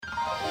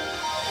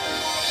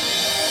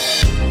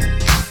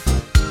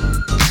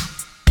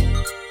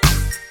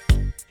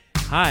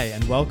Hi,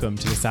 and welcome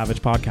to the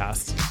Savage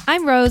Podcast.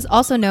 I'm Rose,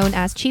 also known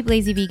as Cheap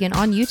Lazy Vegan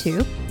on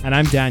YouTube. And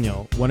I'm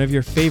Daniel, one of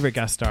your favorite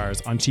guest stars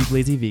on Cheap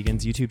Lazy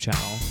Vegan's YouTube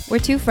channel. We're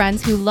two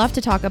friends who love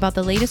to talk about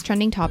the latest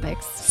trending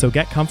topics. So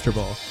get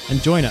comfortable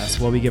and join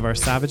us while we give our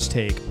savage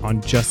take on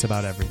just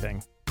about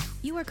everything.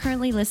 You are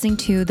currently listening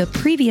to the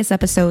previous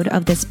episode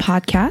of this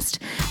podcast,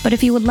 but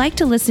if you would like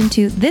to listen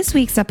to this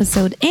week's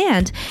episode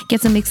and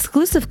get some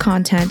exclusive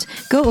content,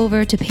 go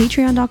over to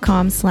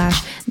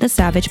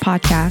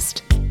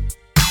patreon.com/thesavagepodcast.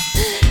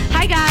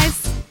 Hi,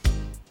 guys.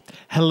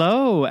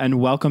 Hello, and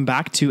welcome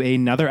back to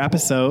another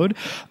episode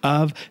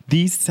of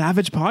the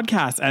Savage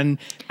Podcast. And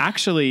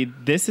actually,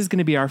 this is going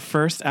to be our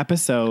first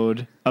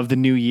episode of the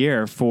new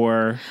year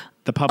for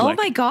the public.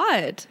 Oh my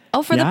God.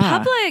 Oh, for the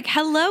public.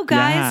 Hello,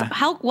 guys.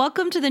 Yeah.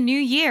 Welcome to the new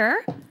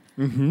year.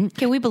 Mm-hmm.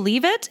 Can we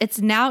believe it? It's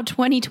now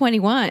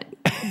 2021.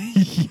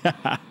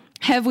 Yeah.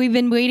 Have we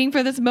been waiting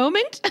for this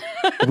moment?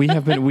 We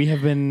have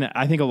been,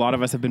 I think a lot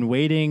of us have been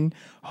waiting,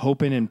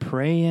 hoping and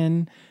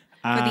praying.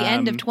 For the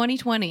end of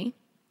 2020.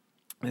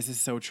 This is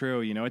so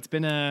true. You know, it's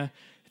been a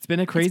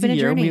crazy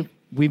year.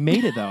 We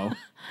made it though.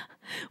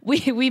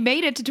 We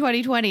made it to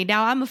 2020.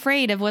 Now I'm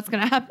afraid of what's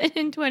going to happen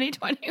in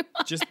 2021.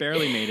 Just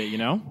barely made it, you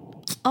know?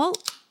 Oh,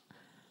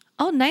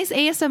 nice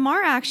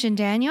ASMR action,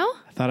 Daniel.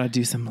 I thought I'd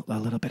do a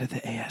little bit of the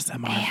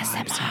ASMR.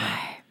 ASMR.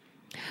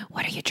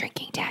 What are you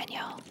drinking,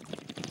 Daniel?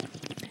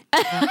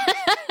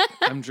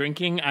 I'm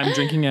drinking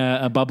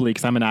a bubbly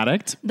because I'm an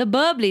addict. The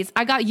bubblies.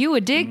 I got you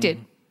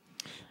addicted.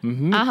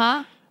 Mm-hmm.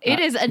 Uh-huh. It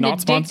is an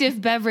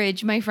addictive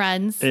beverage, my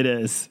friends. It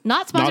is.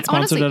 Not sponsored. Not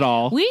sponsored Honestly, at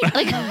all. We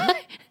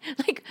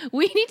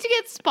we need to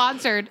get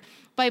sponsored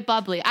by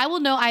Bubbly. I will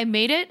know I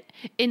made it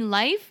in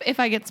life if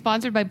I get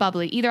sponsored by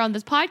Bubbly, either on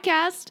this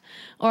podcast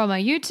or on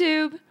my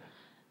YouTube.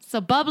 So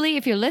Bubbly,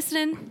 if you're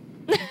listening.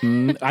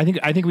 I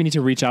think we need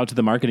to reach out to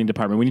the marketing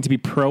department. We need to be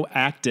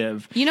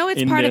proactive. You know,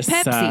 it's part of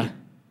Pepsi.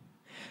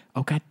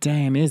 Oh,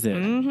 goddamn, is it?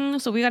 Mm-hmm.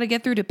 So we got to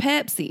get through to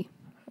Pepsi.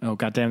 Oh,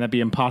 goddamn, that'd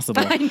be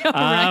impossible. I know,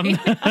 right?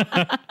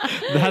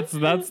 There's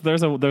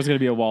going to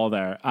be a wall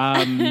there.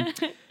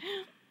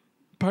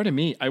 Pardon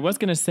me. I was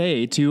going to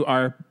say to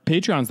our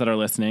Patreons that are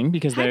listening,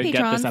 because they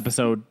get this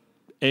episode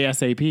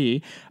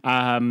ASAP,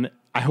 I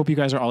hope you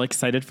guys are all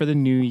excited for the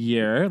new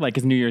year, like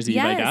it's New Year's Eve,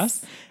 I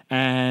guess.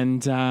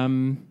 And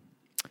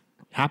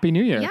Happy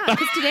New Year. Yeah,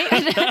 because today,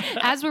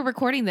 as we're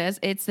recording this,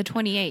 it's the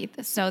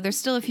 28th. So there's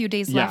still a few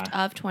days left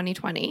of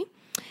 2020.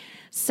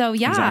 So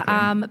yeah,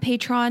 exactly.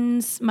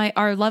 Patrons,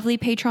 our lovely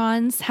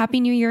patrons,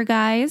 Happy New Year,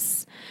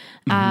 guys.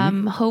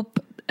 Mm-hmm.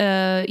 Hope,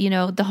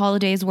 the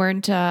holidays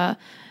weren't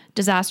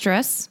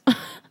disastrous.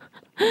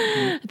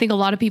 I think a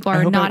lot of people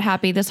are not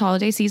happy this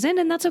holiday season,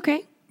 and that's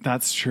okay.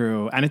 That's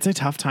true. And it's a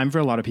tough time for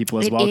a lot of people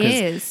as well. It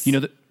is. You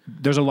know,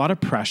 there's a lot of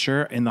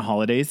pressure in the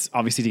holidays,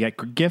 obviously, to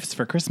get gifts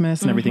for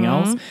Christmas and everything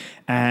else.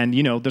 And,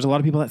 you know, there's a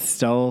lot of people that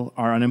still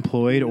are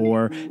unemployed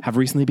or have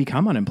recently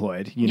become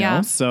unemployed, you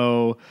know?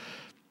 So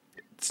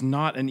it's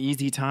not an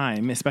easy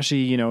time,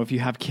 especially, you know, if you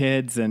have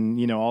kids and,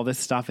 you know, all this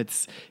stuff,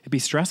 it'd be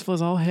stressful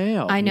as all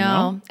hail. I know. You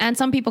know? And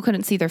some people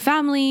couldn't see their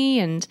family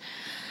and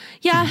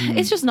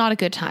it's just not a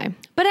good time.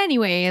 But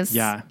anyways,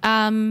 it's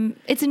a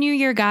new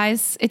year,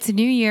 guys. It's a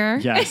new year.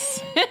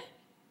 Yes.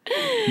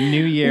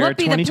 New year, what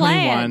be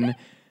 2021. The plan?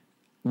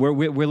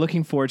 We're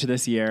looking forward to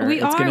this year.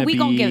 We are. We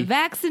gonna get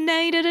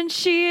vaccinated and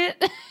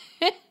shit.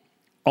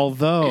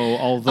 Although,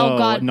 oh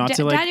God,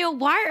 Daniel,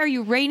 why are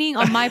you raining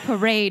on my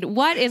parade?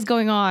 What is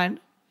going on?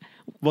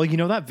 Well, you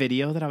know that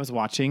video that I was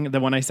watching, the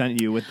one I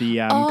sent you with the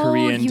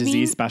Korean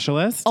disease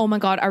specialist? Oh my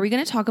God, are we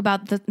going to talk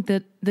about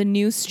the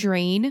new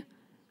strain?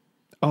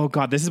 Oh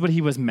God, this is what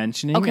he was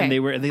mentioning. Okay,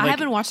 and I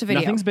haven't watched the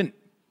video.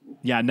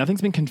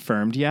 Nothing's been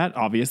confirmed yet.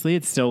 Obviously,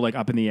 it's still like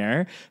up in the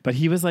air. But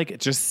he was like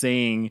just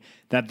saying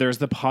that there's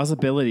the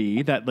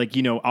possibility that, like,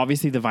 you know,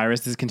 obviously the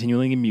virus is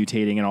continually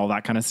mutating and all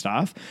that kind of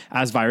stuff,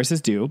 as viruses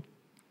do.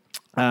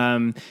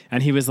 And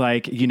he was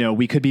like, you know,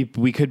 we could be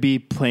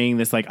playing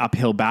this like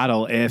uphill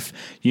battle if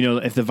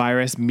the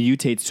virus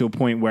mutates to a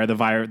point where the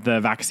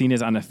vaccine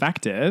is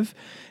ineffective,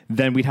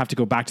 then we'd have to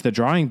go back to the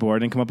drawing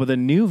board and come up with a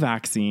new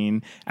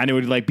vaccine, and it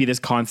would like be this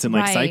constant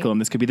like cycle,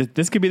 and this could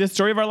be the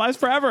story of our lives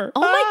forever.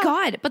 Oh my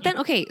God. But then,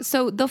 okay,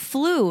 so the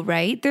flu,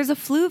 right? There's a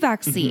flu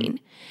vaccine.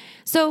 Mm-hmm.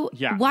 So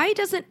why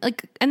doesn't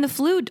and the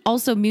flu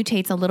also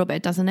mutates a little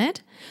bit, doesn't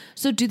it?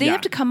 So do they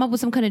have to come up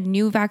with some kind of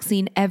new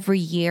vaccine every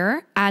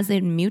year as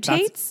it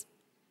mutates?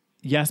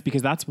 Yes,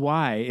 because that's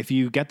why if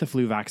you get the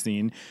flu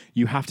vaccine,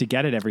 you have to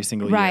get it every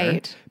single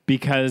year.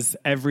 Because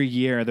every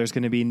year there's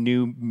going to be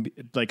new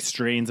like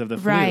strains of the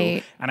flu.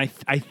 Right. And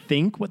I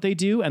think what they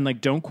do, and like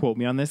don't quote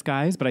me on this,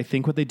 guys, but I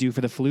think what they do for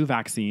the flu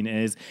vaccine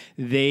is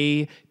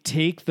they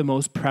take the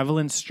most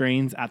prevalent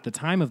strains at the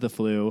time of the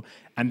flu,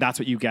 and that's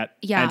what you get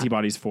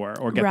antibodies for,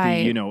 or get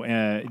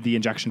the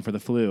injection for the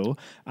flu.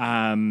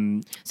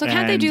 So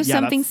can't they do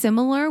something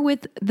similar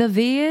with the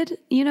vid,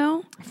 you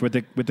know? With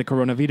the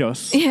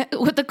coronavirus. Yeah,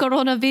 with the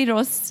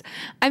coronavirus.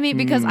 I mean,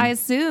 because I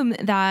assume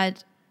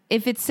that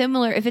if it's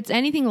similar, if it's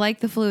anything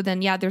like the flu,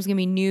 then yeah, there's gonna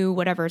be new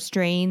whatever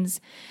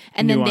strains,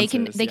 and then they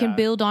can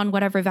build on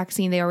whatever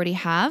vaccine they already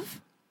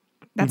have.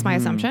 That's my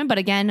assumption, but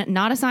again,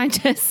 not a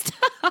scientist.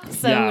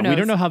 So yeah, we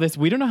don't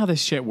know how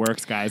this shit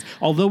works, guys.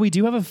 Although we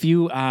do have a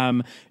few,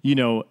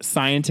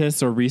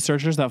 scientists or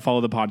researchers that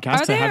follow the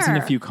podcast. I have seen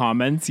a few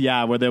comments,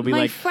 where they'll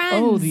be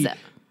friends.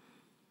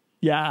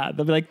 They'll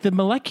be like the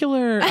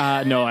molecular.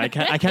 No, I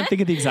can't think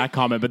of the exact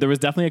comment, but there was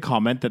definitely a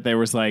comment that there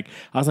was like,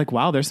 I was like,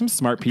 wow, there's some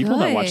smart people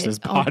that watch this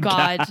podcast.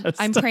 Oh God,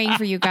 I'm praying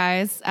for you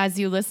guys as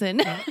you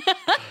listen.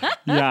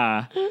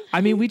 Yeah.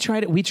 I mean, we try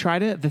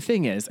to, the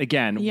thing is,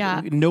 again,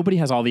 nobody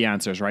has all the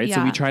answers, right? Yeah.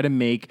 So we try to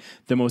make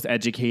the most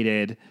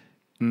educated,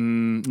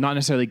 not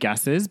necessarily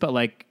guesses, but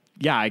like,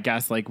 yeah, I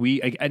guess like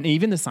and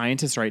even the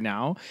scientists right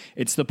now,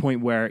 it's the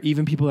point where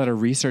even people that are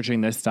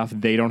researching this stuff,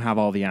 they don't have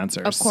all the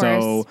answers. Of course.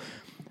 So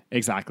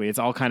exactly. It's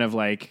all kind of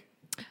like,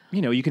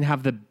 you can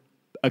have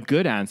a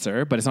good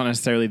answer, but it's not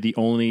necessarily the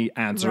only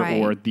answer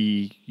or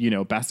the,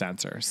 best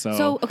answer.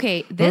 So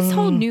okay, this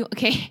whole new,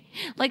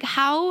 like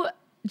how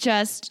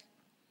just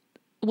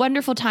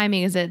wonderful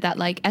timing is it that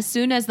like as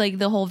soon as like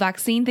the whole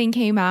vaccine thing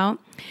came out,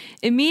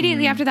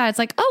 immediately after that it's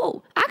like,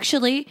 oh,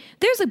 actually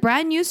there's a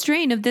brand new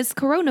strain of this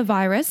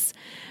coronavirus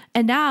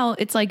and now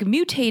it's like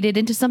mutated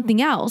into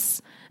something else.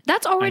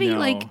 That's already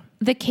like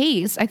the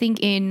case, I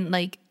think, in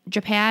like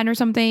Japan or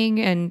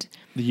something, and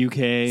the UK,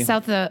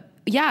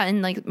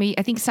 and like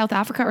I think South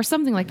Africa or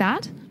something like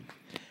that.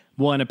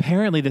 Well, and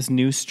apparently this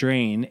new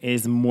strain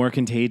is more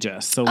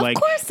contagious. So like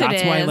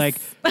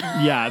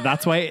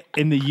that's why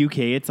in the UK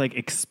it's like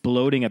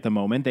exploding at the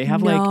moment. They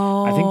have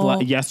I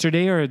think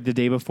yesterday or the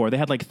day before they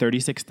had like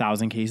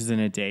 36,000 cases in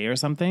a day or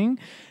something.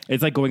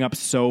 It's like going up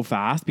so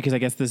fast because I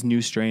guess this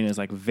new strain is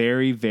like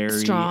very, very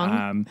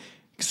strong.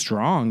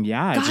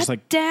 Yeah. God, it's just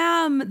like,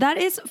 damn, that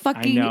is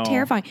fucking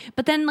terrifying.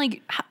 But then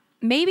like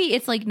maybe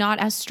it's like not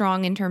as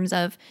strong in terms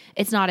of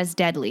it's not as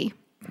deadly.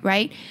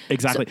 Right?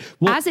 Exactly.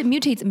 So as it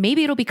mutates,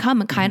 maybe it'll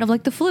become kind of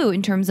like the flu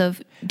in terms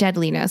of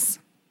deadliness.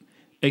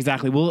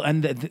 Exactly. Well,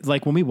 and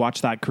like when we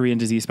watched that Korean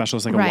disease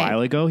specialist like a while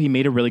ago, he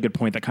made a really good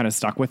point that kind of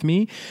stuck with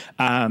me.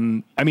 I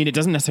mean, it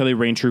doesn't necessarily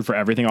reign true for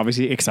everything,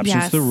 obviously,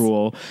 exceptions to the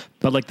rule.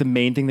 But like the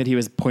main thing that he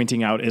was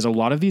pointing out is a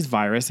lot of these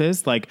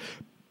viruses, like,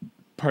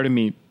 pardon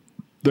me,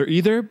 they're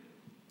either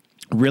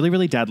really,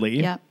 really deadly.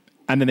 Yeah.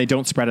 And then they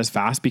don't spread as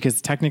fast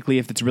because technically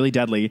if it's really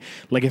deadly,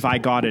 like if I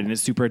got it and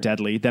it's super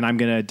deadly, then I'm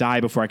going to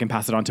die before I can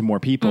pass it on to more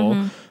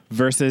people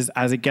versus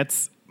as it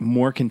gets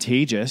more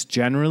contagious,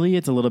 generally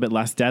it's a little bit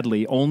less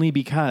deadly only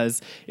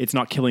because it's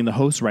not killing the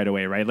host right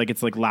away, right? Like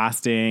it's like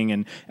lasting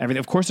and everything.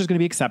 Of course, there's going to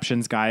be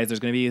exceptions, guys.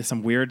 There's going to be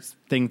some weird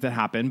things that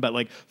happen, but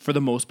like for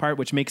the most part,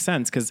 which makes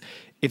sense because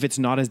if it's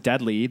not as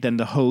deadly, then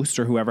the host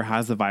or whoever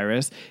has the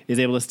virus is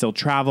able to still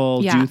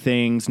travel, do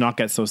things, not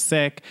get so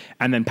sick,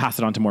 and then pass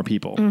it on to more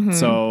people.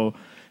 So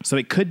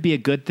it could be a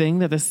good thing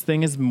that this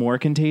thing is more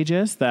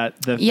contagious, that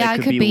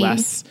it could be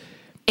less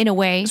in a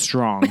way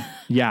strong.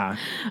 Yeah.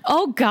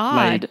 Oh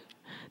God. Like,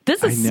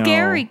 this is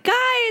scary. Guys,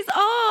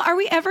 are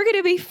we ever going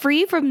to be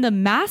free from the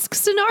mask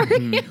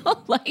scenario?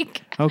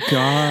 Like, oh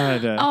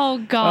God.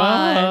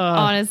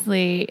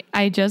 Honestly,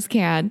 I just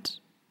can't.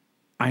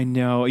 I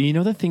know. You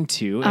know, the thing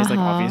too is like,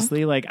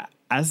 obviously, like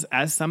as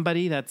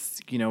somebody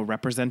that's,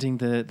 representing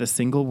the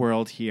single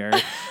world here,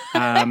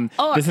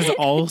 this is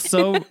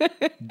also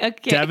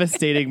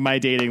devastating my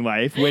dating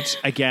life, which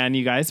again,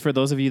 you guys, for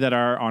those of you that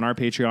are on our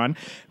Patreon,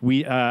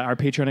 we, our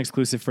Patreon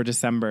exclusive for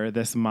December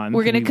this month.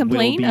 We're going to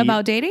complain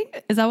about dating.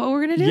 Is that what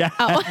we're going to do? Yeah.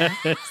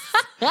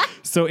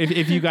 So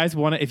if you guys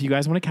want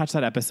to catch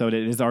that episode,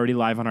 it is already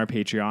live on our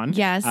Patreon.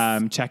 Yes.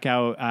 Check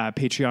out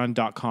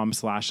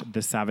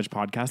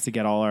patreon.com/thesavagepodcast to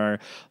get all our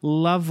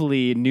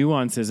lovely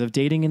nuances of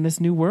dating in this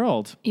new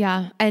world.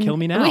 Yeah. And kill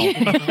me now.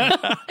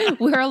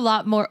 We're a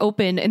lot more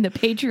open in the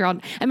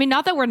Patreon. I mean,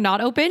 not that we're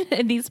not open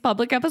in these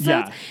public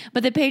episodes,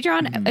 but the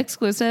Patreon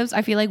exclusives,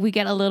 I feel like we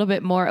get a little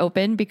bit more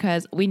open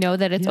because we know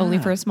that it's only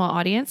for a small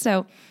audience.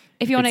 So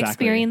if you want to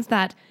experience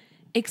that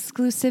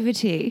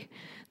exclusivity,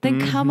 then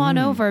come on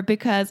over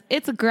because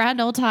it's a grand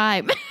old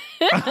time.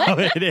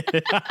 It is.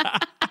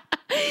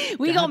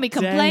 We gonna be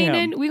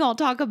complaining. We gonna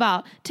talk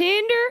about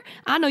Tinder.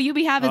 I know you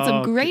be having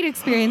some great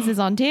experiences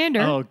on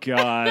Tinder. Oh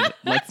God,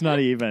 let's not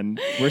even.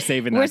 We're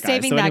saving that. We're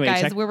saving that,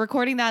 guys. We're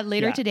recording that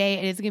later today,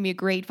 and it's gonna be a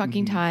great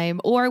fucking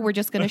time. Or we're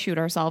just gonna shoot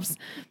ourselves.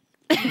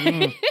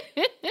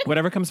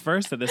 Whatever comes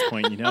first at this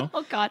point,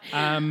 Oh God.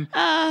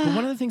 But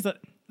one of the things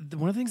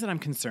that I'm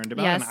concerned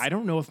about, and I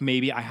don't know if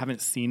maybe I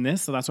haven't seen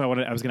this, so that's why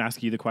I was going to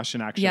ask you the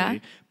question actually. Yeah.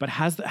 But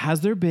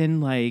has there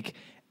been like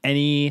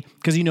any?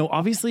 Because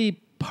obviously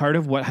part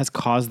of what has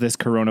caused this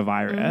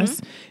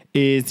coronavirus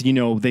is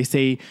they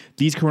say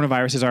these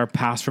coronaviruses are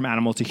passed from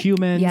animal to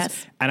humans.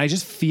 Yes. And I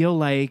just feel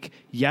like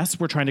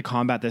we're trying to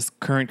combat this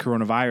current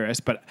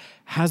coronavirus, but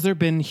has there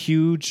been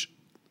huge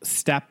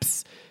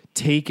steps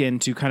taken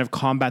to kind of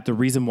combat the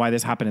reason why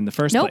this happened in the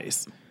first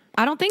place?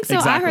 I don't think so.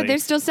 Exactly. I heard they're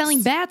still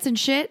selling bats and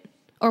shit.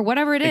 Or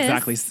whatever it is.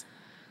 Exactly.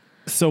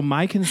 So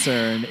my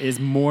concern is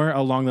more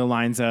along the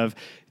lines of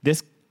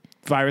this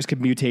virus could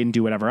mutate and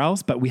do whatever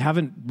else, but we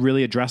haven't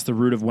really addressed the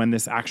root of when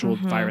this actual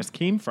virus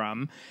came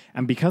from.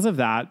 And because of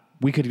that,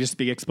 we could just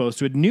be exposed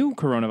to a new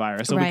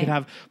coronavirus. So we could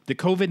have the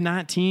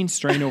COVID-19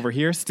 strain over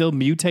here still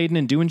mutating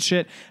and doing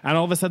shit. And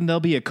all of a sudden there'll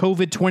be a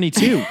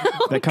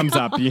COVID-22 that comes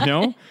up, you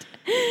know?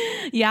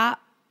 Yeah.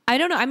 I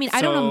don't know. I mean,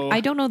 I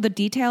don't know the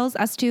details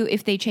as to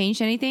if they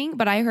changed anything,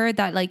 but I heard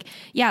that like,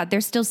 yeah,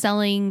 they're still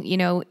selling, you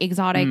know,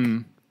 exotic,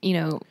 you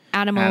know,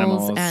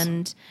 animals.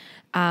 And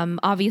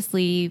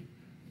obviously,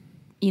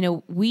 you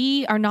know,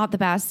 we are not the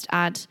best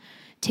at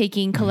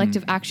taking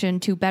collective action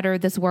to better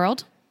this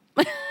world.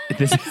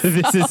 This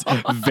is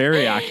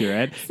very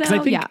accurate. Because I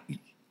think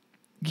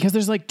because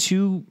there's like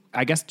two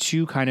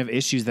kind of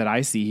issues that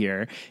I see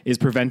here is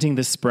preventing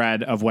the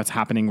spread of what's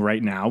happening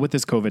right now with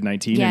this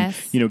COVID-19 and,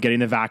 you know, getting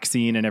the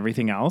vaccine and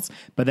everything else.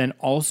 But then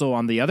also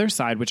on the other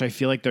side, which I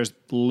feel like there's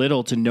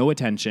little to no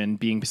attention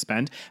being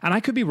spent. And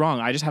I could be wrong.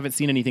 I just haven't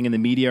seen anything in the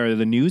media or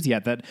the news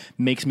yet that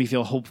makes me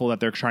feel hopeful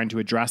that they're trying to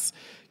address,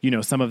 you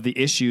know, some of the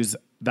issues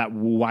that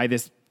why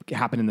this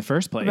happened in the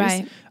first place.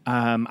 Right.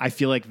 I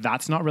feel like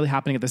that's not really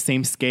happening at the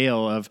same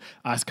scale of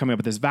us coming up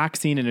with this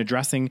vaccine and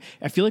addressing.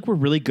 I feel like we're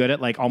really good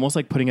at like almost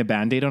like putting a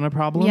Band-Aid on a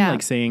problem,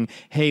 like saying,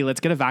 hey,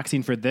 let's get a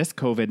vaccine for this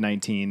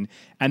COVID-19.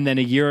 And then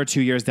a year or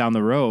 2 years down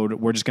the road,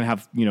 we're just going to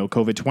have, you know,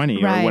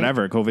 COVID-20 or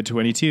whatever,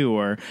 COVID-22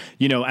 or,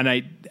 you know, and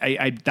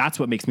I that's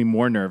what makes me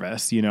more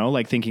nervous, you know,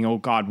 like thinking, oh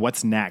God,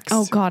 what's next?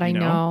 Oh God, I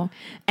know.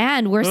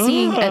 And we're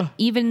seeing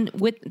even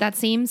with that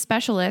same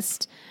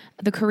specialist,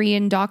 the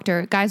Korean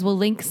doctor, guys, we'll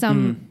link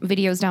some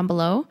videos down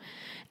below.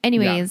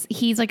 Anyways,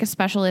 he's like a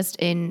specialist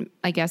in,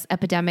 I guess,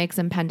 epidemics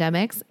and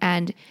pandemics.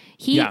 And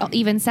he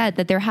even said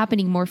that they're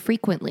happening more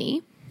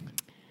frequently.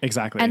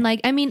 Exactly. And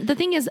like, I mean, the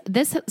thing is,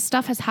 this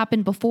stuff has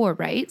happened before,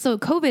 right? So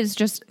COVID is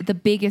just the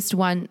biggest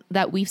one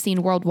that we've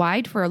seen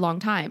worldwide for a long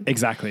time.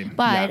 Exactly.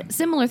 But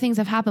similar things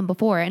have happened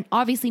before. And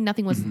obviously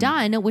nothing was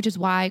done, which is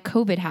why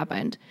COVID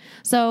happened.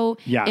 So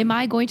am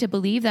I going to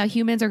believe that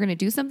humans are going to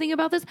do something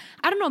about this?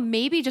 I don't know.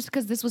 Maybe just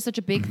because this was such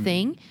a big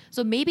thing.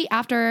 So maybe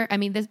after, I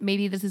mean, this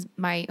is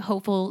my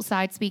hopeful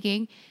side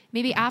speaking.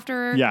 Maybe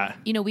after,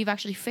 you know, we've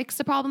actually fixed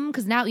the problem.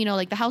 Because now, you know,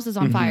 like the house is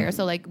on fire.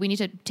 So like we need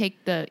to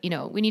take the, you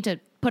know, we need to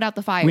put out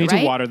the fire, we need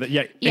to water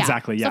the,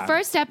 exactly, So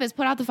first step is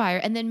put out the fire,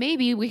 and then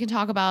maybe we can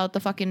talk about the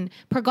fucking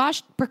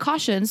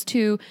precautions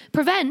to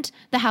prevent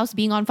the house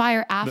being on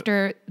fire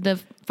after the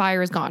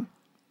fire is gone.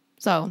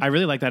 So I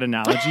really like that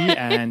analogy.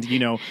 And, you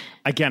know,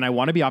 again, I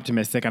want to be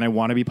optimistic and I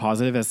want to be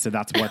positive as to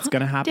that's what's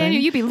going to happen.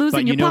 Daniel, you'd be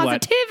losing your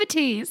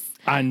positivities.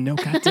 I know,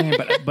 goddamn.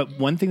 But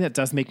one thing that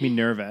does make me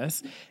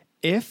nervous,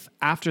 if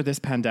after this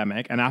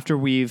pandemic and after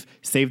we've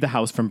saved the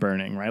house from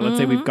burning, right? Let's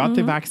say we've got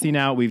the vaccine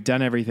out, we've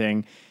done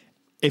everything.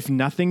 If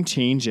nothing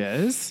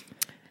changes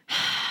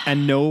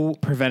and no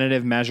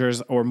preventative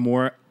measures or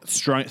more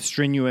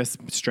strenuous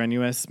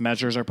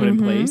measures are put in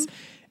place,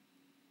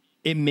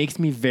 it makes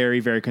me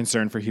very, very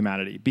concerned for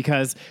humanity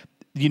because,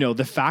 you know,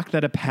 the fact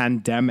that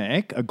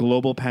a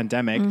global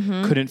pandemic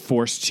couldn't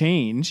force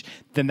change,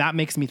 then that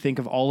makes me think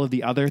of all of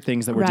the other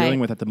things that we're dealing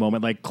with at the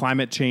moment, like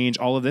climate change,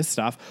 all of this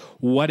stuff.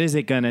 What is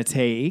it going to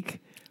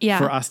take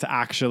for us to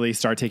actually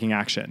start taking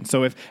action?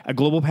 So if a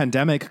global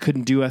pandemic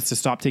couldn't do us to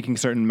stop taking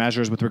certain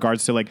measures with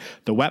regards to like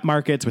the wet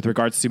markets, with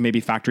regards to maybe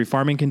factory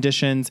farming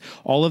conditions,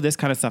 all of this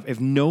kind of stuff, if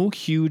no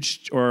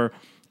huge or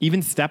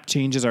even step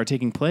changes are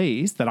taking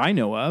place that I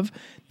know of,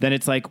 then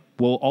it's like,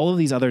 well, all of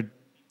these other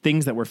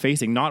things that we're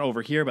facing, not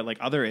over here, but like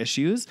other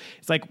issues,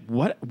 it's like,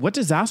 what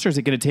disaster is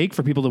it going to take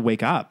for people to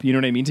wake up? You know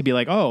what I mean? To be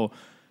like, oh,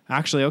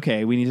 actually,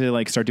 okay, we need to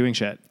like start doing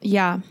shit.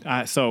 Yeah.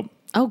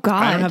 Oh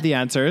God, I don't have the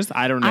answers.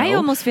 I don't know. I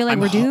almost feel like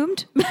we're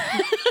doomed.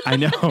 I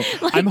know.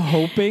 Like, I'm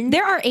hoping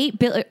there are 8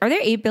 billion. Are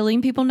there 8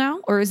 billion people now,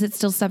 or is it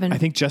still 7? I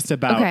think just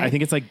about. Okay. I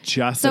think it's like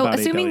just so about.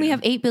 So assuming we have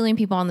 8 billion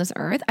people on this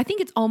earth, I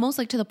think it's almost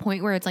like to the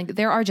point where it's like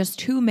there are just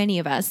too many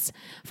of us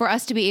for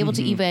us to be able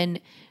to even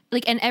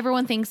like. And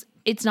everyone thinks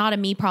it's not a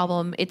me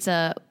problem; it's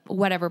a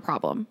whatever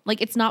problem.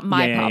 Like it's not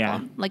my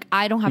problem. Yeah. Like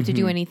I don't have to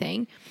do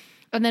anything.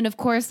 And then of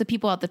course the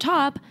people at the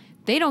top,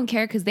 they don't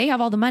care because they have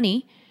all the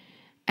money.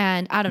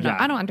 And I don't know.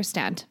 I don't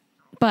understand.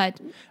 But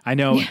I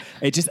know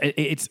it's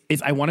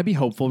I want to be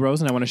hopeful,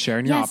 Rose, and I want to share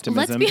in your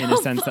optimism in a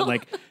sense that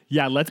like,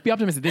 let's be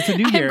optimistic. It's a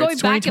new year.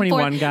 It's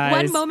 2021, guys.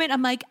 One moment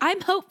I'm like, I'm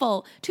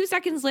hopeful. 2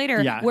 seconds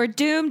later, we're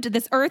doomed.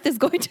 This earth is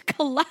going to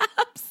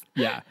collapse.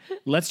 Yeah.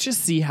 Let's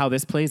just see how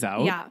this plays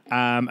out. Yeah.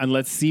 And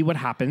let's see what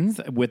happens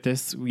with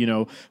this, you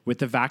know, with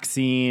the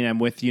vaccine and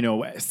with, you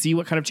know, see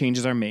what kind of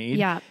changes are made.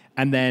 Yeah.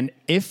 And then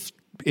if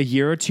a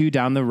year or two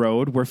down the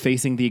road, we're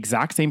facing the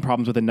exact same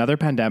problems with another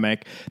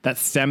pandemic that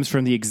stems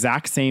from the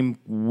exact same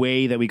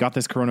way that we got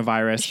this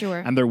coronavirus. Sure.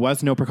 And there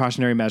was no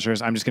precautionary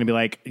measures. I'm just going to be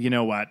like, you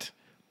know what?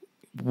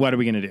 What are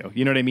we going to do?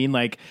 You know what I mean?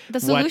 Like the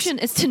solution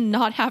is to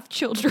not have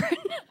children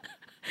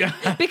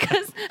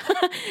because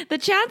the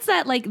chance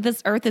that like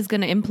this earth is going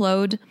to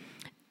implode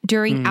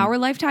during our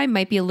lifetime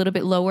might be a little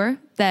bit lower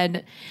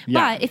than,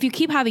 but if you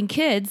keep having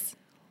kids,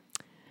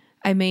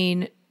 I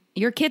mean,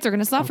 your kids are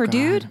going to suffer,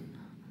 dude.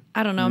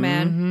 I don't know,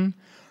 man.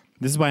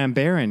 This is why I'm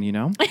barren, you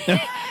know?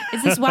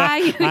 Is this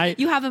why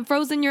you haven't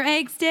frozen your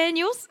eggs,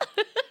 Daniels?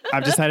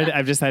 I've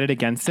decided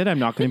against it. I'm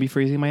not going to be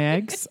freezing my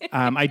eggs.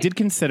 I did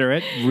consider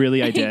it.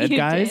 Really, I did,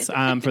 guys.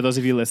 For those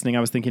of you listening, I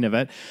was thinking of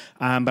it.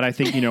 But I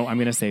think, I'm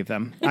going to save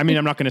them. I mean,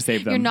 I'm not going to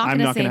save them. I'm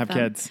not going to have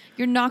kids.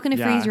 You're not going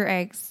to freeze your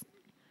eggs.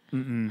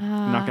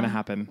 Not going to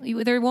happen.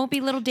 There won't be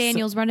little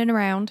Daniels running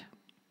around.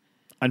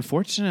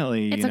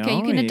 Unfortunately, it's okay.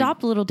 You can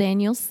adopt little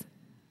Daniels.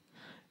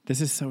 This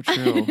is so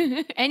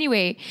true.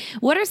 Anyway,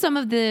 what are some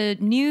of the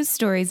news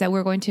stories that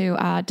we're going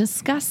to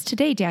discuss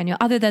today, Daniel,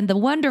 other than the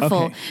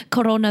wonderful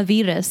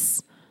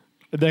coronavirus?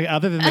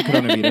 Other than the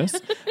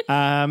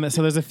coronavirus.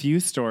 So there's a few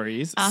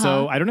stories.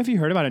 So I don't know if you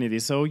heard about any of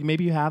these. So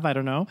maybe you have, I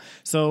don't know.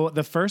 So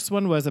the first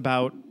one was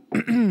about,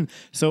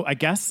 so I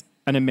guess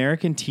an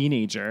American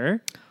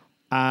teenager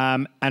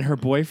and her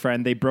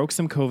boyfriend, they broke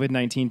some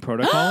COVID-19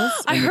 protocols.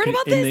 I heard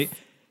about this.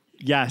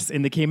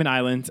 In the Cayman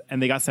Islands,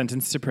 and they got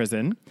sentenced to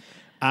prison.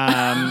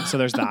 So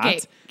there's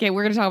that. Okay,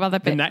 we're going to talk about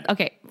that bit.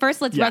 Okay,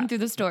 first let's run through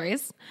the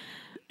stories.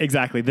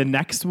 Exactly. The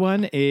next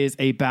one is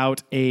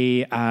about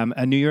a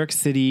New York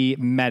City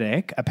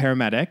medic, a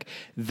paramedic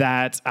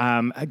that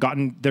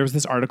there was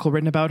this article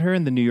written about her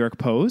in the New York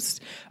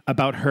Post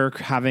about her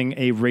having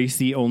a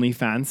racy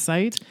OnlyFans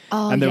site.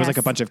 And there was like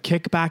a bunch of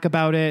kickback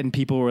about it, and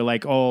people were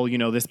like, oh,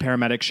 this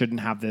paramedic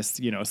shouldn't have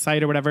this,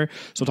 site or whatever.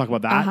 So we'll talk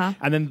about that.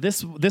 And then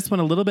this one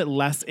a little bit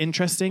less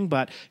interesting,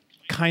 but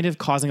kind of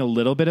causing a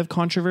little bit of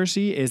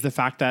controversy is the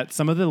fact that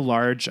some of the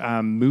large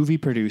movie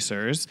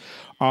producers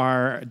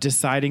are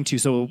deciding to,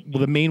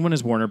 the main one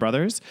is Warner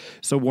Brothers.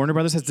 So Warner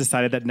Brothers has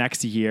decided that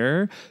next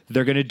year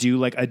they're going to do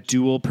like a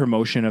dual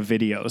promotion of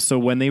videos. So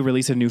when they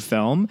release a new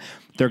film,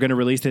 they're going to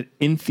release it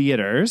in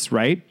theaters,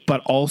 right?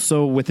 But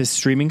also with a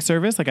streaming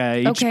service, like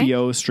a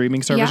HBO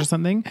streaming service or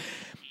something.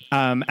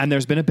 And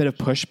there's been a bit of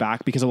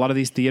pushback because a lot of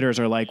these theaters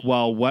are like,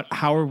 well,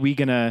 how are we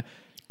going to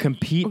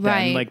compete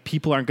then? Like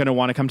people aren't going to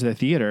want to come to the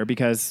theater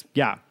because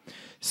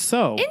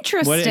so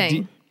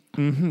interesting.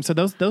 So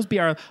those be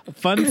our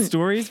fun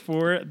stories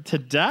for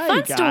today.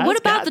 Fun story. What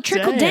about the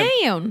trickle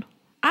down?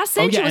 I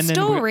sent you a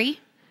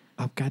story.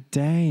 Oh god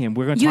damn,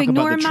 we're going to talk about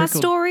the trickle. You ignoring my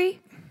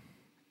story?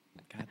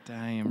 God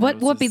damn.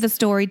 What be the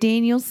story,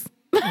 Daniels?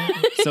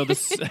 So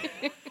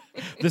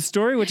the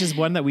story, which is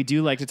one that we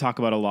do like to talk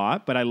about a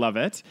lot, but I love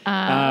it,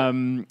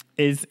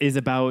 is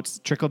about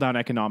trickle-down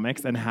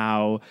economics and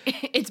how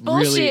it's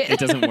bullshit. Really it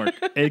doesn't work.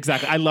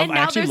 Exactly. I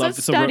actually love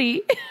a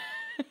study.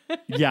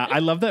 I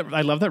love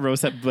that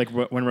Rose said, like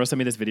when Rose sent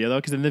me this video though,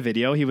 because in the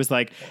video he was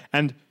like,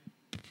 and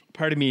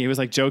pardon me, he was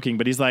like joking,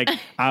 but he's like,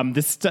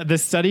 this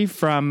study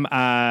from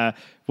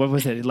what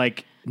was it,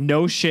 like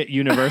No Shit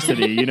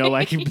University,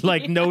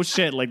 like no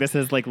shit, like this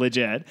is like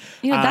legit.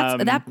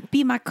 That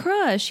be my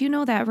crush. You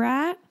know that,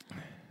 right?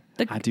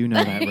 I do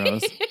know that,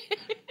 Rose.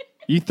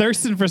 You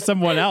thirsting for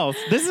someone else.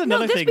 This is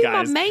another thing,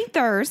 guys. This be my main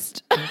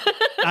thirst.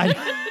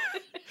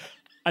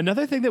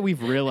 Another thing that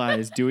we've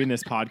realized doing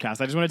this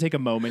podcast, I just want to take a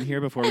moment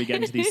here before we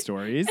get into these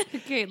stories.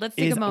 Okay, let's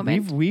take a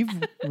moment.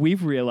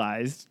 We've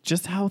realized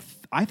just how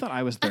I thought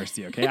I was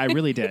thirsty, okay? I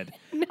really did.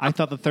 No. I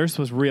thought the thirst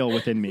was real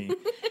within me.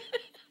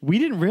 We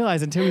didn't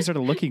realize until we started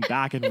looking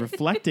back and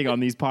reflecting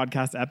on these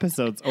podcast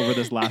episodes over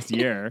this last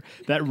year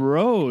that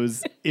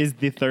Rose is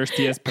the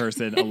thirstiest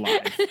person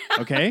alive.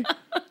 Okay?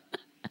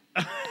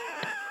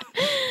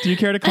 Do you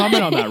care to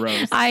comment on that,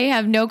 Rose? I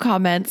have no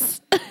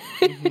comments.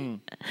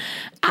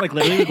 Like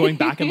literally we're going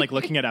back and like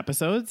looking at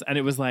episodes, and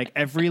it was like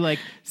every like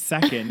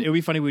second, it would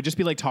be funny. We'd just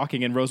be like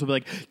talking and Rose would be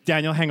like,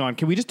 Daniel, hang on.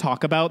 Can we just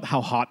talk about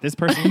how hot this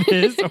person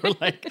is? Or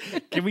like,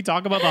 can we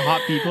talk about the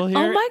hot people here?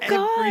 Oh my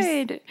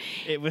God.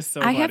 It was so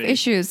I have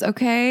issues,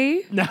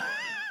 okay? No.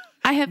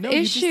 I have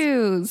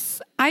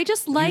issues. I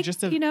just like,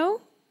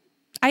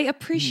 I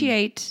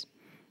appreciate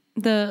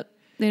the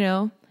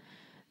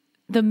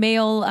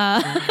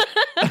male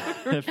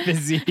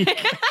physique.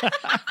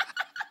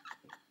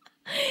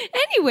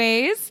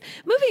 Anyways,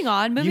 moving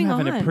on. You have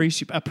an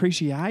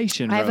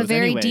appreciation, I have Rose, a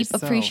very deep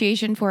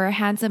appreciation for a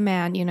handsome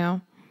man,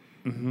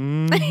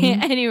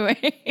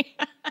 Anyway.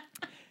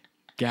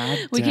 God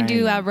we can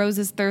do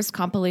Rose's Thirst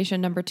compilation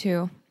number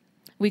 2.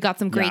 We got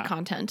some great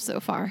content so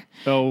far.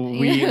 Oh,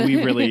 we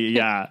really,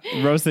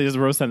 Rose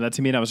sent that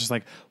to me and I was just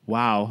like,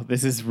 wow,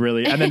 this is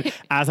really, and then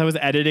as I was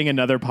editing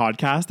another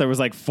podcast, there was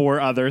like 4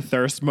 other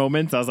thirst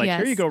moments. I was like,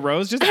 Here you go,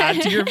 Rose, just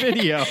add to your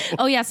video.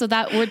 Oh yeah. So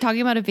that we're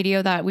talking about a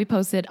video that we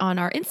posted on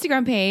our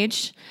Instagram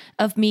page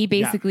of me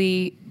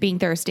basically being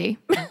thirsty.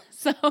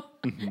 So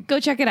go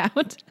check it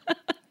out.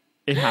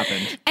 It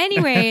happened.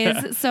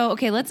 Anyways. So,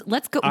 okay, let's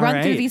go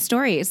run through these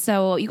stories.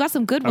 So you got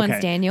some good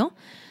ones, Daniel.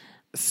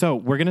 So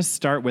we're going to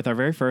start with our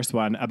very first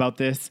one about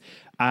this,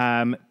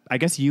 I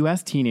guess,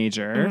 U.S.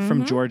 teenager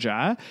from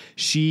Georgia.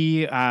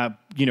 She, her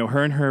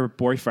and her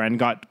boyfriend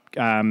got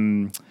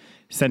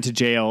sent to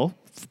jail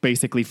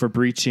basically for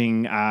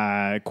breaching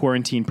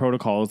quarantine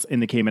protocols in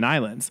the Cayman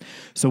Islands.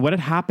 So what had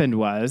happened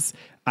was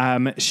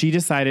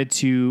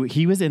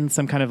he was in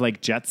some kind of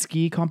like jet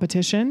ski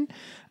competition.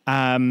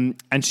 And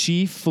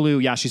she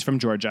flew, she's from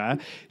Georgia.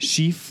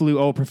 She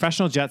flew,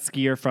 professional jet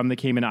skier from the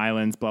Cayman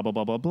Islands, blah, blah,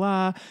 blah, blah,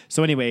 blah.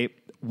 So anyway,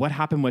 what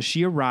happened was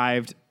she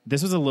arrived,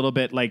 this was a little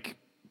bit like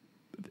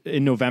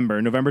in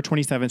November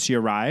 27th, she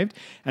arrived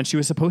and she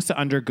was supposed to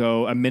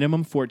undergo a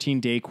minimum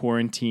 14-day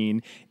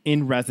quarantine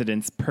in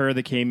residence per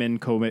the Cayman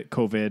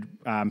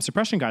COVID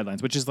suppression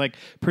guidelines, which is like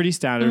pretty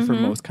standard for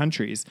most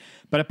countries.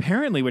 But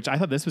apparently, which I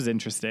thought this was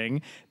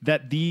interesting,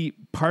 that the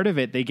part of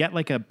it, they get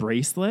like a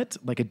bracelet,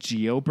 like a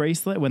geo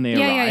bracelet when they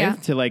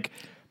arrive to like,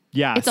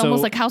 it's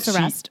almost like house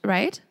arrest,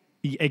 right?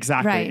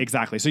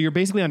 Exactly. So you're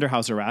basically under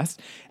house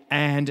arrest.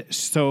 And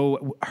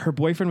so her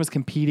boyfriend was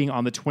competing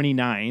on the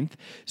 29th.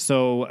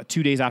 So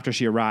 2 days after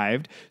she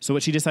arrived. So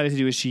what she decided to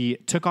do is she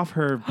took off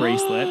her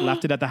bracelet,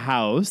 left it at the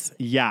house.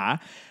 Yeah.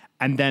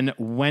 And then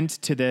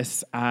went to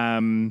this,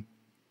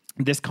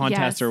 this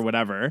contest or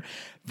whatever.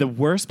 The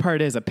worst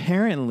part is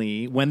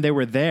apparently when they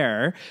were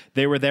there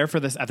for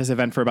this at this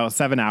event for about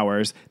 7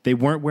 hours. They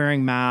weren't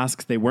wearing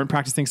masks. They weren't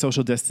practicing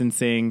social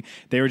distancing.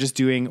 They were just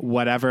doing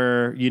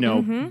whatever,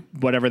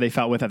 whatever they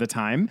felt with at the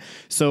time.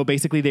 So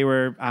basically they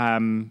were,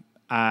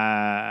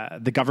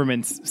 the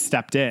government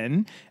stepped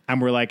in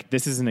and were like,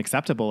 this isn't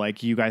acceptable.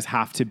 Like you guys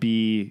have to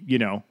be,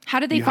 How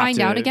did they find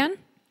out again?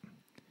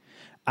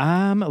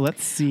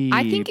 Let's see.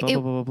 I think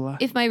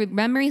if my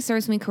memory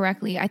serves me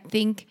correctly, I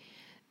think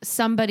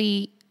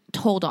somebody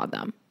told on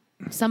them.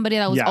 Somebody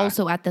that was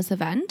also at this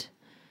event.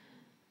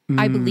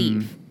 I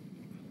believe.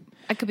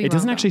 I could be wrong. It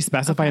doesn't actually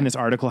specify in this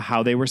article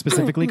how they were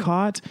specifically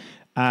caught.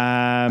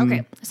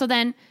 Okay. So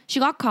then she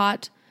got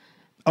caught.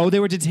 Oh, they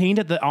were detained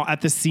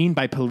at the scene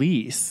by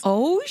police.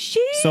 Oh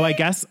shit. So I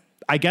guess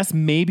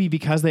maybe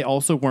because they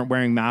also weren't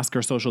wearing masks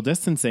or social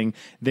distancing,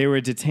 they were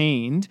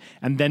detained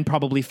and then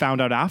probably found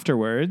out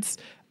afterwards.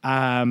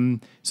 So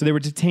they were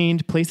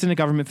detained, placed in a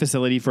government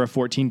facility for a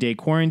 14-day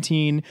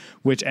quarantine,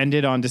 which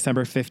ended on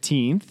December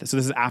 15th. So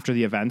this is after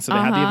the event. So they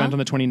had the event on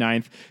the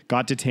 29th,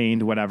 got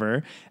detained,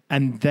 whatever.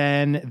 And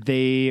then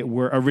they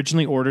were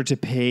originally ordered to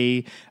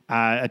pay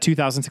a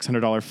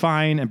 $2,600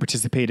 fine and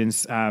participate in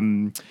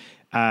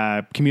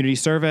community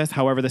service.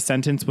 However, the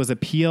sentence was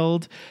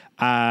appealed.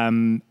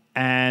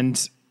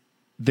 And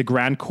the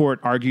Grand Court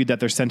argued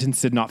that their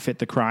sentence did not fit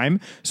the crime.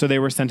 So they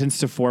were sentenced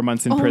to 4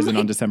 months in prison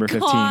on December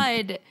 15th.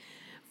 God.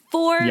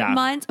 4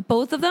 months,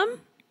 both of them?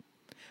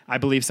 I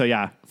believe so,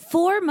 yeah.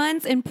 4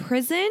 months in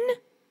prison?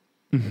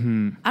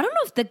 Mm-hmm. I don't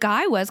know if the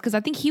guy was, because I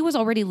think he was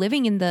already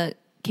living in the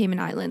Cayman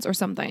Islands or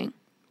something.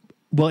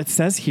 Well, it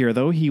says here,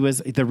 though,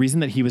 the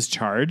reason that he was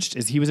charged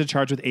is he was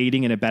charged with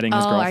aiding and abetting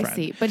his girlfriend. I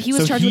see. But he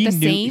was charged with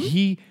the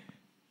same?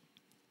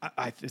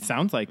 It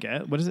sounds like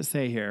it. What does it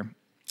say here?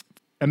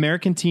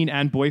 American teen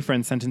and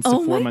boyfriend sentenced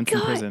to 4 months in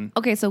prison.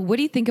 Okay, so what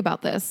do you think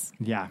about this?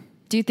 Yeah.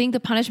 Do you think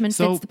the punishment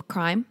fits the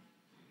crime?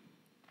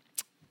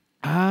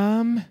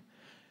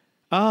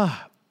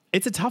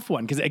 It's a tough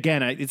one because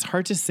again, it's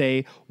hard to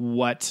say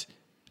what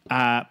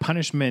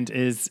punishment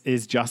is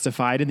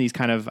justified in these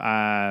kind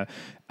of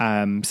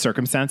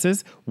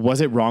circumstances. Was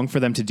it wrong for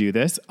them to do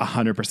this?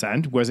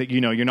 100%. Was it,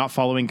 you're not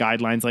following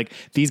guidelines. Like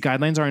these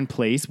guidelines are in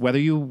place, whether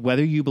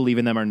you believe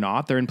in them or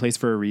not, they're in place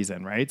for a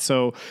reason, right?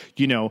 So,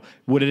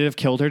 would it have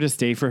killed her to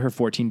stay for her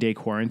 14-day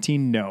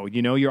quarantine? No,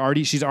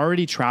 she's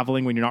already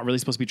traveling when you're not really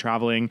supposed to be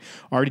traveling,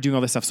 already doing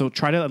all this stuff. So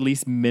try to at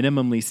least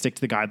minimally stick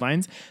to the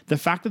guidelines. The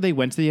fact that they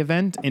went to the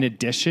event in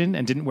addition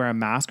and didn't wear a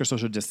mask or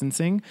social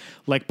distancing,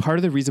 like part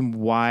of the reason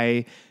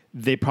why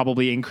they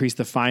probably increase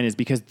the fine is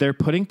because they're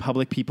putting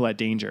public people at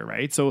danger,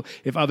 right? So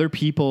if other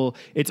people,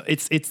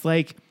 it's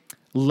like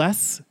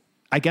less,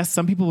 I guess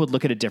some people would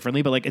look at it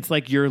differently, but like, it's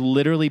like you're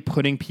literally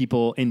putting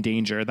people in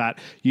danger that,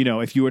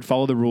 if you would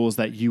follow the rules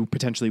that you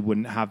potentially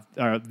wouldn't have,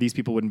 these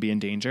people wouldn't be in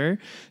danger.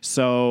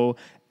 So,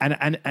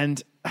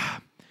 and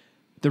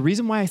the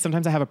reason why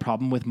sometimes I have a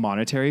problem with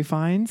monetary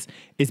fines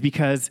is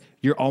because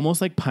you're almost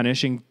like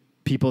punishing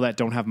people that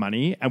don't have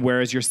money, and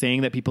whereas you're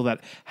saying that people that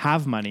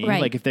have money,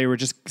 like if they were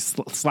just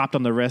slapped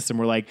on the wrist and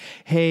were like,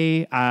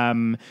 hey,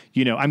 I'm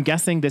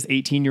guessing this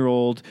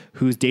 18-year-old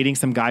who's dating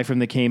some guy from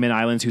the Cayman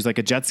Islands who's like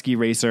a jet ski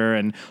racer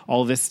and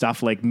all this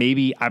stuff, like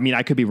maybe,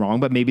 I could be wrong,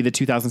 but maybe the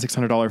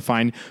 $2,600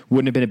 fine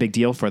wouldn't have been a big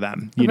deal for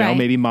them.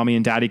 Maybe mommy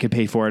and daddy could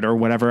pay for it or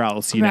whatever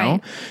else, know?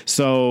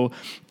 So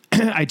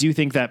I do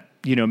think that,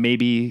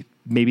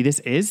 maybe this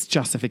is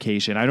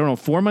justification. I don't know.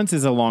 4 months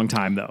is a long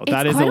time though.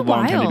 That is a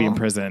long time to be in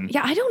prison.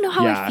 Yeah. I don't know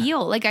how I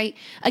feel. Like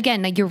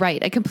you're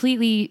right. I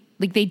completely,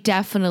 they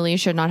definitely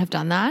should not have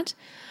done that.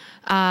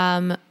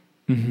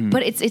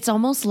 But it's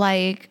almost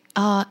like,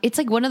 it's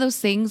like one of those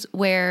things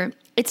where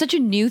it's such a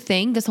new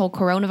thing, this whole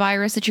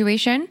coronavirus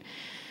situation.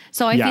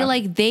 So I feel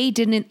like they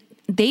didn't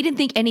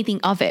think anything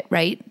of it,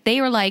 right?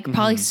 They were like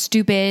probably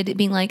stupid,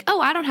 being like, oh,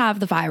 I don't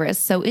have the virus,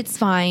 so it's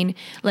fine.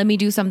 Let me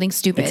do something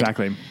stupid.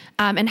 Exactly.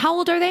 And how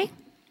old are they?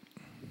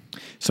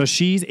 So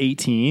she's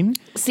 18.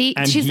 See,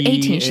 she's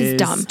 18. She's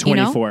dumb.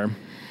 24.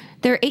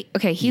 They're eight.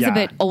 Okay, he's a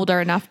bit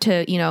older enough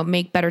to,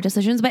 make better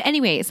decisions. But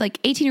anyways,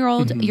 like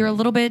 18-year-old, you're a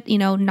little bit,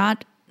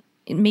 not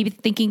maybe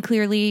thinking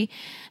clearly.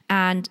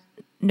 And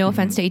No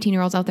offense to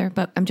 18-year-olds out there,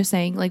 but I'm just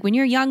saying, like, when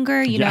you're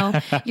younger, you know,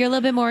 you're a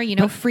little bit more, you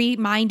know,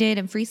 free-minded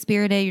and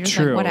free-spirited. You're just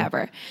like,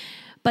 whatever.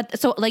 But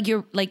so, like,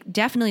 you're like,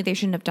 definitely they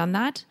shouldn't have done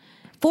that.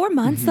 4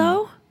 months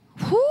though.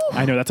 Whew.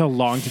 I know that's a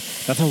long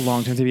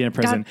time to be in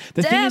prison.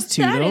 The thing is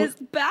too, that though, is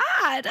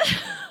bad.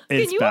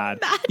 It's Can you bad.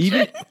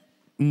 imagine?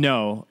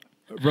 No,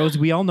 Rose,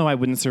 we all know I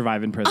wouldn't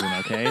survive in prison.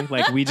 Okay,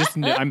 like we just,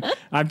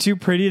 I'm too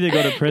pretty to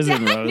go to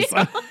prison, Rose.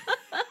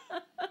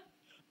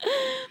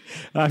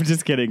 I'm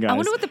just kidding, guys. I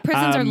wonder what the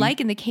prisons are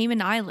like in the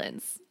Cayman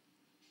Islands.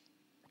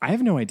 I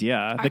have no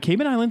idea. The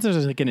Cayman Islands are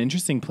like an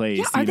interesting place.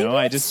 Yeah, are you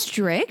know, they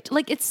strict?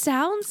 Like it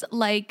sounds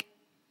like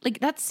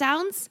that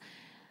sounds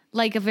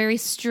like a very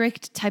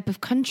strict type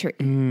of country.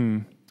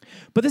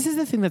 But this is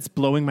the thing that's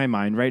blowing my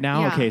mind right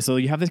now. Yeah. Okay, so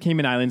you have the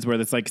Cayman Islands where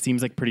this like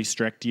seems like pretty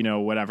strict, you know,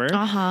 whatever.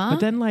 But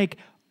then like,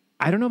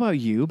 I don't know about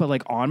you, but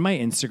like on my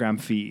Instagram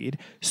feed,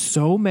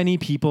 so many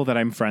people that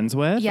I'm friends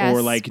with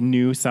or like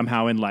knew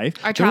somehow in life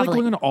are they're like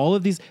traveling going on all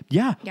of these,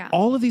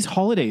 all of these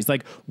holidays.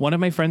 Like one of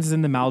my friends is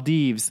in the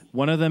Maldives.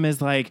 One of them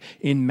is like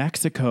in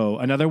Mexico.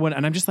 Another one,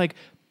 and I'm just like,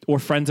 or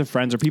friends of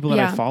friends or people that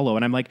I follow.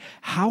 And I'm like,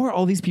 how are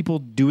all these people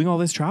doing all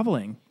this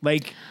traveling?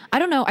 Like, I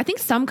don't know. I think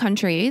some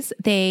countries,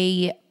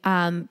 they,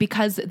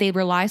 because they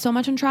rely so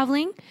much on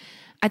traveling,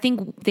 I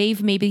think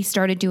they've maybe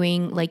started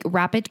doing like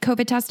rapid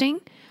COVID testing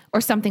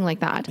or something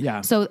like that.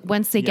 Yeah. So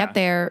once they get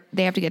there,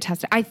 they have to get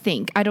tested. I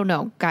think. I don't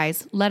know,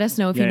 guys. Let us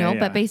know if you know.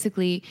 But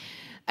basically,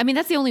 I mean,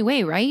 that's the only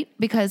way, right?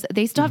 Because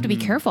they still have to be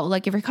careful.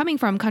 Like if you're coming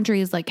from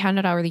countries like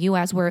Canada or the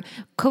US where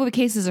COVID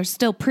cases are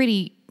still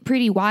pretty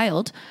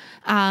wild.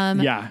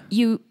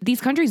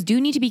 These countries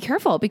do need to be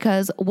careful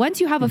because once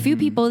you have a few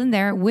people in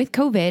there with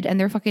COVID and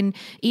they're fucking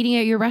eating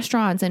at your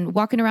restaurants and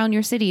walking around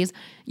your cities,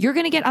 you're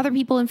going to get other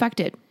people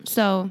infected.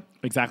 So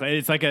exactly.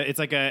 It's like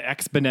a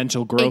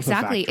exponential growth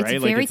effect, right?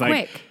 It's very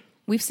quick.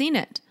 We've seen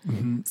it.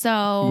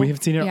 So we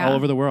have seen it all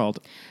over the world.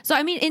 So,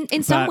 I mean,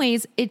 in some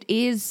ways it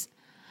is,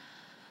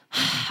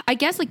 I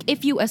guess, like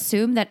if you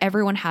assume that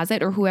everyone has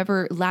it or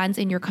whoever lands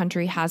in your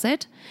country has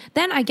it,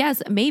 then I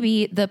guess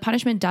maybe the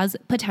punishment does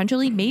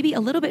potentially maybe a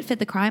little bit fit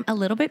the crime a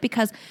little bit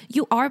because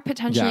you are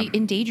potentially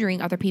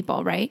endangering other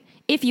people, right?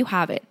 If you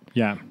have it.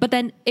 Yeah. But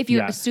then if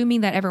you're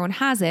assuming that everyone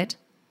has it,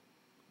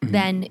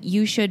 then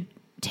you should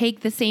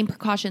take the same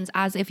precautions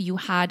as if you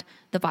had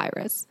the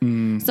virus.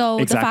 So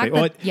the fact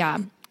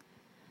that,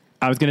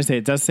 I was going to say,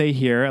 it does say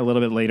here a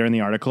little bit later in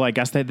the article, I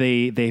guess that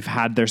they've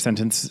had their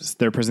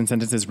prison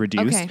sentences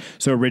reduced. Okay.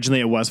 So originally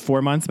it was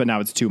 4 months, but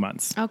now it's 2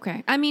 months.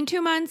 Okay. I mean, 2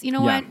 months, you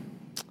know what?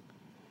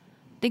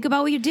 Think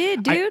about what you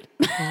did, dude.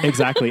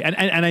 Exactly. And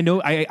I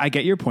know, I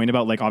get your point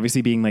about like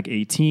obviously being like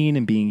 18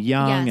 and being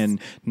young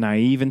and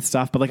naive and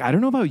stuff. But like, I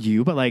don't know about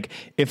you, but like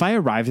if I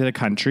arrived at a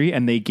country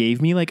and they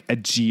gave me like a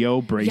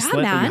geo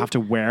bracelet that you have to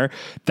wear,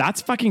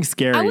 that's fucking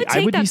scary.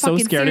 I would be so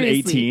scared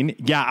seriously. At 18.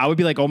 Yeah. I would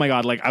be like, oh my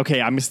God, like, okay,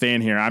 I'm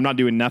staying here. I'm not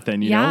doing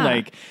nothing, you know,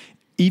 like.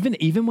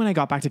 Even when I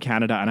got back to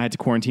Canada and I had to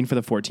quarantine for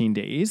the 14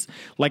 days,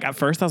 like at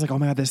first I was like, oh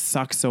my God, this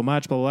sucks so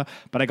much, blah, blah, blah.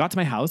 But I got to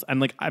my house and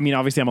like, I mean,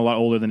 obviously I'm a lot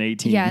older than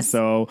 18. Yes.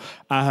 So,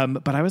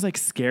 but I was like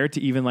scared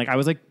to even like, I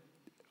was like,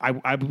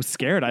 I was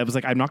scared. I was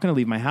like, I'm not going to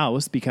leave my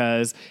house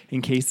because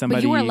in case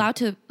somebody. But you were allowed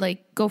to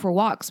like go for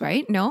walks,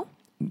 right? No.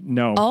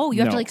 Oh, you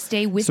have to like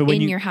stay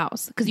within your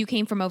house because you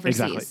came from overseas.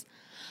 Exactly.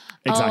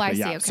 Exactly. I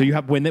see. Okay. So you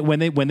have when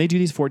they do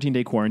these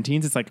 14-day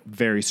quarantines, it's like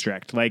very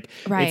strict. Like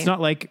it's not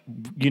like,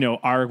 you know,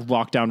 our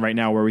lockdown right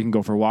now where we can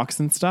go for walks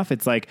and stuff.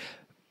 It's like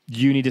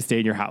you need to stay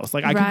in your house.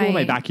 Like I can go in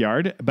my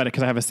backyard, but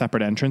because I have a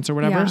separate entrance or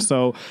whatever. Yeah.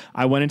 So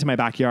I went into my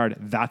backyard.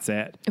 That's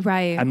it.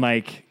 Right.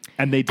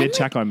 And they did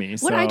check on me.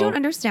 What I don't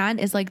understand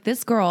is like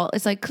this girl,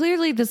 it's like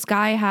clearly this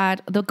guy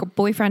the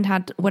boyfriend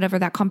had whatever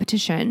that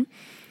competition.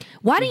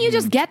 Why don't you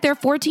just get there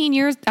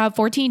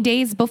 14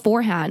 days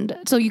beforehand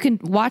so you can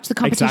watch the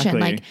competition? Exactly.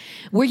 Like,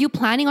 were you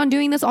planning on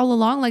doing this all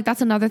along? Like,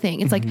 that's another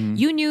thing. It's like,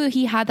 you knew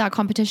he had that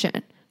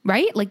competition,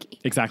 right? Like,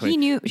 exactly. He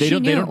knew, she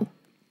knew.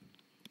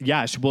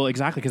 Yeah, well,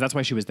 exactly, because that's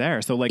why she was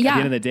there. So, like, at the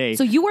end of the day.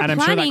 So you were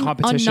planning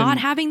on not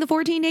having the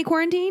 14-day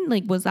quarantine?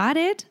 Like, was that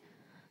it?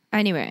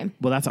 Anyway.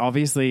 Well, that's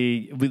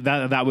obviously,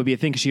 that would be a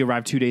thing because she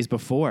arrived 2 days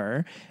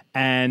before.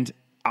 And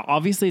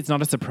obviously it's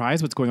not a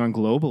surprise what's going on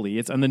globally.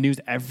 It's on the news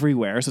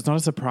everywhere. So it's not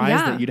a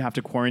surprise that you'd have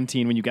to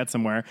quarantine when you get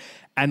somewhere.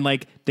 And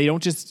like, they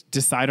don't just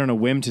decide on a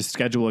whim to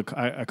schedule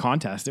a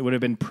contest. It would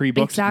have been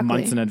pre-booked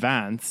months in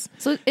advance.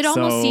 So it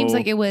almost seems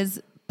like it was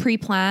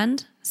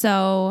pre-planned.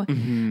 So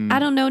I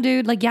don't know,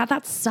 dude. Like, yeah,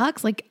 that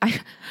sucks. Like,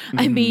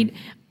 I mean,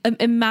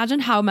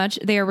 imagine how much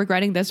they are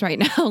regretting this right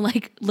now.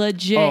 Like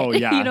legit. Oh,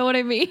 yeah. You know what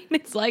I mean?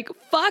 It's like,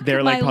 fuck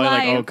They're like, my probably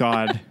life. like, oh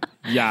God.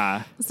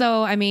 Yeah.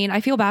 So, I mean,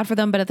 I feel bad for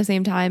them, but at the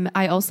same time,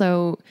 I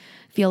also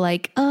feel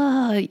like,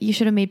 you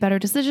should have made better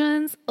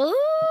decisions.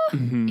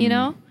 You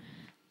know,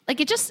 like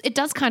it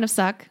does kind of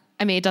suck.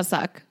 I mean, it does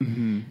suck,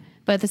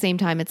 but at the same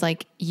time, it's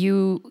like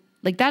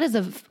that is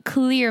a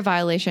clear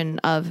violation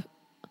of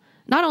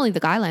not only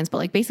the guidelines, but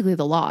like basically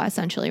the law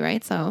essentially,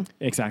 right? So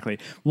exactly.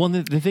 Well,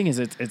 the thing is,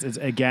 it's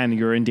again,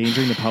 you're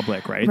endangering the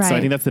public, right? So I Right.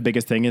 think that's the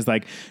biggest thing is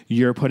like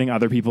you're putting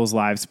other people's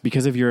lives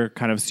because of your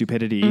kind of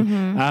stupidity.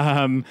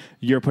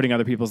 You're putting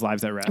other people's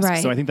lives at risk.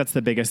 Right. So I think that's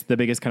the biggest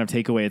kind of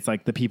takeaway. It's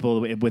like the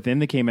people within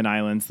the Cayman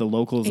Islands, the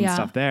locals and Yeah.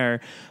 stuff there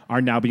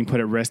are now being put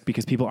at risk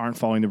because people aren't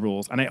following the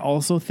rules. And I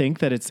also think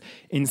that it's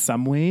in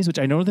some ways, which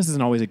I know this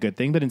isn't always a good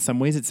thing, but in some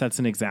ways it sets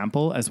an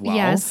example as well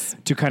Yes.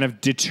 to kind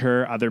of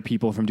deter other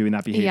people from doing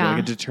that behavior. Yeah. Like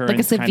a deterrent, Like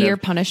a severe kind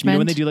of, punishment. You know,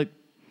 when they do like,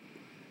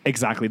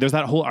 exactly. There's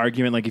that whole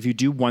argument, like if you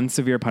do one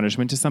severe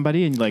punishment to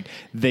somebody and like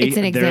they're like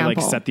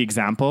example. set the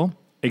example.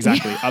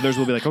 Exactly. Others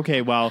will be like,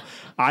 okay, well,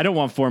 I don't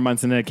want 4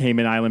 months in a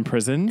Cayman Island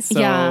prison.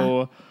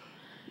 So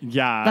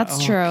yeah.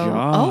 That's true.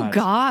 Oh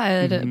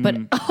God. But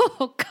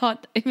oh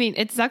God. I mean,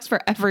 it sucks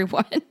for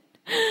everyone.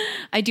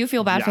 I do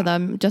feel bad for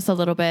them just a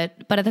little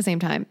bit, but at the same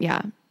time,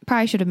 yeah,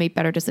 probably should have made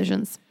better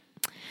decisions.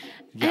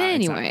 Yeah,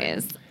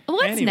 Anyways,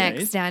 what's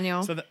next,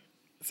 Daniel? So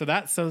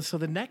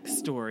the next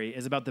story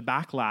is about the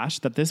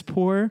backlash that this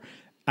poor,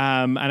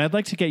 and I'd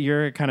like to get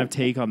your kind of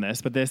take on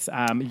this, but this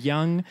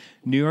young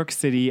New York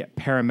City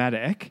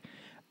paramedic,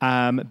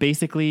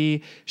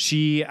 basically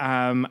she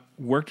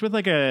worked with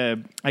like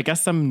I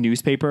guess some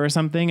newspaper or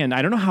something, and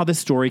I don't know how this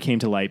story came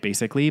to light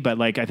basically, but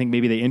like I think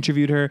maybe they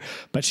interviewed her,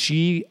 but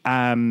she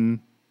created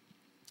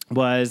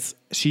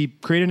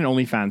an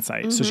OnlyFans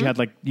site. So she had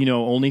like, you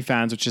know,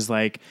 OnlyFans, which is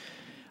like,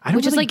 I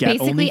don't really get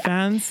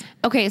OnlyFans.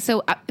 Okay,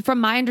 so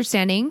from my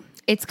understanding,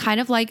 it's kind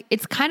of like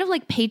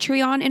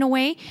Patreon in a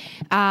way,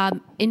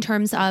 in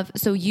terms of,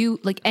 so you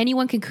like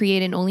anyone can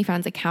create an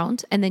OnlyFans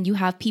account, and then you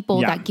have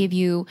people that give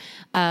you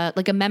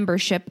like a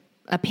membership,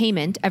 a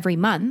payment every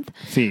month.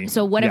 Fee.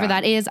 So whatever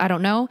that is, I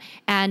don't know.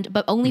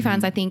 But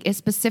OnlyFans, I think, is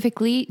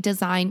specifically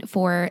designed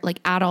for like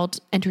adult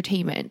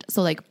entertainment.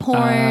 So like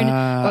porn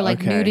or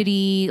like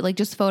nudity, like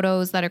just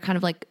photos that are kind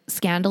of like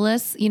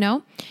scandalous, you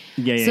know?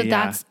 So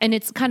that's, and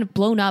it's kind of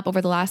blown up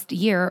over the last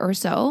year or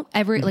so.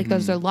 Like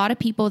there's a lot of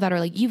people that are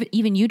like,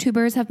 even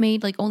YouTubers have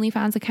made like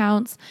OnlyFans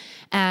accounts,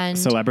 and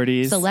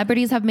celebrities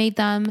have made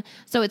them.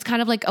 So it's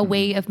kind of like a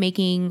way of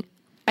making,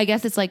 I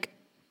guess it's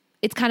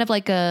kind of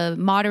like a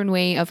modern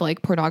way of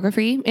like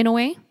pornography in a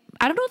way.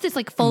 I don't know if it's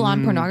like full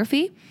on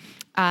pornography.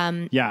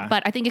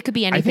 But I think it could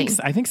be anything.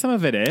 I think some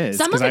of it is.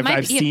 Some of it might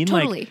I've be seen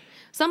totally. like,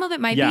 some of it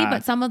might be,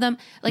 but some of them,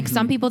 like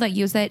some people that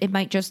use it, it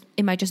might just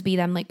be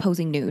them like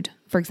posing nude,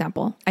 for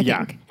example. I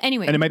think.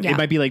 Anyway, and it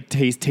might be like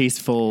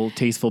tasteful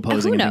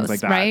posing and things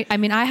like that. Right? I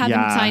mean, I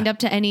haven't signed up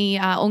to any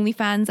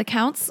OnlyFans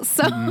accounts,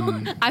 so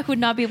I would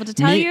not be able to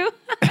tell you.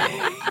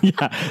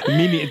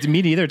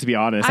 Me neither, to be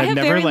honest. I have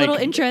never very little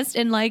interest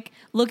in like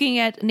looking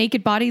at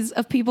naked bodies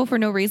of people for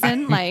no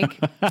reason. Like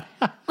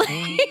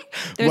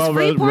there's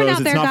free porn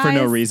out there, it's not guys. for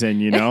no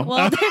reason, you know?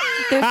 Well,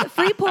 there's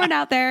free porn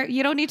out there.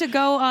 You don't need to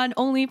go on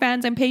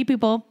OnlyFans and pay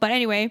people. But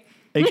anyway.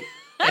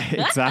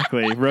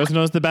 Exactly. Rose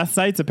knows the best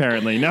sites,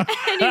 apparently. No.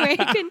 Anyway,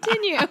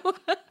 continue.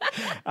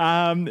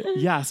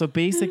 So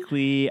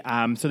basically,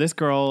 so this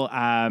girl,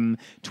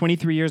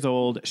 23 years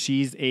old,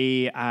 she's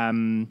a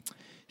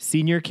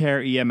senior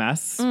care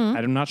EMS.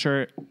 I'm not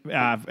sure,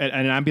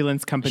 an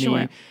ambulance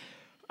company,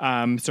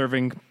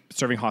 serving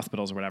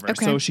hospitals or whatever.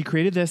 Okay. So she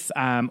created this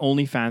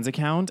OnlyFans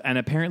account, and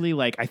apparently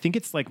like I think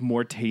it's like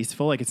more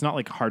tasteful. Like it's not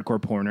like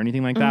hardcore porn or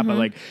anything like that, but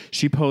like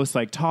she posts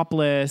like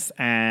topless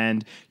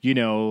and, you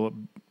know,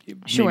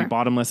 maybe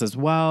bottomless as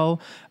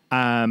well.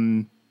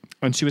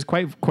 And she was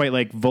quite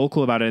like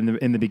vocal about it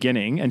in the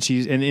beginning. And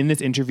in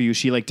this interview,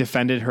 she like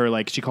defended her,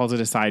 like she calls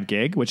it a side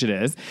gig, which it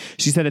is.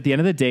 She said, at the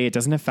end of the day, it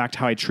doesn't affect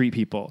how I treat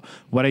people.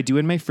 What I do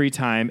in my free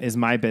time is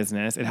my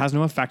business. It has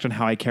no effect on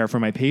how I care for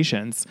my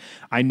patients.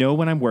 I know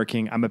when I'm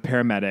working, I'm a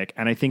paramedic,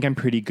 and I think I'm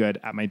pretty good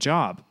at my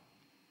job.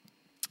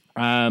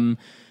 Blah,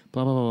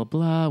 blah, blah, blah,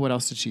 blah. What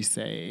else did she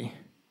say?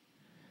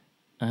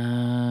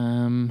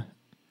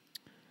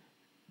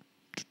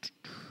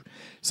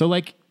 So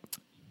like,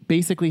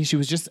 basically, she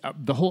was just,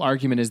 the whole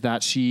argument is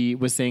that she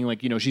was saying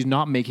like, you know, she's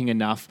not making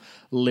enough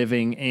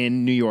living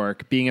in New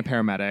York, being a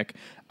paramedic.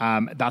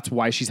 That's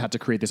why she's had to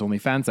create this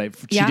OnlyFans site.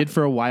 She did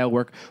for a while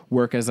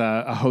work as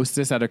a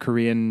hostess at a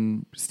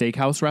Korean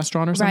steakhouse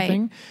restaurant or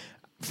something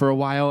for a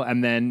while.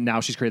 And then now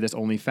she's created this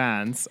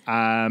OnlyFans.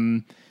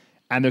 And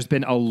there's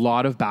been a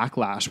lot of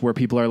backlash where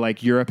people are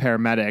like, you're a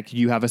paramedic,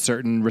 you have a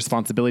certain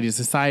responsibility to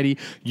society.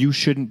 You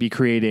shouldn't be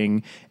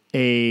creating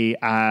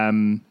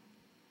an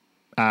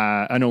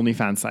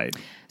OnlyFans site.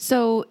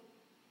 So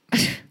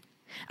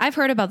I've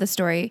heard about this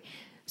story.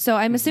 So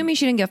I'm assuming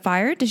she didn't get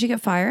fired. Did she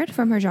get fired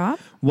from her job?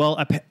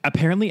 Well,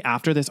 apparently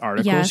after this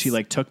article, she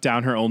like took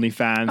down her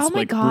OnlyFans,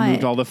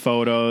 removed all the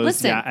photos.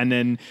 Listen, and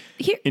then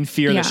in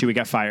fear that she would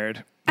get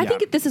fired. I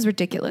think this is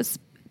ridiculous.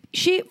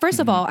 First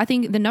of all, I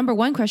think the number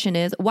one question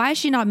is, why is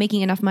she not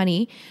making enough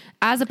money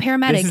as a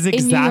paramedic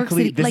in New York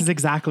City? This is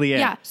exactly it.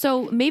 Yeah.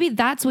 So maybe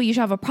that's what you should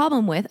have a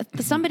problem with.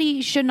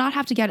 Somebody should not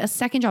have to get a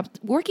second job.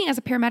 Working as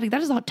a paramedic,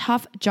 that is a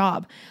tough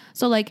job.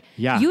 So like,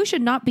 you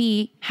should not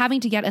be having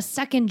to get a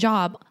second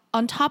job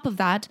on top of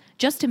that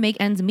just to make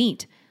ends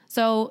meet.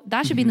 So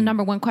that should be the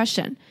number one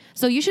question.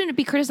 So you shouldn't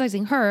be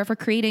criticizing her for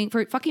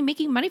fucking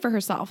making money for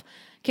herself.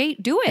 Okay,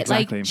 do it.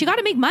 Exactly. Like, she got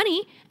to make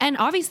money. And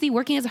obviously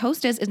working as a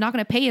hostess is not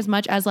going to pay as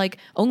much as like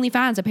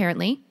OnlyFans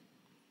apparently.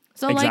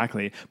 So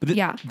exactly. But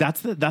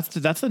that's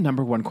the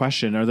number one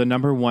question, or the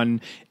number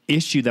one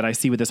issue that I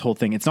see with this whole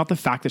thing. It's not the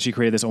fact that she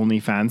created this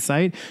OnlyFans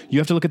site. You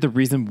have to look at the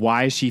reason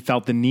why she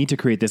felt the need to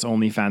create this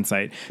OnlyFans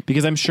site.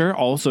 Because I'm sure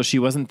also she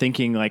wasn't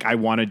thinking like, I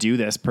want to do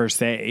this per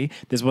se.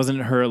 This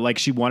wasn't her, like,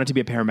 she wanted to be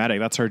a paramedic.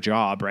 That's her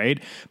job,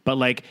 right? But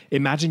like,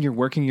 imagine you're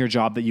working your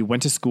job that you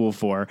went to school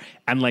for,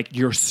 and like,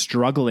 you're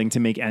struggling to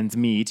make ends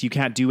meet. You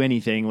can't do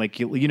anything. Like,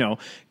 you know,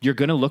 you're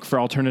going to look for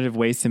alternative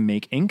ways to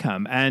make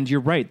income. And you're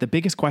right. The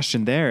biggest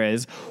question there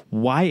is,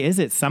 why is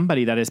it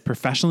somebody that is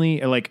professionally,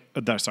 like,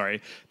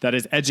 that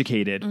is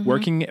educated,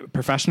 working a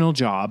professional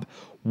job,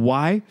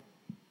 why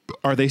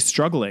are they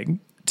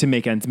struggling to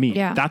make ends meet?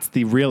 Yeah. That's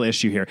the real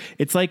issue here.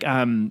 It's like,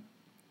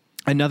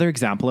 another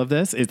example of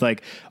this is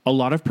like a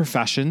lot of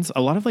professions,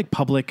 a lot of like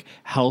public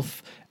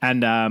health,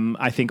 and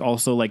I think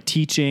also like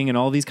teaching and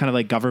all these kind of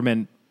like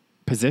government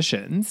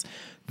positions.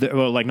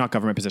 Well, like not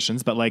government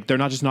positions, but like they're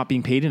not just not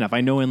being paid enough.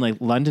 I know in like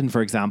London,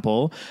 for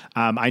example,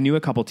 I knew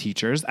a couple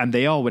teachers, and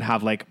they all would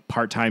have like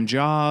part-time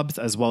jobs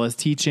as well as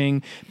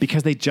teaching,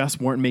 because they just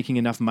weren't making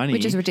enough money,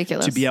 which is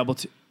ridiculous, to be able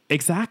to.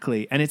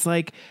 Exactly. And it's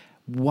like,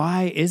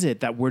 why is it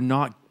that we're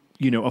not,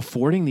 you know,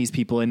 affording these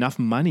people enough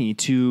money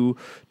to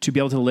be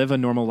able to live a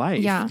normal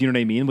life? Yeah. You know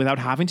what I mean? Without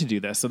having to do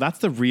this. So that's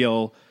the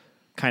real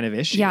kind of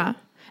issue. Yeah.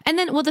 And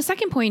then, well, the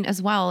second point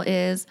as well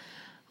is,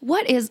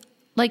 what is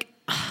like,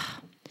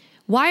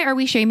 why are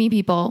we shaming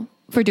people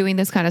for doing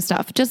this kind of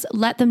stuff? Just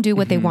let them do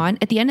what they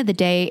want. At the end of the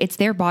day, it's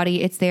their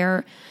body. It's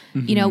their,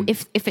 you know,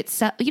 if it's,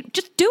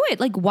 just do it.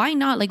 Like, why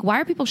not? Like, why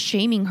are people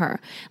shaming her?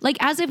 Like,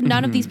 as if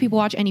none of these people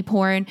watch any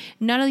porn.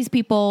 None of these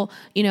people,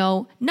 you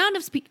know,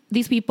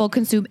 these people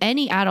consume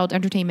any adult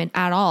entertainment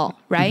at all.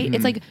 Right.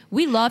 It's like,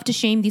 we love to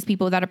shame these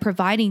people that are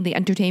providing the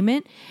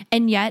entertainment.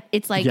 And yet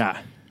it's like,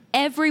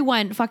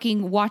 everyone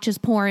fucking watches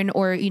porn,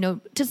 or, you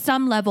know, to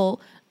some level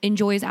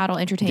enjoys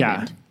adult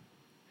entertainment. Yeah.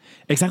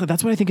 Exactly.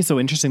 That's what I think is so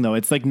interesting, though.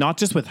 It's like not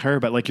just with her,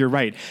 but like, you're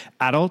right.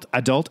 Adult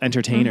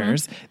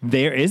entertainers,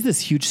 there is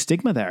this huge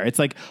stigma there. It's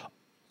like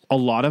a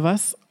lot of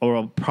us,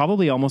 or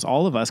probably almost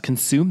all of us,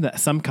 consume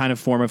some kind of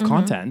form of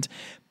content.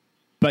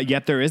 But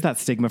yet there is that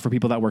stigma for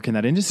people that work in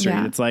that industry.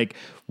 Yeah. It's like,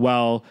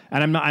 well,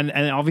 and I'm not,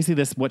 and obviously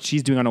what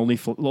she's doing on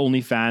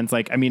OnlyFans,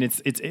 like, I mean,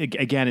 it's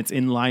again, it's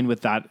in line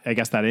with that, I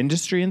guess, that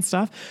industry and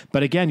stuff.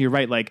 But again, you're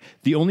right. Like,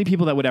 the only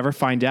people that would ever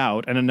find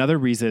out, and another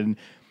reason,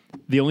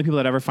 the only people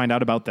that ever find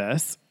out about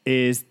this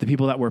is the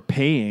people that were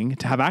paying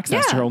to have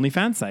access to her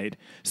OnlyFans site.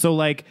 So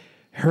like,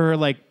 her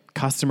like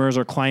customers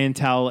or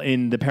clientele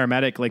in the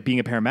paramedic, like being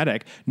a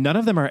paramedic, none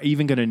of them are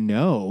even going to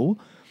know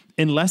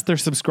unless they're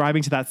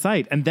subscribing to that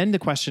site. And then the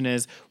question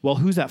is, well,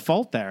 who's at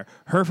fault there?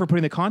 Her for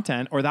putting the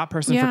content, or that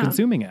person for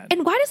consuming it?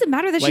 And why does it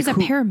matter that she's a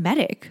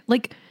paramedic?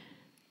 Like,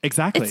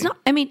 exactly. It's not,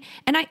 I mean,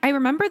 and I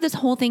remember this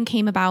whole thing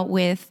came about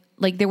with,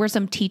 like, there were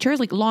some teachers,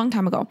 like, long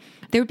time ago,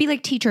 there would be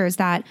like teachers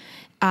that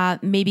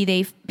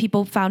maybe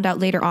people found out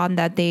later on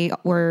that they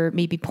were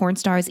maybe porn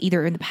stars,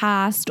 either in the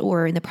past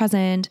or in the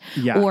present,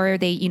 or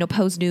they, you know,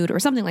 pose nude or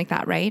something like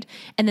that. Right.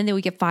 And then they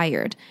would get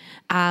fired.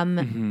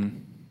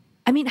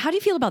 I mean, how do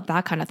you feel about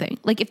that kind of thing?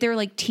 Like, if they're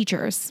like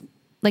teachers,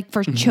 like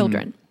for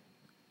children.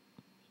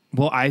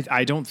 Well,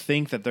 I don't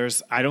think that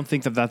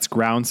that's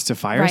grounds to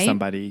fire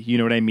somebody. You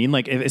know what I mean?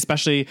 Like,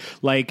 especially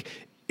like,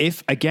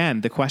 if,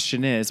 again, the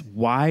question is,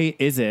 why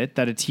is it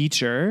that a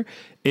teacher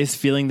is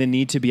feeling the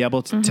need to be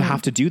able to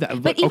have to do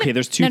that? But okay,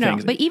 there's two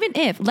things. But even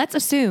if, let's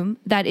assume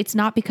that it's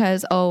not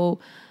because,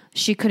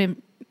 she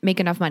couldn't make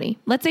enough money.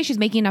 Let's say she's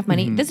making enough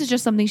money. This is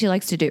just something she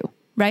likes to do,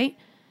 right?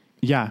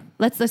 Yeah.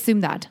 Let's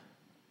assume that.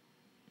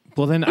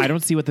 Well, then I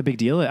don't see what the big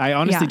deal is. I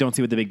honestly don't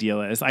see what the big deal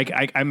is.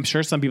 I'm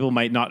sure some people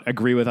might not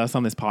agree with us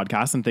on this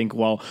podcast and think,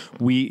 well,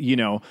 we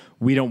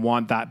don't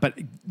want that. But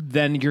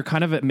then you're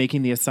kind of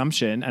making the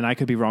assumption, and I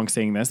could be wrong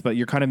saying this, but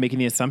you're kind of making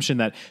the assumption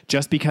that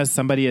just because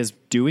somebody is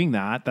doing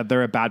that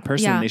they're a bad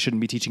person, they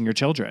shouldn't be teaching your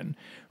children,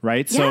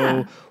 right?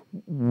 Yeah. So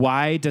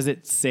why does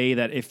it say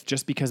that if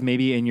just because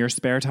maybe in your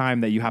spare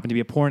time that you happen to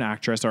be a porn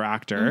actress or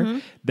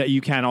actor, that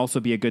you can also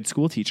be a good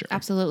school teacher?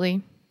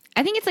 Absolutely.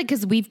 I think it's like,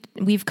 because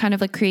we've kind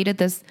of like created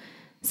this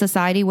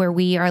society where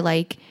we are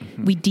like,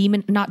 we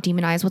not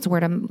demonize, what's the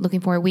word I'm looking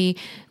for? We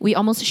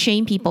almost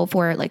shame people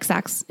for like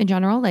sex in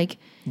general. Like,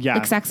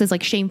 like sex is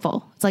like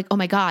shameful. It's like, oh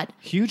my God.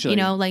 Hugely. You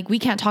know, like, we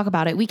can't talk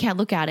about it. We can't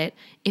look at it.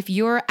 If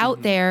you're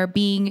out there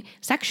being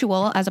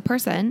sexual as a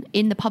person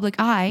in the public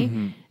eye,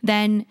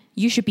 then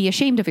you should be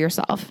ashamed of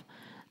yourself.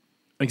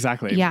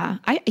 Exactly. Yeah.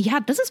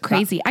 This is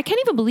crazy. I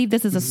can't even believe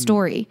this is a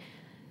story.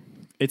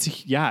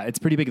 It's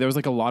pretty big. There was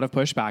like a lot of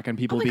pushback and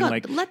people being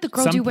like, let the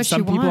girl do what she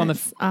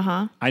wants.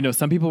 I know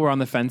some people were on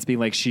the fence being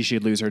like, she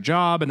should lose her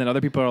job. And then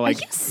other people are like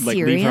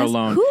leave her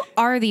alone. Who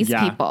are these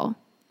people?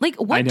 Like,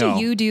 what do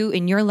you do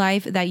in your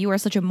life that you are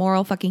such a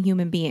moral fucking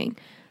human being?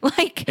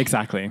 Like,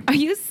 exactly. Are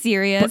you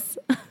serious?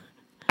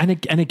 And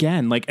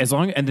again, like,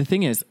 and the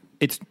thing is,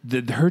 it's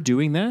her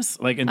doing this,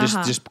 like, and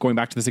just going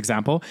back to this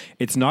example,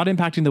 it's not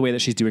impacting the way that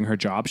she's doing her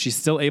job. She's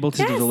still able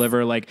to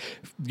deliver, like,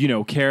 you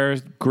know, care,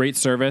 great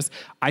service.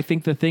 I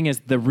think the thing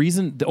is,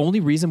 the only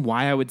reason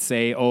why I would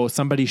say, oh,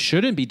 somebody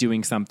shouldn't be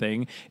doing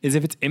something is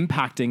if it's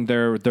impacting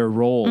their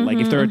role. Like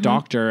if they're a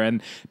doctor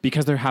and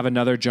because they have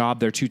another job,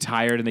 they're too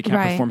tired and they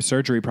can't perform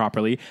surgery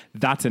properly,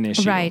 that's an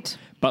issue. Right.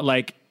 But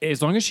like,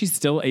 as long as she's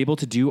still able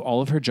to do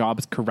all of her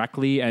jobs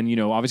correctly, and, you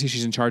know, obviously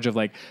she's in charge of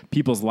like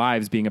people's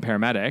lives being a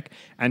paramedic,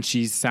 and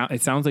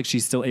it sounds like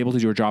she's still able to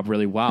do her job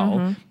really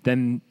well,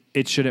 then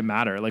it shouldn't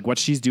matter. Like what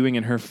she's doing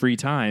in her free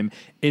time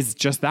is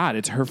just that.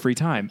 It's her free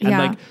time. And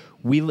like,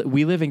 we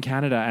live in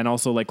Canada and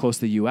also like close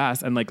to the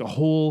US, and like the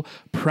whole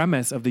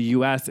premise of the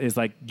US is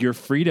like your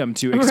freedom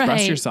to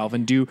express yourself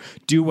and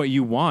do what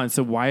you want.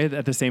 So why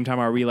at the same time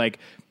are we like,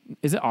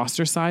 is it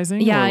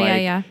ostracizing?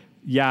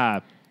 Yeah.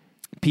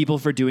 People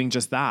for doing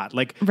just that.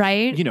 Like,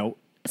 you know,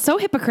 so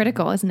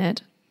hypocritical, isn't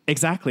it?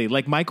 Exactly.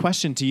 Like my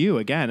question to you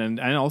again, and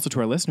also to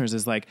our listeners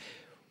is like,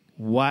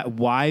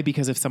 why?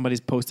 Because if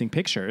somebody's posting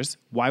pictures,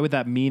 why would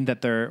that mean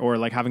that or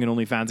like having an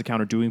OnlyFans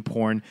account or doing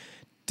porn,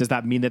 does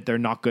that mean that they're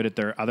not good at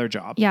their other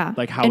job? Yeah.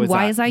 Like and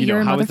why is that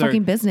your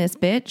motherfucking business,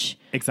 bitch?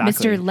 Exactly.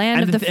 Mr.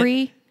 Land of the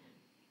Free.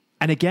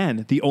 And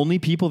again, the only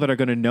people that are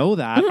going to know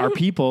that are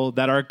people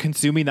that are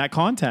consuming that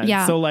content.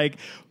 Yeah. So like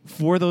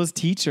for those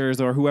teachers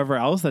or whoever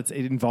else that's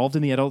involved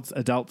in the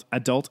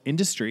adult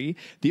industry,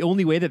 the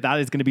only way that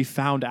is going to be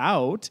found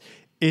out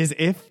is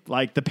if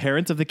like the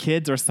parents of the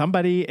kids or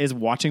somebody is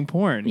watching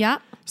porn. Yeah.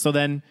 So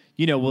then,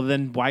 you know, well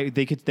then why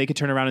they could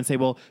turn around and say,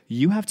 well,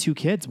 you have 2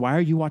 kids. Why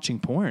are you watching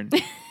porn?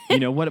 You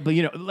know what? But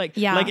you know, like,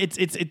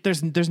 like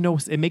there's no,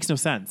 it makes no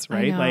sense,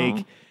 right?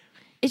 Like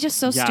it's just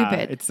so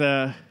stupid. It's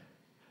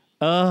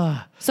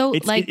so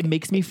like it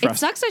makes me frustrated. It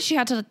sucks that she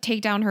had to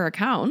take down her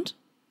account.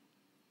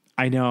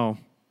 I know.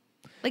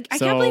 Like I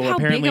can't believe how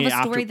big of a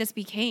story this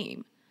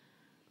became.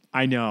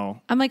 I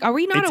know. I'm like, are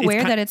we not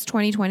aware that it's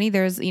 2020?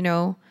 There's, you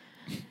know,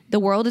 the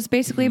world is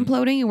basically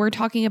imploding, and we're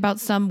talking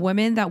about some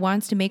woman that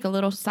wants to make a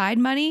little side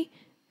money.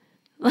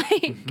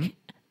 Like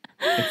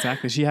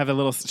exactly. She's having a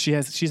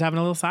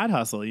little side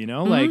hustle, you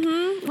know? Like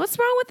what's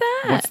wrong with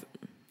that?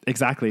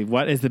 Exactly.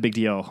 What is the big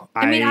deal?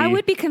 I mean, I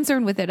would be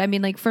concerned with it. I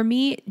mean, like for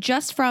me,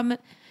 just from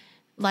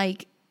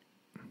like,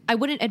 I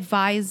wouldn't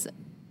advise,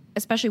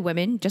 especially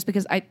women, just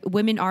because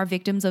women are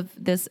victims of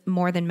this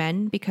more than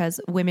men, because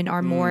women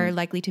are more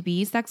likely to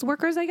be sex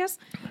workers, I guess,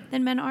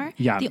 than men are.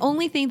 Yeah. The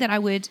only thing that I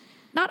would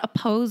not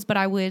oppose, but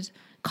I would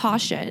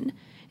caution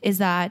is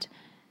that,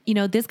 you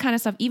know, this kind of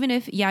stuff, even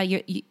if,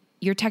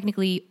 you're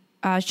technically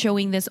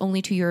showing this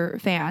only to your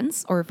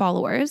fans or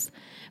followers,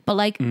 but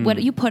like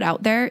what you put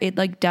out there, it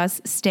like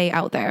does stay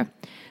out there.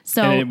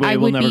 So I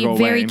would be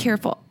very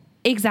careful.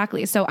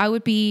 Exactly. So I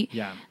would be,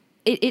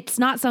 it's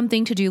not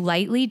something to do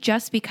lightly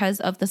just because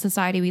of the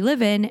society we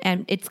live in.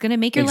 And it's going to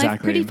make your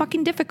life pretty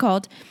fucking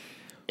difficult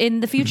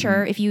in the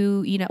future. If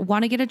you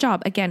want to get a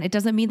job. Again, it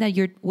doesn't mean that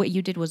what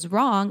you did was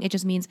wrong. It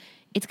just means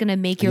it's going to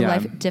make your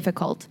life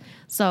difficult.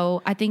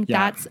 So I think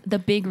that's the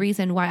big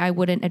reason why I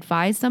wouldn't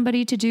advise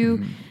somebody to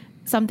do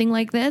something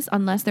like this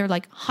unless they're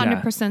like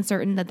 100%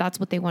 certain that that's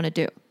what they want to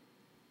do.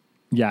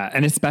 Yeah.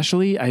 And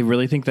especially, I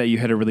really think that you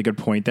hit a really good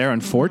point there.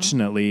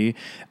 Unfortunately,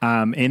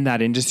 in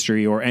that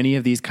industry or any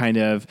of these kind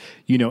of,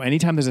 you know,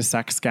 anytime there's a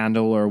sex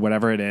scandal or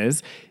whatever it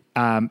is,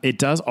 it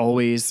does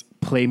always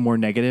play more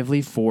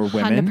negatively for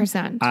women.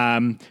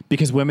 100%.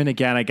 Because women,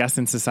 again, I guess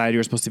in society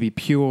are supposed to be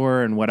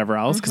pure and whatever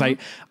else. Because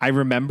I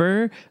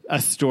remember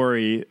a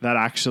story that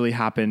actually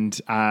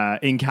happened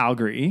in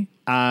Calgary.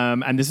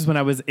 And this is when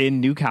I was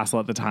in Newcastle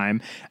at the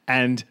time.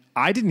 And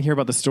I didn't hear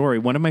about the story.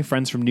 One of my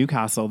friends from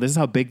Newcastle, this is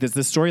how big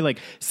this story like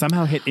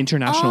somehow hit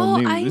international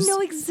news. I know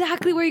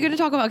exactly what you're going to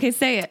talk about. Okay,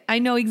 say it. I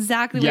know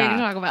exactly what you're going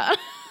to talk about.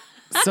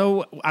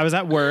 So I was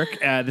at work.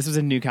 This was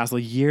in Newcastle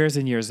years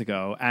and years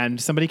ago.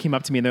 And somebody came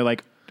up to me and they're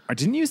like,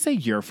 didn't you say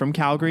you're from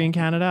Calgary in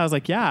Canada? I was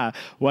like, yeah,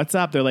 what's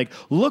up? They're like,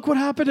 look what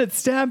happened at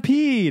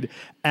Stampede.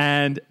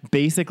 And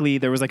basically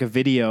there was like a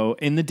video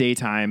in the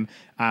daytime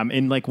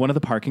in like one of the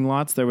parking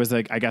lots. There was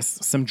like, I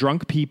guess, some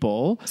drunk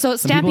people. So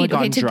Stampede,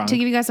 okay, to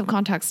give you guys some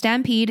context,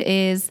 Stampede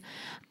is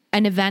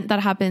an event that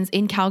happens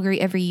in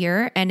Calgary every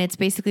year, and it's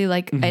basically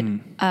like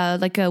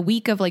a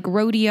week of like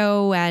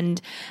rodeo,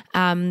 and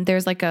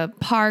there's like a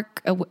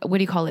park, what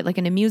do you call it, like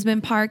an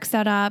amusement park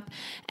set up,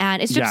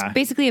 and it's just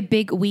basically a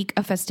big week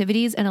of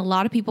festivities, and a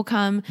lot of people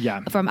come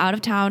from out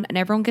of town, and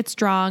everyone gets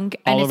drunk,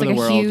 and all it's like a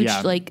world,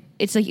 huge like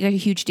it's like a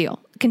huge deal.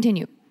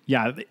 Continue.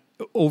 Yeah.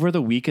 Over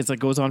the week, it's like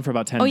goes on for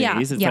about 10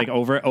 days. It's like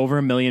over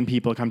 1 million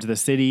people come to the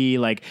city.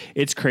 Like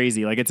it's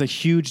crazy. Like it's a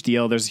huge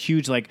deal. There's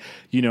huge, like,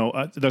 you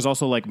know, there's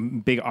also like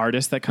big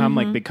artists that come,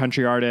 like big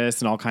country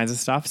artists and all kinds of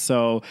stuff.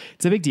 So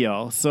it's a big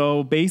deal.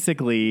 So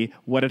basically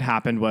what had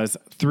happened was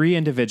 3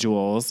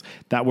 individuals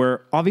that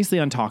were obviously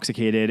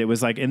intoxicated. It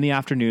was like in the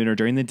afternoon or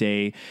during the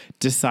day,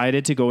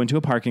 decided to go into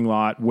a parking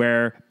lot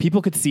where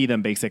people could see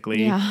them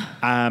basically.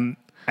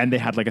 and they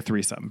had like a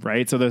threesome,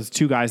 right? So there's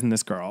 2 guys and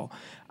this girl.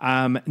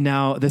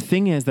 Now the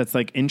thing is that's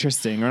like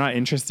interesting or not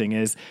interesting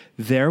is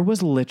there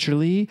was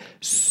literally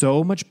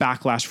so much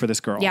backlash for this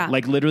girl. Yeah.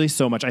 Like literally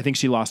so much. I think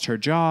she lost her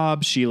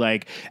job. She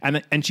like,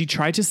 and she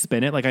tried to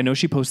spin it. Like I know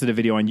she posted a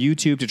video on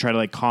YouTube to try to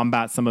like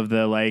combat some of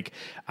the like,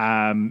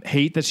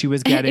 hate that she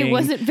was getting. It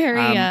wasn't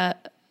very,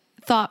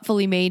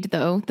 thoughtfully made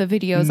though, the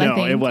videos, I think.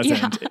 No, it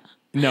wasn't. Yeah.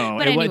 No,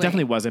 anyway. It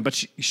definitely wasn't. But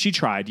she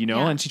tried, you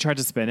know, and she tried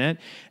to spin it.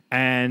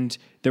 And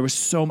there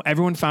was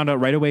everyone found out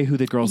right away who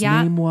the girl's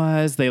name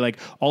was. They like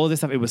all of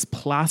this stuff. It was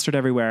plastered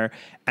everywhere.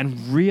 And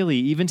really,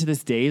 even to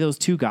this day, those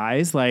 2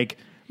 guys, like,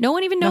 no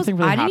one even knows.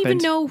 Really I didn't even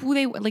know who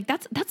they were. Like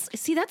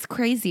that's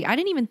crazy. I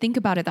didn't even think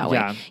about it that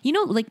way. You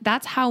know, like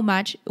that's how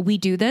much we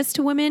do this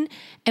to women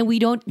and we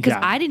don't, because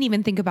I didn't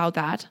even think about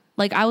that.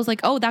 Like I was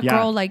like, oh, that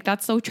girl, like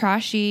that's so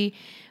trashy.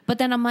 But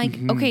then I'm like,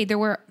 okay, there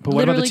were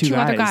literally 2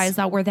 other guys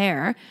that were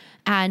there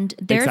and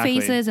their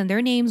faces and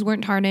their names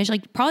weren't tarnished.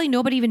 Like probably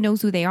nobody even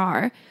knows who they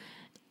are.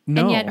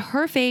 No. And yet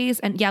her face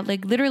and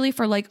like literally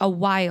for like a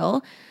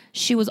while,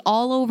 she was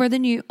all over the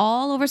news,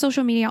 all over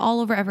social media,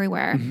 all over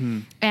everywhere.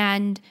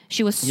 And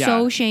she was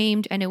so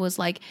shamed. And it was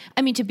like,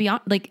 I mean, to be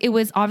honest, like it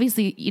was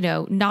obviously, you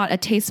know, not a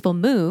tasteful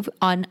move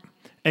on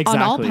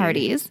all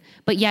parties,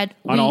 but yet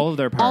on all of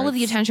their parts, all of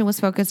the attention was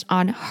focused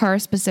on her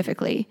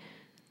specifically.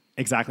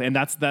 Exactly. And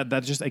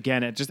that just,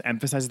 again, it just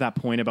emphasizes that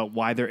point about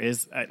why there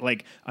is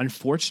like,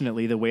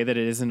 unfortunately, the way that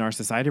it is in our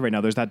society right now,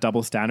 there's that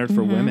double standard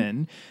for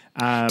women.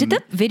 Did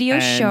the video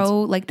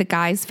show like the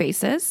guys'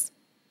 faces?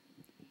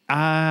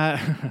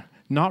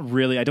 Not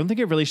really. I don't think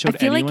it really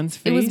showed anyone's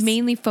face. It was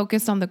mainly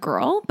focused on the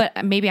girl,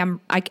 but maybe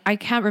I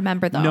can't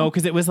remember though. No,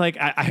 because it was like,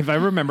 if I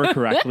remember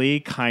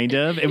correctly, kind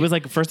of, it was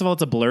like, first of all,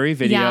 it's a blurry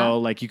video.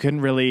 Like you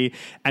couldn't really,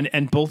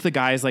 and both the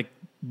guys like,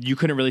 you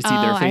couldn't really see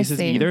their faces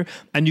either.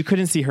 And you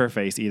couldn't see her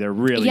face either,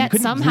 really. Yet you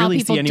couldn't somehow really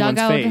people see anyone's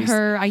dug out face.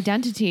 her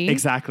identity.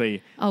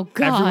 Exactly. Oh,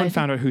 God. Everyone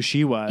found out who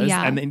she was.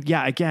 Yeah. And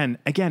then,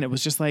 again, it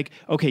was just like,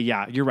 okay,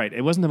 yeah, you're right.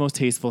 It wasn't the most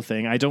tasteful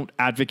thing. I don't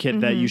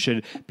advocate that you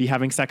should be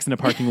having sex in a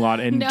parking lot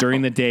and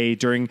during the day,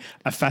 during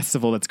a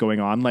festival that's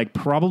going on. Like,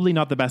 probably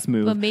not the best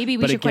move. But maybe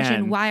we should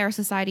question why our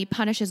society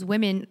punishes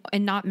women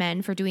and not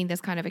men for doing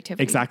this kind of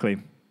activity. Exactly.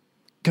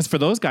 Because for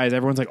those guys,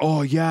 everyone's like,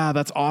 "Oh yeah,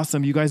 that's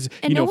awesome." You guys,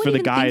 and no for the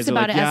guys, thinks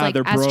about like, it as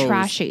they're bros.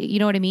 trashy. You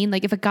know what I mean?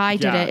 Like if a guy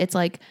did it, it's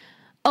like,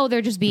 oh,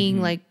 they're just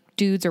being like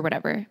dudes or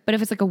whatever. But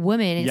if it's like a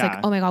woman, it's like,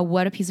 oh my God,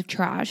 what a piece of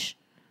trash.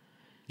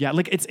 Yeah,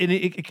 like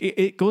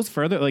it goes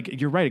further. Like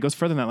you're right, it goes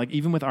further than that. Like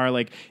even with our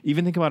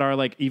even think about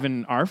our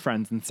even our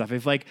friends and stuff.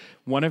 If like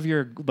one of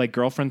your like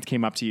girlfriends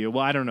came up to you,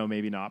 well, I don't know,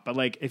 maybe not, but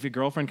like if your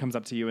girlfriend comes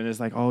up to you and is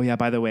like, oh yeah,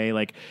 by the way,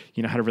 like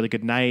had a really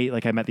good night.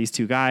 Like I met these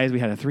 2 guys, we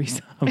had a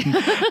threesome.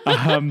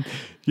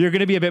 You're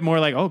gonna be a bit more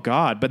like, oh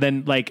God, but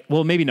then like,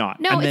 well, maybe not.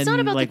 No, and it's then, not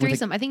about like, the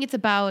threesome. I think it's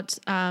about.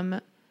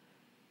 I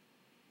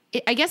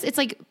guess it's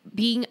like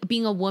being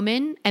a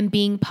woman and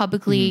being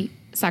publicly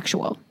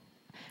sexual.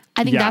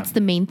 I think that's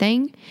the main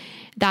thing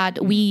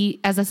that we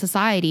as a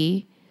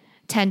society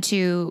tend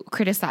to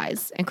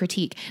criticize and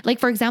critique. Like,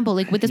 for example,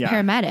 like with this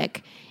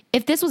paramedic,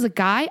 if this was a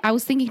guy, I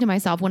was thinking to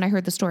myself when I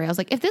heard the story, I was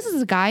like, if this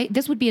is a guy,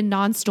 this would be a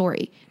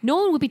non-story. No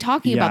one would be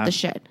talking about this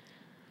shit.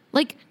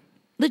 Like,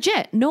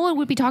 legit, no one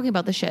would be talking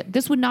about this shit.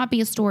 This would not be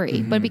a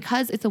story. But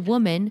because it's a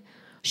woman,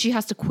 she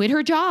has to quit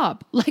her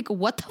job. Like,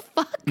 what the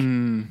fuck?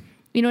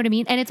 You know what I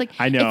mean? And it's like,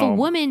 I know. if a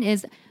woman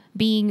is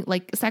being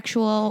like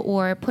sexual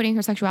or putting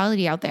her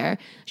sexuality out there,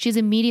 she's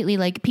immediately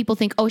like, people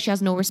think, oh, she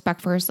has no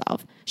respect for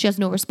herself. She has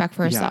no respect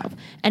for herself.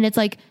 And it's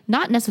like,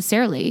 not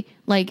necessarily.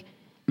 Like,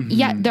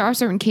 yeah, there are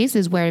certain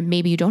cases where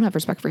maybe you don't have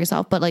respect for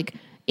yourself, but like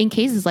in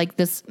cases like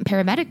this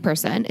paramedic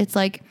person, it's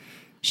like,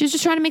 she's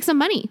just trying to make some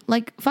money.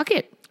 Like, fuck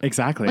it.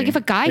 Exactly. Like if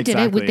a guy did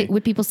it,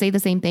 would people say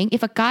the same thing?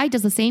 If a guy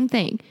does the same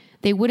thing,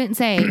 they wouldn't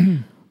say,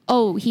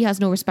 oh, he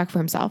has no respect for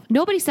himself.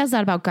 Nobody says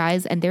that about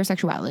guys and their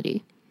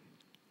sexuality.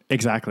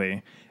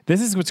 Exactly. This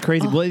is what's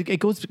crazy. Well, it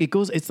goes,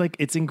 it's like,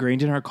 it's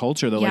ingrained in our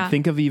culture though. Like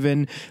think of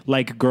even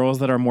like girls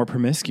that are more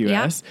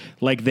promiscuous,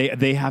 like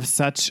they have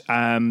such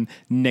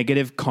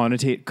negative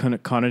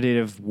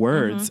connotative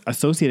words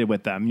associated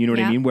with them. You know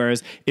what I mean?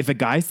 Whereas if a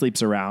guy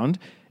sleeps around,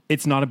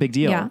 it's not a big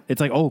deal. Yeah.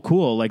 It's like, oh,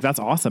 cool. Like, that's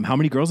awesome. How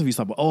many girls have you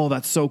slept with? Oh,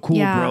 that's so cool,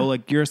 bro.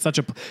 Like, you're such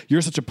a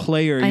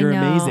player. You're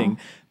amazing.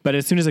 But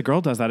as soon as a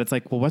girl does that, it's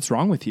like, well, what's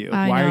wrong with you?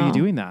 Why are you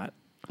doing that?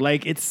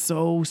 Like, it's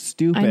so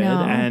stupid.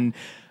 And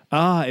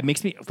it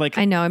makes me like,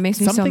 I know, it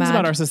makes me so mad. Some things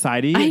about our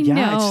society. I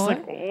know. It's just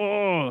like,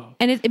 oh.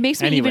 And it makes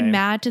me even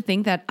mad to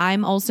think that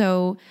I'm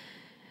also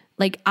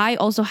like, I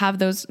also have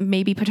those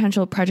maybe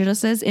potential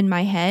prejudices in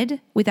my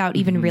head without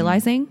even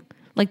realizing.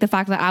 Like the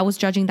fact that I was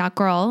judging that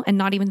girl and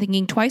not even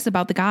thinking twice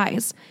about the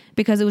guys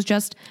because it was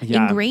just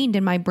ingrained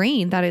in my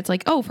brain that it's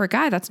like, oh, for a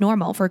guy, that's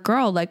normal. For a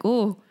girl, like,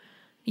 oh,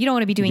 you don't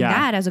want to be doing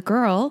that as a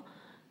girl.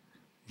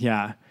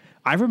 Yeah.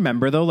 I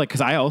remember though, like,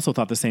 cause I also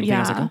thought the same thing. I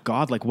was like, oh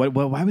God, like why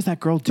was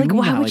that girl doing that?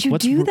 Like, why would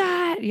like, you do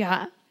that?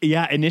 Yeah.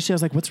 Yeah. Initially I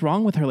was like, what's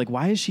wrong with her? Like,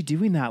 why is she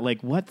doing that?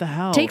 Like, what the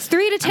hell? Takes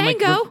 3 to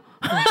tango.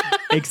 Like,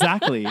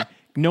 exactly.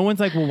 No one's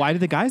like, well, why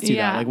did the guys do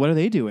that? Like, what are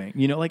they doing?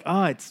 You know, like,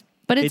 oh,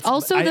 But it's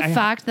also the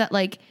fact that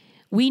like,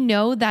 we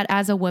know that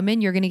as a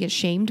woman, you're going to get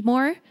shamed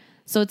more.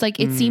 So it's like,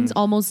 it seems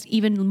almost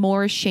even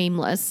more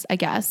shameless, I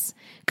guess.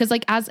 Cause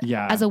like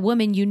as a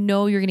woman, you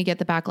know, you're going to get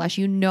the backlash,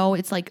 you know,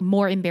 it's like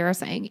more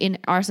embarrassing in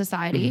our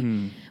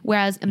society.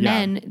 Whereas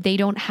men, they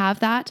don't have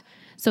that.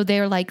 So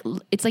they're like,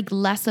 it's like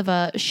less of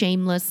a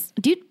shameless,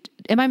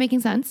 am I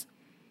making sense?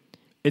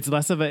 It's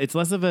less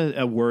of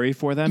a worry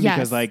for them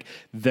because like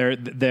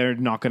they're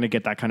not going to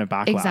get that kind of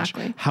backlash.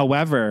 Exactly.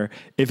 However,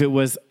 if it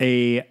was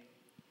a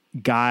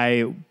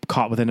guy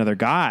caught with another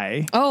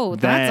guy,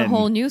 that's a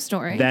whole new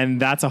story. Then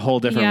that's a whole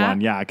different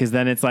one. Yeah. Cause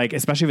then it's like,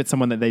 especially if it's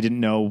someone that they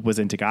didn't know was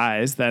into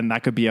guys, then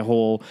that could be a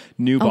whole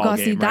new ball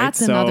game. See,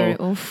 that's right?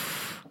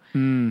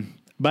 another,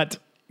 but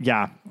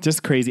yeah,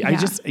 just crazy.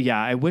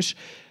 Yeah. I wish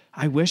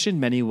in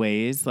many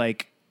ways,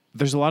 like,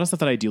 there's a lot of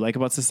stuff that I do like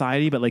about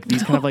society, but like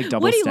these kind of like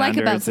double standards. What do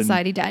you like about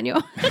society,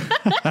 Daniel?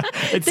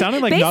 It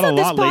sounded like not a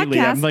lot lately.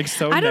 I'm like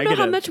so negative. I don't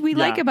know how much we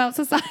like about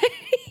society.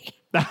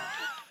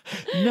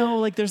 No,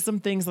 like there's some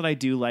things that I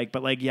do like,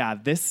 but like, yeah,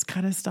 this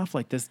kind of stuff,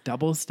 like this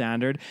double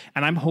standard.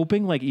 And I'm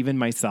hoping like even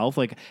myself,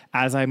 like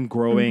as I'm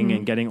growing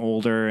and getting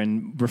older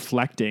and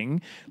reflecting,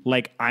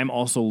 like I'm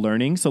also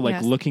learning. So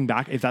like looking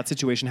back, if that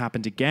situation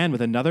happened again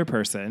with another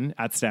person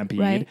at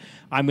Stampede,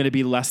 I'm going to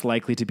be less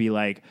likely to be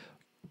like,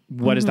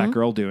 what is that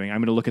girl doing? I'm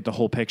going to look at the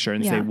whole picture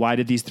and say, why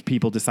did these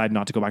people decide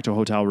not to go back to a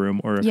hotel room?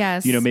 Or,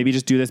 you know, maybe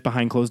just do this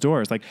behind closed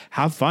doors. Like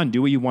have fun,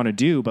 do what you want to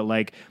do, but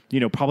like,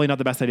 you know, probably not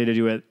the best idea to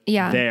do it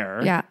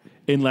there. Yeah.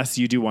 Unless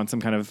you do want some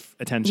kind of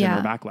attention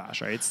or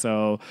backlash, right?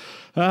 So,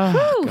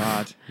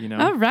 God, you know.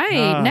 All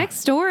right, next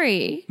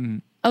story.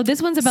 Oh,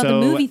 this one's about the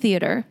movie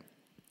theater.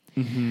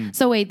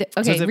 So wait,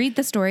 read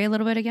the story a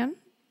little bit again.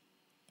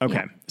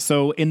 Okay,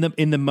 so in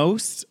the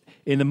most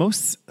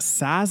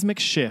seismic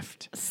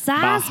shift,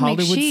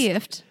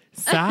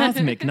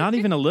 seismic, not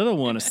even a little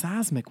one, a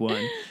seismic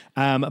one,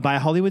 by a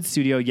Hollywood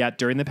studio yet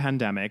during the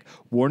pandemic,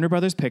 Warner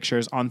Brothers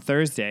Pictures on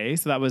Thursday,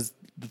 so that was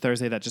the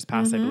Thursday that just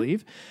passed, I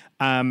believe,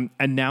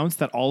 announced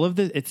that all of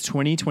its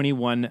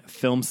 2021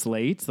 film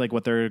slates, like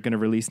what they're going to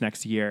release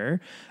next year,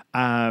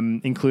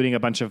 including a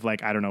bunch of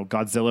like, I don't know,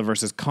 Godzilla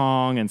versus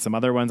Kong and some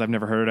other ones I've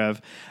never heard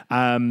of,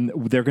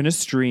 they're going to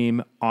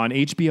stream on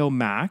HBO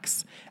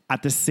Max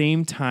at the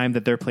same time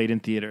that they're played in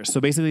theaters.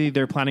 So basically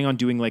they're planning on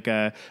doing like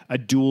a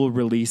dual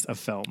release of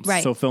films.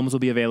 Right. So films will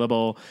be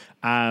available,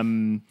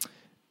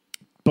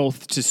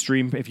 both to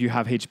stream if you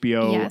have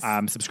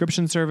HBO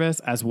subscription service,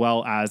 as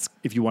well as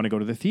if you want to go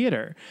to the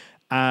theater.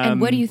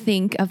 And what do you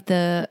think of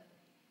the...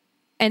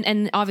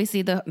 And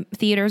obviously the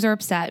theaters are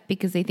upset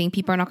because they think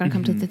people are not going to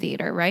come to the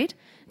theater, right?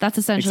 That's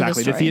essentially the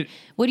story.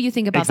 What do you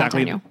think about that,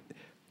 Daniel?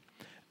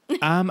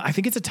 I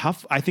think it's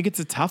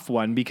a tough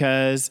one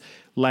because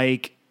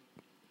like...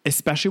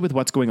 especially with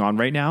what's going on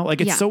right now.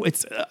 Like if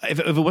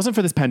it wasn't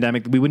for this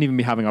pandemic, we wouldn't even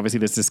be having obviously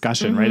this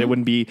discussion, right? It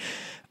wouldn't be,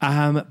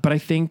 but I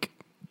think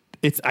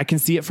I can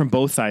see it from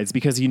both sides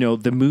because, you know,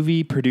 the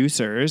movie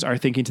producers are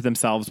thinking to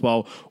themselves,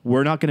 well,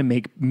 we're not going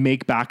to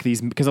make back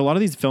these, because a lot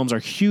of these films are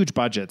huge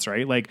budgets,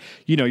 right? Like,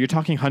 you know, you're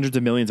talking hundreds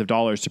of millions of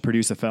dollars to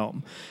produce a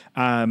film.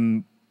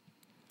 And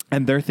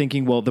they're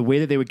thinking, well, the way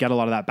that they would get a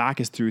lot of that back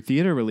is through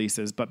theater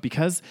releases. But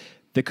because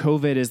the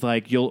COVID is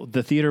like,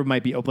 the theater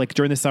might be open, like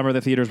during the summer, the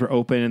theaters were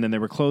open and then they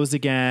were closed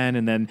again.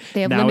 And then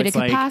they have limited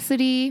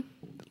capacity.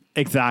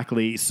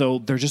 Exactly. So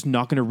they're just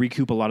not going to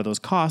recoup a lot of those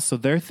costs. So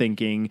they're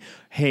thinking,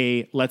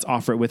 hey, let's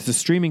offer it with the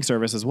streaming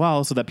service as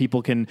well so that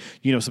people can,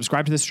 you know,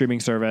 subscribe to the streaming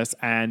service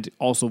and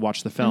also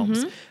watch the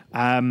films.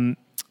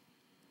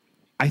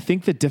 I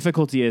think the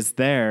difficulty is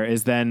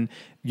then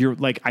you're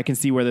like, I can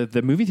see where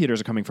the movie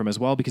theaters are coming from as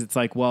well, because it's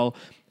like, well,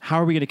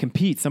 how are we going to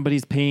compete?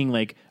 Somebody's paying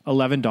like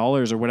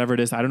 $11 or whatever it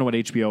is. I don't know what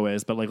HBO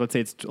is, but like, let's say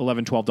it's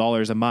 $11,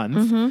 $12 a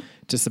month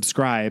to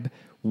subscribe.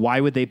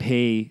 Why would they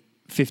pay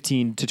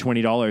 $15 to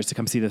 $20 to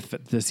come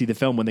see the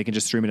film when they can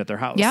just stream it at their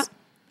house? Yeah.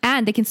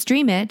 And they can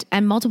stream it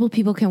and multiple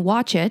people can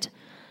watch it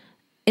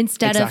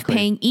instead of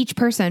paying each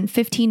person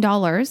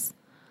 $15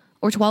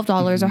 or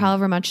 $12 or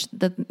however much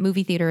the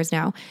movie theater is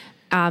now,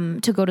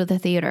 to go to the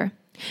theater.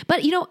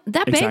 But you know,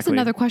 that begs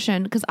another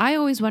question, because I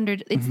always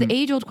wondered, it's the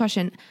age old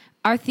question.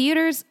 Are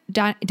theaters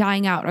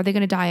dying out? Are they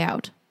going to die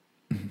out?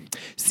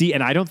 See,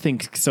 and I don't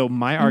think so.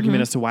 My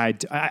argument as to why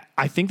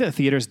I think that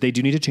theaters, they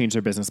do need to change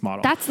their business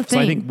model. That's the thing.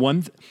 So I think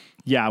one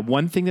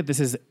thing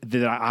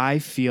that I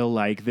feel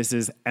like this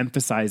is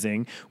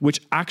emphasizing,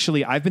 which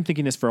actually I've been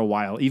thinking this for a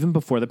while, even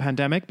before the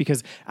pandemic,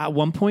 because at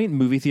one point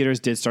movie theaters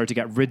did start to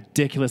get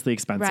ridiculously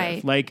expensive.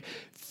 Right. Like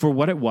for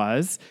what it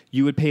was,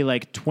 you would pay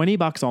like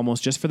 $20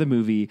 almost just for the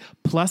movie.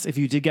 Plus if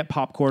you did get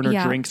popcorn or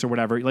drinks or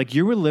whatever, like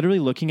you were literally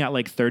looking at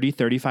like $30,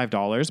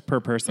 $35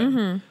 per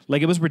person.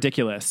 Like it was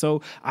ridiculous.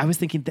 So I was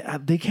thinking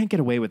they can't get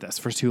away with this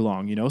for too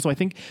long, you know? So I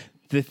think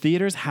the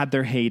theaters had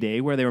their heyday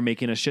where they were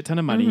making a shit ton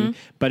of money,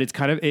 but it's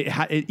kind of,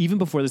 even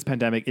before this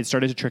pandemic, it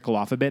started to trickle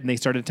off a bit, and they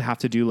started to have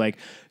to do like,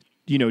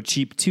 you know,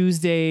 cheap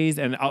Tuesdays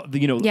and,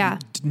 you know,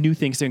 new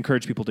things to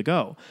encourage people to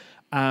go.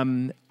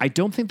 I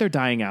don't think they're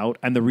dying out.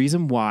 And the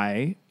reason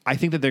why, I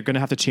think that they're going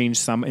to have to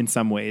change in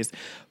some ways.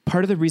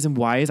 Part of the reason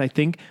why is I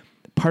think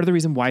part of the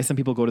reason why some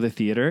people go to the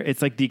theater,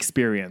 it's like the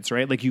experience,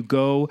 right? Like you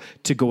go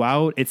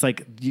out, it's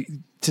like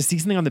to see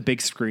something on the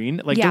big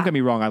screen. Like, don't get me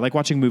wrong, I like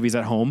watching movies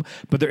at home,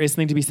 but there is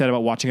something to be said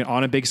about watching it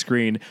on a big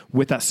screen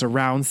with that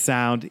surround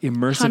sound,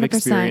 immersive 100%.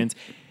 experience.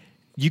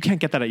 You can't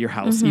get that at your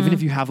house. Even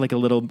if you have like a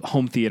little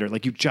home theater,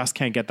 like you just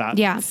can't get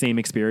that same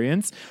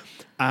experience.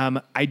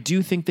 I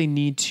do think they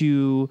need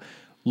to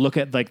look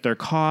at like their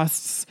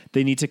costs.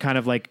 They need to kind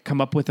of like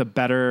come up with a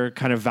better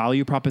kind of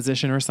value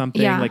proposition or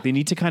something. Like they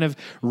need to kind of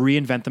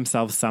reinvent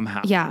themselves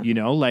somehow, you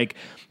know, like,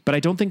 but I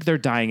don't think they're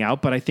dying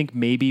out, but I think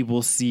maybe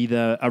we'll see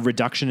a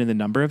reduction in the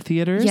number of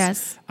theaters.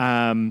 Yes.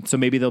 So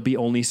maybe there'll be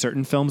only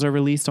certain films are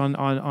released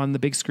on the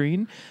big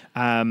screen.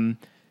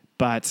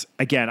 But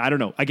again, I don't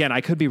know. Again,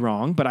 I could be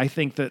wrong, but I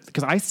think that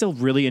because I still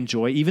really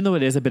enjoy, even though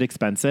it is a bit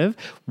expensive,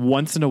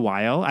 once in a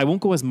while, I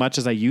won't go as much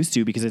as I used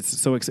to because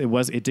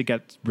it did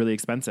get really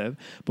expensive.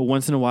 But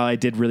once in a while, I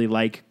did really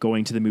like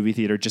going to the movie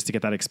theater just to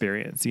get that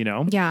experience, you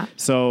know? Yeah.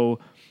 So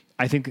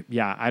I think,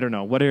 I don't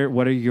know. What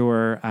are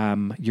your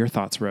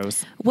thoughts,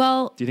 Rose?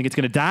 Well, do you think it's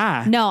going to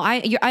die? No,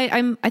 I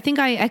think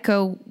I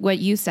echo what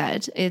you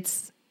said.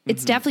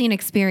 It's definitely an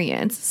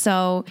experience.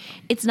 So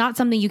it's not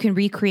something you can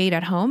recreate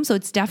at home. So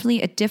it's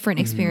definitely a different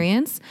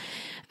experience.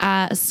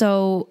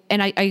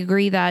 And I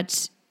agree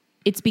that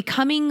it's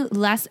becoming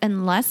less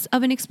and less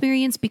of an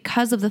experience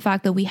because of the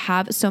fact that we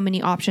have so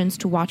many options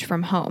to watch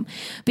from home.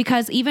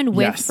 Because even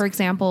with, for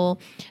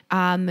example,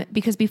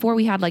 because before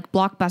we had like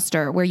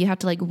Blockbuster where you had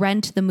to like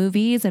rent the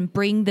movies and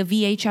bring the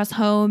VHS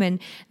home and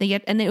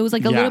it was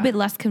like a little bit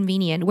less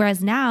convenient.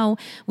 Whereas now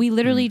we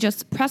literally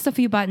just press a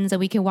few buttons and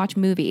we can watch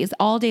movies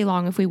all day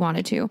long if we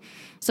wanted to.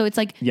 So it's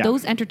like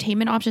those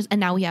entertainment options.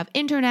 And now we have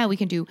internet, we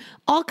can do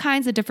all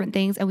kinds of different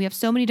things. And we have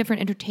so many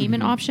different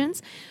entertainment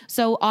options.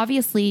 So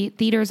obviously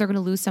theaters are going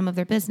to lose some of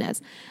their business.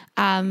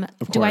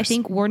 Do I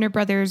think Warner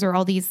Brothers or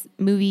all these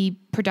movie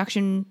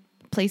production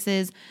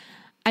places,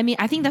 I mean,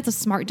 I think that's a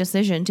smart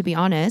decision, to be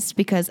honest,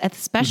 because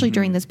especially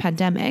during this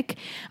pandemic,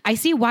 I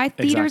see why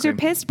theaters are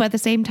pissed. But at the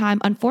same time,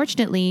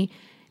 unfortunately,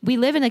 we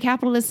live in a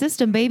capitalist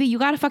system, baby. You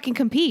got to fucking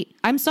compete.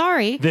 I'm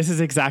sorry. This is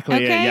exactly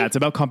it. Yeah, it's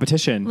about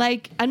competition.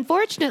 Like,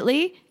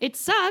 unfortunately, it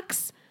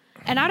sucks.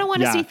 And I don't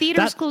want to see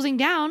theaters closing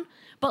down.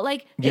 But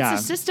like,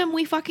 it's a system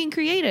we fucking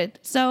created.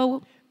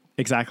 So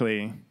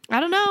exactly. I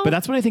don't know. But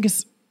that's what I think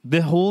is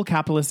the whole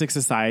capitalistic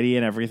society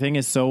and everything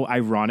is so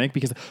ironic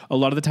because a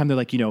lot of the time they're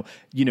like,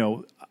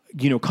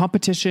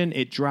 competition,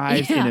 it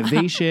drives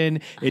innovation,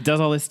 it does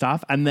all this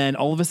stuff. And then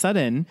all of a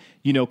sudden,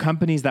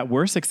 companies that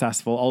were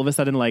successful, all of a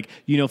sudden, like,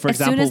 for as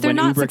example, soon as they're when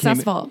not Uber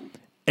successful.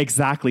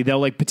 Exactly. They'll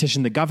like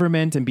petition the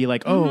government and be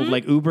like,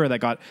 like Uber that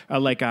got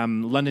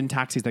London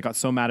taxis that got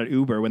so mad at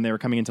Uber when they were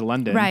coming into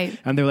London. Right.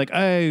 And they're like,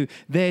 oh,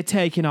 they're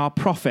taking our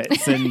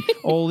profits and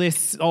all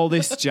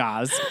this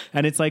jazz.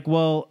 And it's like,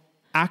 well,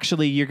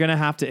 actually, you're going to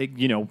have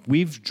to,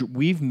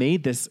 we've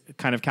made this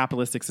kind of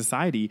capitalistic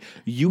society.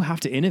 You have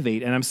to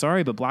innovate. And I'm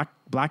sorry, but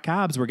black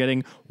cabs were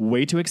getting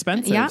way too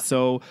expensive. Yeah.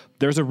 So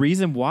there's a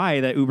reason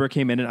why that Uber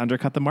came in and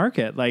undercut the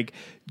market. Like,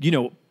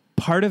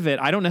 part of it,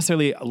 I don't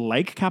necessarily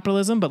like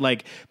capitalism, but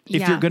like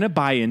if you're going to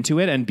buy into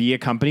it and be a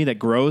company that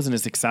grows and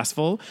is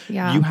successful,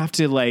 you have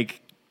to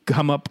like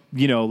come up,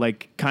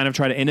 like kind of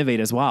try to innovate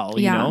as well,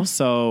 you know?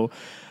 So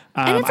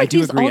and it's like I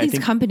do agree. All these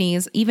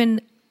companies,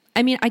 even,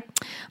 I mean,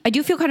 I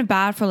do feel kind of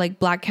bad for like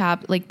black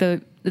cab, like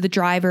the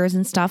drivers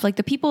and stuff, like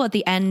the people at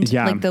the end,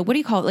 like the, what do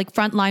you call it? Like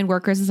frontline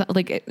workers,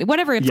 like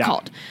whatever it's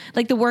called,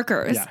 like the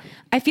workers. Yeah.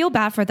 I feel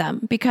bad for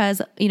them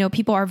because,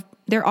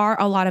 there are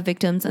a lot of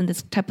victims in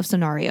this type of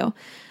scenario.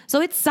 So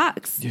it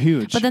sucks.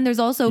 Huge. But then there's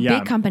also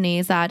big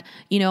companies that,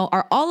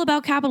 are all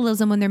about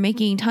capitalism when they're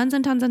making tons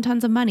and tons and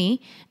tons of money.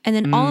 And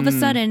then all of a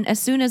sudden, as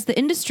soon as the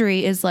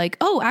industry is like,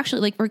 oh, actually,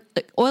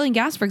 like oil and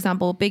gas, for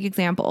example, big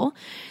example.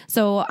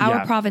 So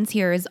our province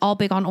here is all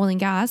big on oil and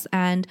gas.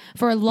 And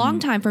for a long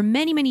time, for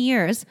many, many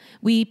years,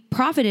 we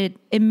profited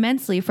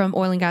immensely from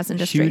oil and gas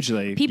industry.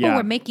 Hugely. People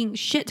were making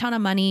shit ton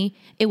of money.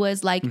 It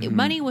was like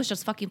money was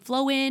just fucking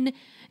flowing.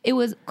 It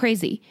was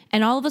crazy.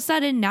 And all of a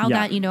sudden, now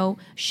that,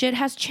 shit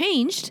has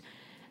changed,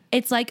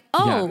 it's like,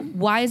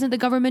 why isn't the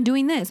government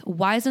doing this?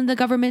 Why isn't the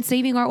government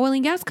saving our oil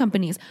and gas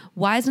companies?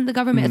 Why isn't the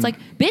government? It's like,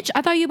 bitch,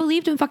 I thought you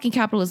believed in fucking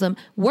capitalism.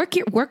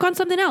 Work on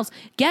something else.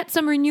 Get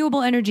some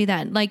renewable energy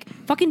then. Like,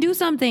 fucking do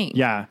something.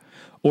 Yeah.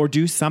 Or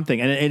do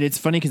something. And it's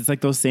funny because it's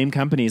like those same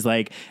companies,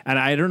 like, and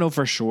I don't know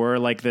for sure,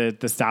 like the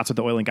stats with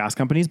the oil and gas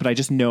companies, but I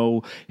just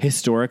know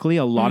historically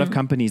a lot of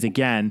companies,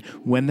 again,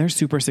 when they're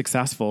super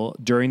successful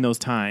during those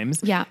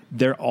times,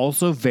 they're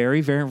also very,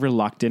 very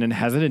reluctant and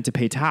hesitant to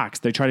pay tax.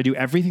 They try to do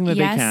everything that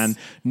they can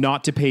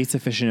not to pay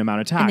sufficient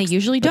amount of tax. And they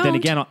usually don't. Then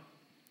again,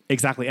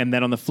 exactly. And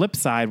then on the flip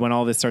side, when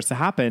all this starts to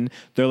happen,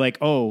 they're like,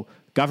 oh,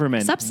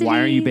 government, subsidies. Why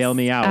aren't you bailing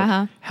me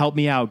out? Help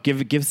me out.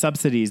 Give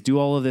subsidies. Do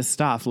all of this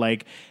stuff.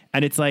 Like,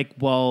 and it's like,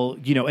 well,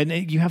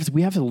 and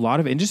we have a lot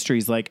of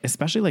industries, like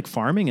especially like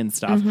farming and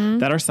stuff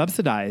that are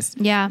subsidized.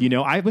 Yeah.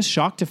 I was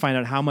shocked to find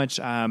out how much,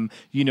 a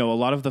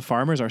lot of the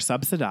farmers are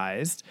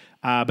subsidized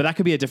But that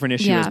could be a different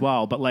issue as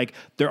well. But like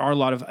there are a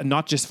lot of,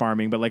 not just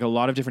farming, but like a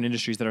lot of different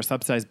industries that are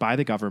subsidized by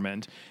the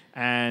government.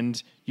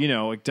 And, you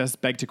know, it does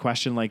beg to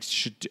question, like,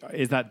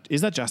 is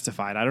that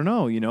justified? I don't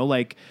know, you know,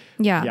 like,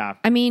 yeah.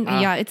 I mean,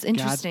 it's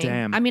interesting.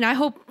 Goddamn. I mean, I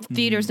hope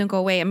theaters don't go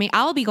away. I mean,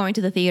 I'll be going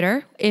to the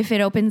theater if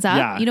it opens up.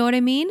 Yeah. You know what I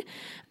mean?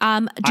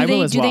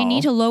 Do they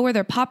need to lower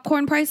their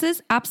popcorn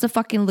prices?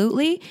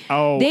 Absolutely.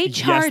 Oh, they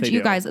charge, yes,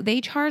 you guys, they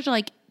charge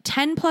like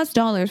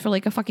 $10+ for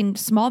like a fucking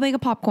small bag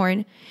of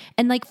popcorn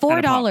and like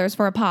 $4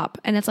 for a pop.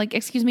 And it's like,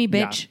 excuse me,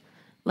 bitch. Yeah.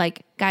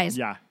 Like, guys,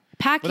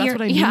 pack your, that's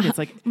what I mean. It's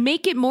like,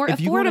 make it more if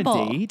affordable. You go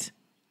on a date,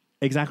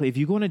 exactly. If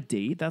you go on a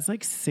date, that's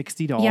like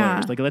 $60.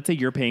 Yeah. Like, let's say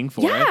you're paying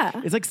for it.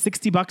 It's like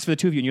 $60 for the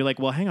two of you. And you're like,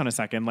 well, hang on a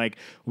second. Like,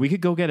 we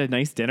could go get a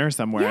nice dinner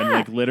somewhere. And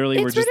like, literally,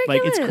 we're just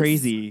ridiculous. like, it's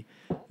crazy.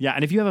 Yeah.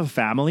 And if you have a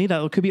family,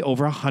 that could be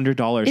over $100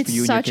 for you and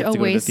your kids to go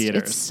to the theater.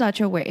 It's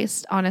such a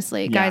waste,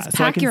 honestly. Guys,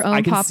 pack your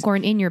own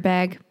popcorn in your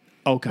bag.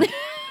 Okay.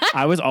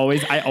 I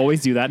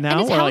always do that now.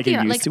 And it's or healthier.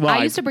 Like I used to. Well,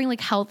 I used to bring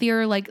like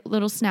healthier, like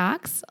little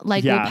snacks.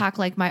 Like we'll pack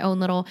like my own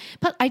little,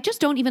 but I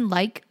just don't even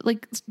like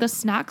the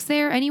snacks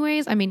there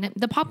anyways. I mean,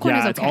 the popcorn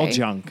is okay. It's all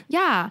junk.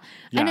 Yeah.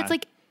 And it's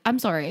like, I'm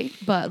sorry,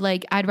 but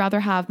like, I'd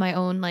rather have my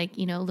own, like,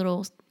 you know,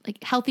 little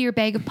like healthier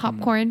bag of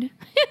popcorn.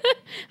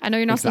 I know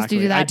you're not supposed to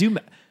do that.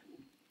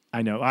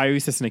 I know. I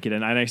used to sneak it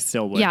in, and I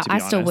still would. Yeah, to be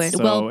honest. Still would.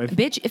 So well,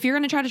 bitch, if you're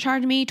going to try to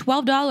charge me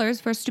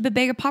 $12 for a stupid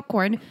bag of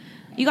popcorn,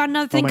 you got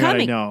another thing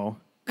coming. God, I know.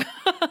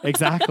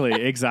 Exactly.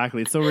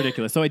 It's so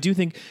ridiculous. So I do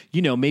think,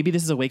 you know, maybe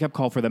this is a wake up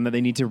call for them that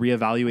they need to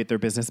reevaluate their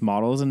business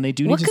models, and they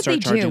do need to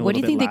start charging a little bit less. What do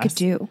you think they could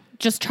do?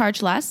 Just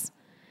charge less?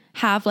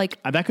 Have like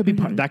that could be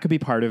that could be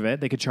part of it.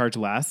 They could charge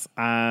less.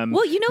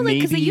 Well, you know, like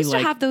because they used to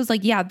have those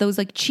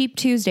like cheap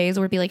Tuesdays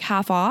where it'd be like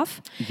half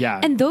off. Yeah,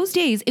 and those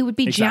days it would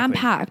be jam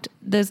packed.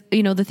 The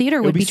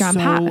theater would be jam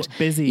packed. So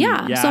busy.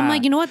 Yeah. So I'm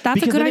like, you know what?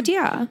 That's a good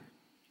idea.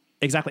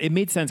 Exactly. It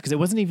made sense because it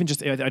wasn't even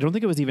just, I don't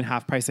think it was even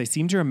half price. I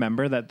seem to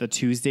remember that the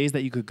Tuesdays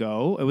that you could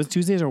go, it was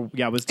Tuesdays or,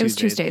 it was Tuesdays. It was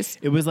Tuesdays.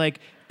 It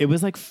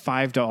was like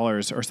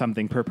 $5 or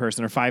something per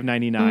person or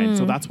 $5.99.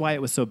 So that's why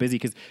it was so busy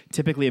because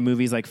typically a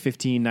movie's like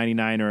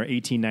 $15.99 or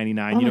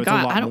 $18.99. You know, it's a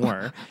lot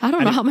more. I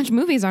don't know how much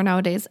movies are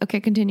nowadays. Okay,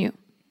 continue.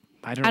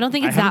 I don't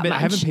think it's that much. I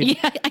haven't paid.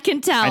 Yeah, I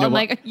can tell. I'm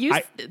like,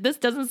 this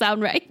doesn't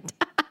sound right.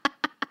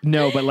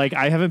 No, but like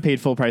I haven't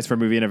paid full price for a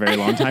movie in a very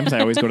long time because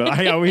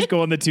I always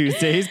go on the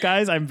Tuesdays,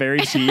 guys. I'm very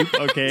cheap.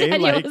 Okay,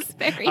 Daniel's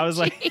very I was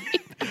cheap.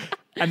 like,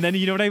 and then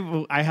you know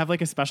what I have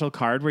like a special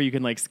card where you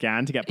can like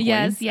scan to get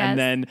points. Yes. And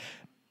then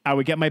I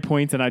would get my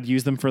points and I'd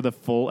use them for the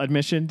full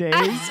admission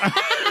days.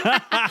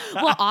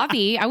 Well,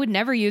 Avi, I would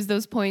never use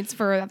those points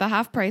for the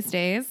half price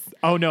days.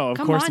 Oh no, of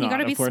course not. Come on, you got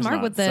to be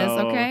smart with this,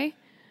 okay?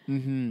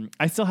 Mm-hmm.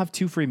 I still have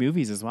 2 free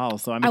movies as well,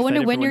 so I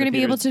wonder when you're going to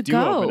be able to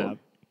go.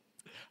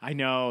 I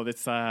know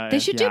that's. They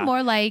should do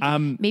more like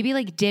maybe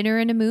like dinner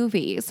and a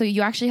movie, so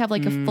you actually have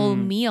like a full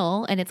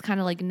meal and it's kind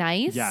of like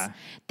nice. Yeah,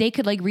 they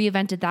could like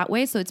reinvent it that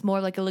way, so it's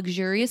more like a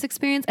luxurious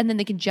experience, and then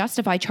they can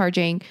justify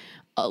charging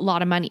a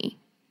lot of money.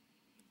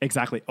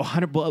 Exactly.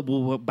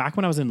 Well, back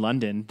when I was in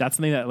London, that's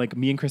something that like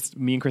me and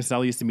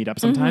Christelle used to meet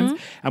up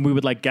sometimes, and we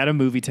would like get a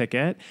movie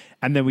ticket,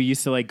 and then we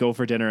used to like go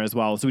for dinner as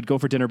well. So we'd go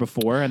for dinner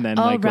before, and then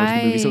go to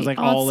the movie. So it was like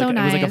it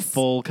was like a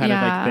full kind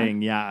of like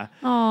thing. Yeah.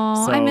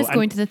 Oh, so, I miss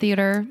going to the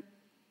theater.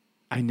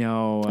 I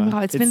know. Oh,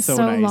 it's been so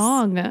nice.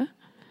 Long.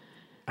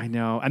 I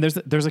know. And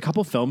there's a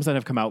couple films that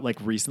have come out like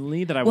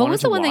recently that I wanted to watch. What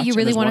was the one that you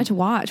really wanted to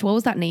watch? What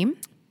was that name?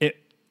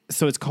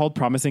 So it's called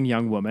Promising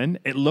Young Woman.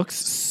 It looks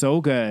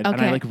so good. Okay.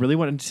 And I like really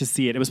wanted to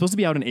see it. It was supposed to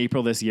be out in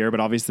April this year, but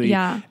obviously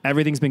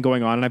everything's been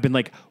going on. And I've been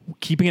like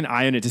keeping an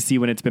eye on it to see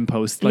when it's been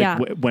posted,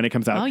 like when it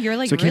comes out. Oh, you're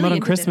like so it came out on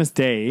Christmas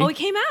Day. Oh, it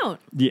came out.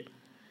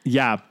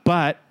 Yeah.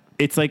 But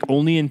it's like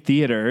only in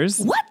theaters.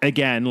 What?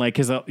 Again, like,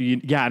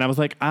 and I was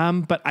like,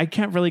 but I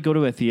can't really go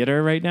to a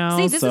theater right now.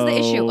 See, this is the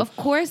issue. Of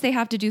course they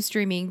have to do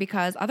streaming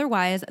because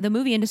otherwise the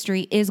movie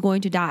industry is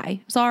going to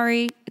die.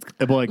 Sorry.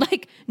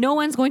 Like no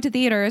one's going to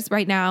theaters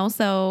right now.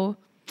 So.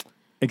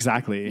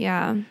 Exactly.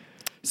 Yeah.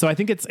 So I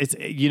think it's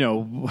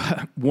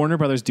Warner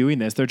Brothers doing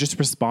this. They're just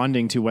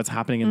responding to what's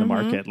happening in the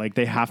market. Like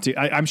they have to.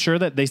 I'm sure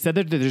that they said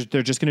that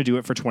they're just going to do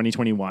it for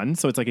 2021.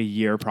 So it's like a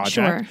year project.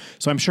 Sure.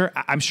 So I'm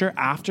sure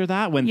after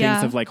that, when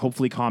things have like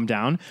hopefully calmed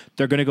down,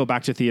 they're going to go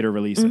back to theater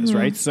releases,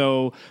 right?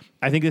 So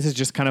I think this is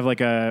just kind of like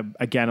a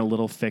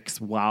little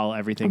fix while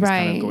everything's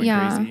kind of going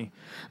crazy.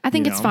 I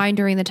think it's fine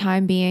during the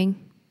time being.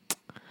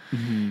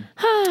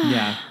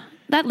 Yeah.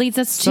 That leads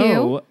us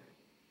to.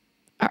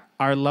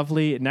 Our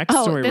lovely next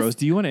story, Rose.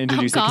 Do you want to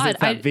introduce it? Because it's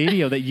that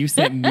video that you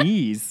sent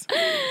me.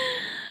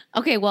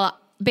 Okay, well,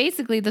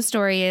 basically the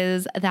story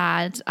is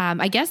that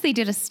I guess they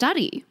did a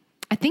study.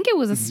 I think it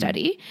was a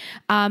study.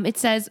 It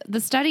says the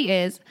study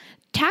is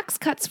tax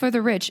cuts for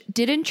the rich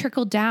didn't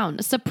trickle down.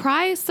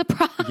 Surprise,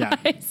 surprise. Yeah.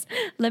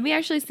 Let me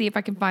actually see if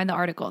I can find the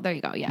article. There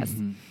you go. Yes.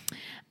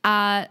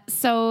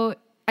 So,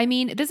 I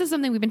mean, this is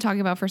something we've been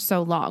talking about for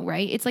so long,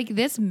 right? It's like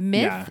this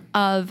myth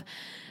of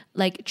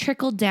like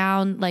trickle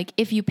down. Like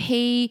if you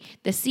pay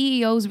the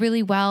CEOs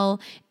really well,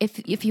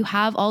 if you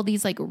have all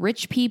these like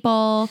rich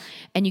people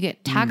and you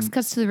get tax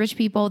cuts to the rich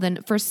people,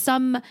 then for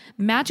some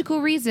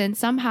magical reason,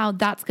 somehow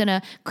that's going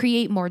to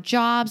create more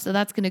jobs. So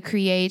that's going to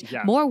create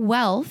more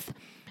wealth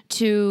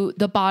to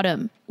the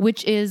bottom,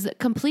 which is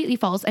completely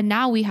false. And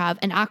now we have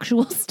an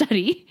actual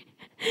study,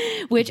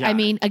 which I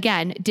mean,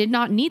 again, did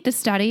not need the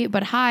study,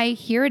 but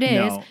here it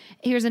is. No.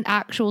 Here's an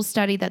actual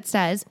study that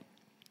says,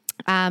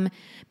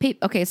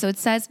 okay, so it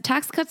says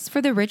tax cuts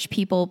for the rich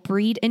people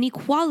breed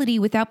inequality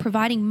without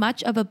providing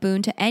much of a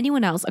boon to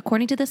anyone else,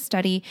 according to the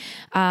study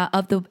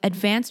of the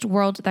advanced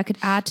world that could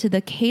add to the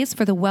case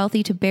for the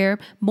wealthy to bear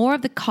more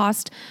of the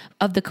cost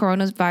of the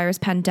coronavirus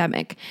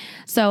pandemic.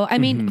 So, I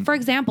mean, for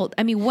example,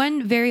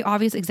 one very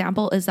obvious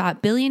example is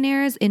that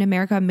billionaires in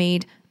America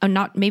made,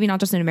 maybe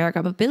not just in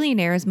America, but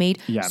billionaires made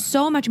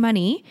so much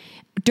money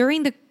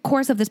during the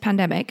course of this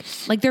pandemic.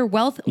 Like their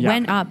wealth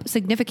went up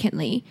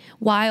significantly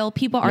while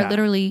people are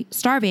literally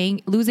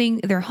starving, losing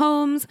their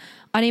homes,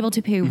 unable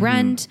to pay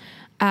rent,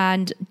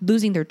 and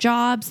losing their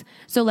jobs.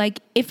 So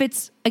like if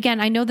it's, again,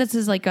 I know this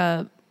is like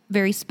a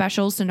very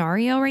special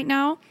scenario right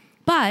now,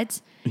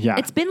 but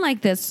it's been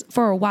like this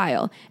for a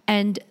while.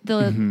 And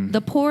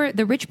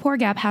the rich poor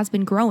gap has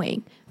been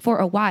growing for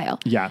a while.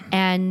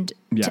 And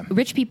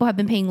rich people have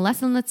been paying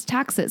less and less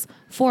taxes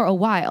for a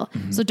while.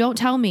 So don't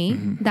tell me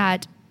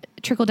that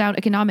trickle down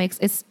economics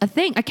is a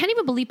thing. I can't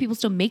even believe people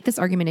still make this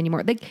argument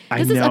anymore. Like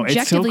this is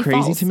objectively it's so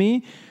crazy false to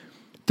me.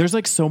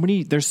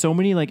 There's so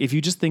many, like, if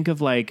you just think of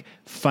like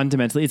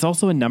fundamentally, it's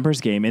also a numbers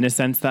game in a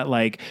sense that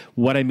like,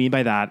 what I mean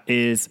by that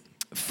is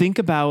think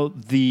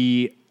about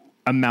the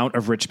amount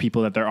of rich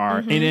people that there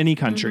are in any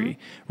country,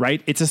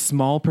 right? It's a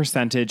small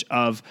percentage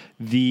of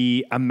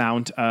the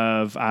amount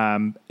of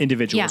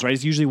individuals, right?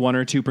 It's usually 1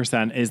 or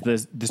 2% is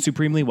the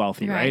supremely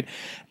wealthy, right?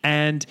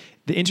 And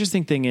the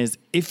interesting thing is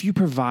if you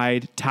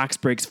provide tax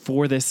breaks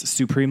for this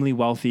supremely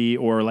wealthy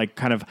or like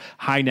kind of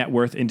high net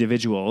worth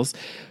individuals,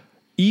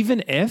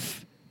 even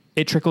if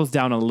it trickles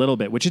down a little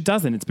bit, which it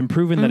doesn't, it's been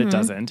proven that it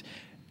doesn't,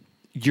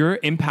 you're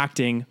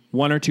impacting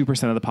 1 or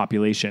 2% of the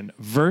population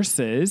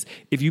versus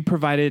if you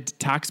provided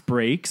tax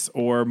breaks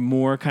or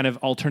more kind of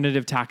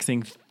alternative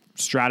taxing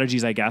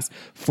strategies, I guess,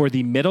 for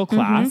the middle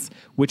class,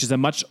 which is a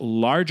much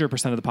larger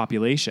percent of the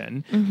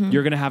population,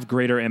 you're going to have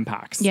greater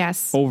impacts.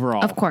 Yes.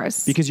 Overall. Of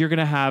course. Because you're going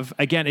to have,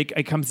 again,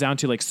 it comes down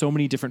to like so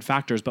many different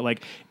factors, but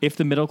like if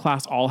the middle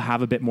class all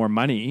have a bit more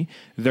money,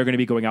 they're going to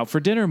be going out for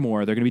dinner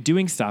more. They're going to be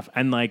doing stuff.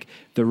 And like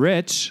the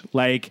rich,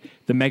 like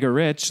the mega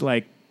rich,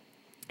 like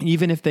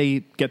even if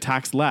they get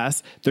taxed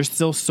less, there's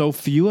still so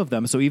few of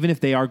them. So even if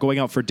they are going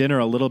out for dinner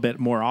a little bit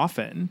more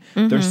often,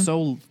 there's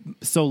so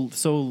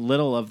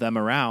little of them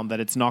around that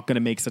it's not going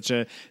to make such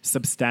a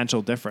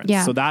substantial difference.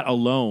 Yeah. So that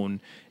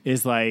alone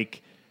is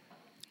like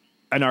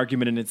an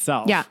argument in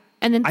itself. Yeah.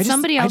 And then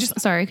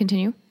sorry,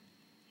 continue.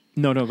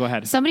 No, go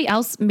ahead. Somebody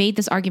else made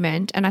this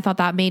argument and I thought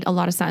that made a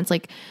lot of sense.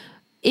 Like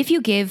if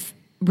you give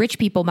rich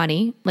people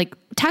money, like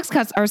tax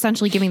cuts are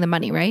essentially giving them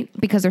money, right?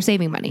 Because they're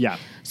saving money. Yeah.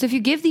 So if you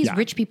give these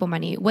rich people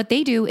money, what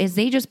they do is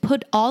they just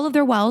put all of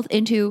their wealth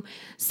into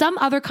some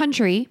other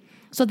country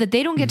so that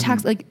they don't get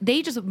taxed. Like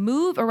they just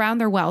move around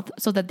their wealth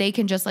so that they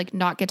can just like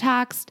not get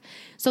taxed.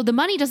 So the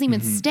money doesn't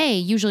even stay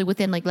usually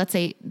within like, let's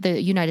say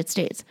the United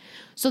States.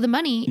 So the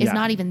money is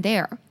not even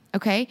there.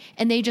 Okay.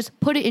 And they just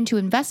put it into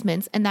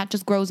investments and that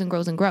just grows and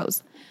grows and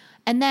grows.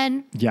 And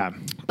then,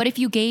 but if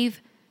you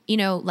gave,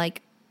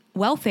 like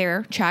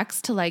welfare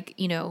checks to like,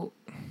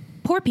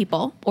 poor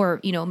people or,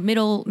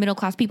 middle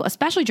class people,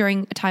 especially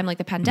during a time like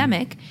the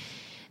pandemic,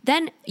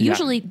 then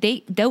usually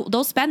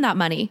they'll spend that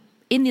money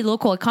in the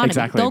local economy.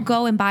 Exactly. They'll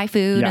go and buy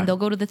food and they'll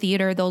go to the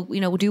theater. They'll,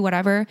 do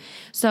whatever.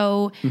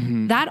 So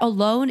that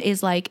alone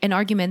is like an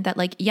argument that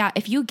like,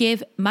 if you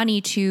give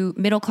money to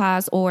middle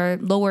class or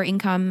lower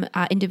income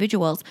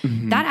individuals,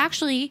 that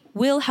actually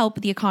will help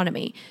the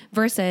economy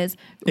versus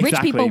rich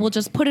people will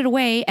just put it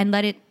away and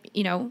let it,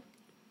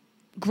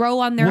 grow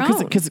on their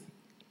own.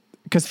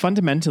 Because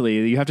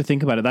fundamentally, you have to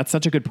think about it. That's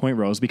such a good point,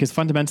 Rose, because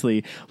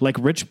fundamentally, like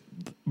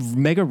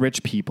mega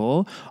rich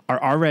people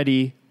are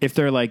already, if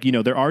they're like,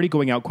 they're already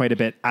going out quite a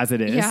bit as it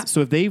is. Yeah.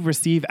 So if they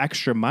receive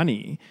extra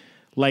money,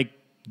 like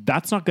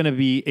that's not going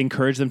to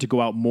encourage them to go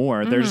out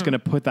more. They're just going to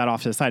put that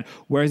off to the side.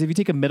 Whereas if you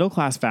take a middle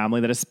class family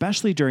that,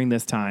 especially during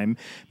this time,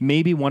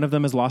 maybe one of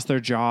them has lost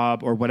their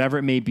job or whatever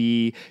it may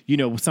be,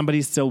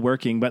 somebody's still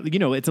working, but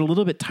it's a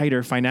little bit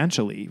tighter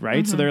financially,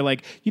 right? So they're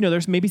like,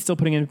 they're maybe still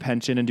putting in a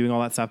pension and doing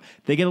all that stuff.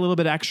 They get a little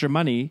bit of extra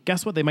money.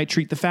 Guess what? They might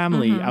treat the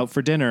family out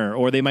for dinner,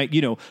 or they might,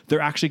 they're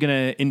actually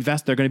going to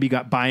invest. They're going to be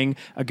buying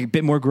a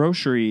bit more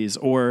groceries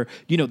or,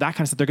 that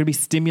kind of stuff. They're going to be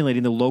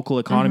stimulating the local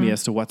economy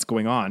as to what's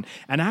going on.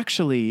 And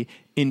actually,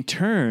 in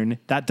turn,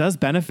 that does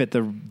benefit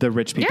the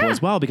rich people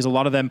as well, because a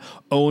lot of them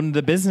own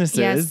the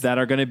businesses that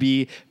are going to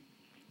be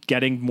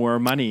getting more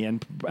money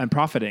and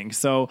profiting.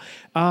 So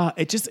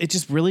it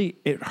just really,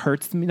 it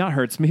hurts me, not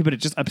hurts me, but it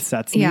just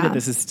upsets me that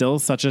this is still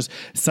such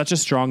a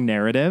strong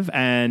narrative,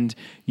 and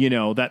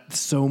that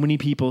so many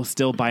people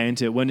still buy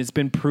into it when it's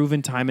been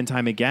proven time and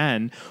time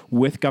again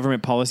with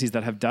government policies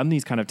that have done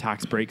these kind of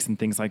tax breaks and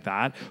things like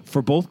that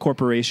for both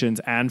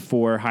corporations and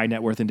for high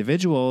net worth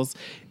individuals.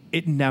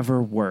 It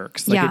never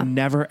works. It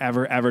never,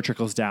 ever, ever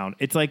trickles down.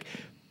 It's like,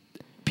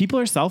 people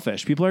are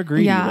selfish. People are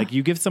greedy. Like,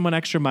 you give someone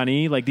extra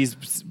money, like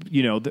these,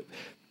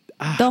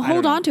 they'll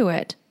hold on to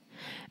it.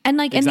 And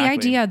like, and the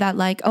idea that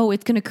like, oh,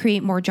 it's going to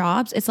create more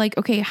jobs. It's like,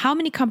 okay, how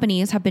many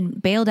companies have been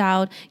bailed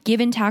out,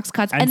 given tax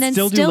cuts, and then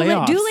still do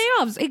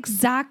layoffs?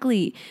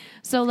 Exactly.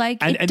 So like,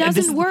 it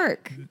doesn't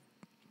work.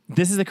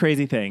 This is a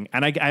crazy thing.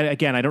 And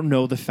I don't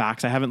know the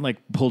facts. I haven't like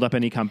pulled up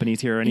any companies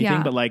here or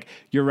anything, but like,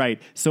 you're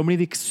right. So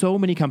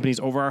many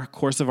companies over our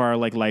course of our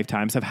like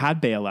lifetimes have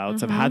had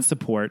bailouts, have had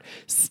support,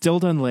 still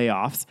done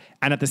layoffs.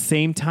 And at the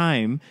same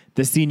time,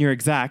 the senior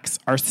execs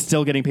are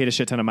still getting paid a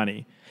shit ton of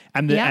money.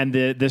 And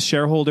the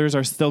shareholders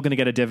are still going to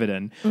get a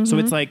dividend. So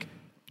it's like,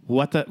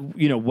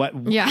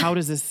 how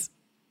does this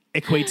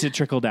equate to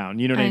trickle down?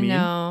 You know what I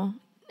mean?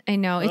 I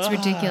know. It's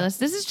ridiculous.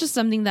 This is just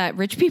something that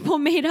rich people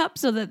made up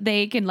so that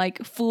they can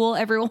like fool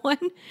everyone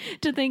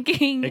to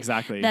thinking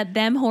that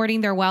them hoarding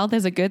their wealth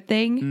is a good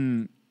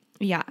thing.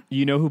 Yeah.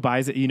 You know who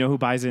buys it? You know who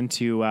buys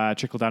into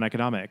trickle down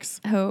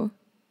economics? Who?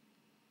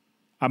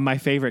 My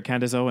favorite,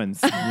 Candace Owens.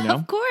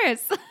 Of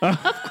course.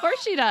 Of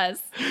course she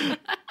does.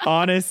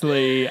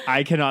 Honestly,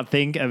 I cannot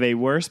think of a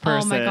worse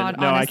person. Oh my God.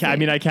 No, honestly. I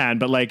mean, I can,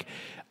 but like,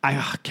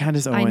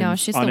 Candace Owens. I know.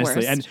 She's honestly. the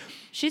worst. And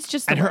she's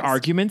just the worst. Her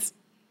arguments.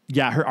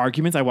 Yeah, her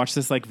arguments. I watched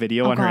this like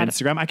video on her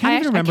Instagram. I can't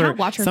even remember. I can't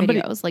watch her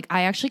videos. Like,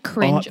 I actually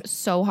cringe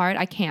so hard.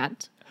 I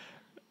can't.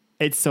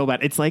 It's so bad.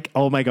 It's like,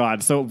 oh my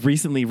God. So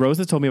recently, Rose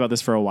has told me about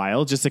this for a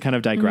while, just to kind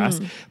of digress.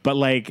 But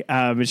like,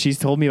 she's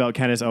told me about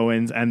Candace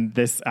Owens and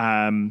this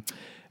on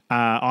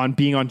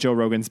being on Joe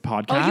Rogan's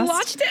podcast. Oh, you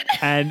watched it?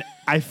 And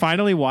I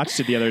finally watched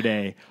it the other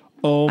day.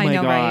 Oh my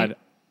God. Right?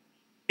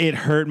 It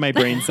hurt my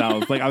brain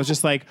cells. Like, I was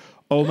just like,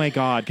 oh my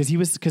God.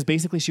 Because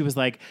basically she was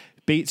like,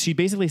 she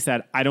basically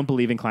said, I don't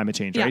believe in climate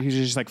change, right? He was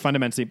just like,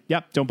 fundamentally,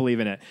 yep, don't believe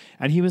in it.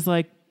 And he was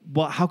like,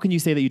 well, how can you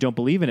say that you don't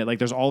believe in it? Like,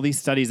 there's all these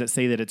studies that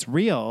say that it's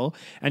real.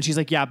 And she's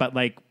like, yeah, but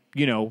like,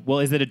 well,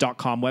 is it a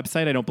 .com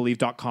website? I don't believe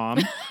 .com.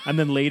 And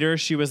then later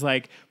she was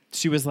like,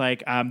 there was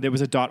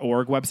a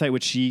 .org website,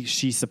 which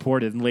she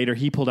supported. And later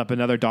he pulled up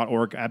another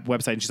 .org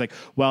website. And she's like,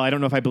 well, I don't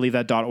know if I believe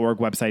that .org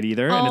website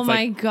either. And it's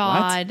my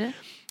God. What?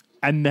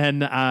 And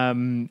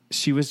then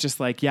she was just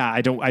like, yeah, I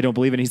don't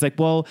believe it. And he's like,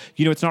 well,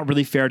 it's not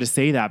really fair to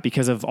say that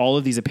because of all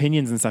of these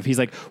opinions and stuff. He's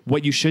like,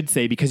 what you should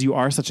say, because you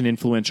are such an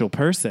influential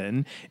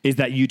person, is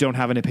that you don't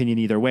have an opinion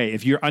either way.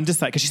 If you're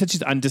undecided, because she said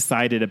she's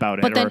undecided about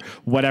it or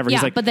whatever. Yeah,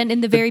 he's like, but then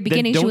in the very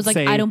beginning, she was like,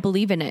 I don't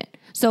believe in it.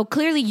 So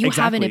clearly you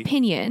have an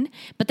opinion.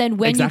 But then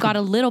when you got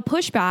a little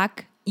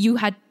pushback, you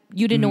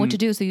didn't know what to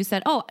do. So you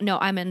said, oh, no,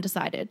 I'm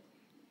undecided.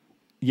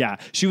 Yeah.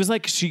 She was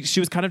like, she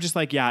was kind of just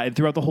like, yeah. And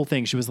throughout the whole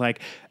thing, she was like,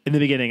 in the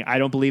beginning, I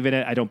don't believe in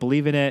it. I don't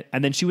believe in it.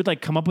 And then she would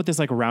like come up with this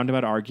like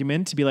roundabout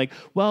argument to be like,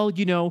 well,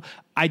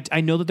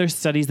 I know that there's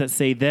studies that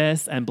say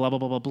this and blah, blah,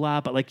 blah, blah,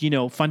 blah. But like,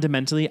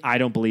 fundamentally, I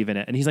don't believe in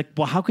it. And he's like,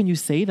 well, how can you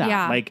say that?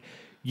 Yeah. Like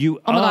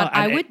you, oh my God,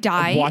 I would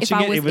die if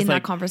I was in like,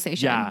 that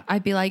conversation. Yeah.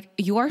 I'd be like,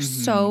 you are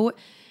so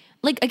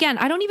like, again,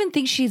 I don't even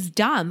think she's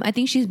dumb. I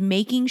think she's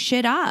making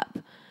shit up.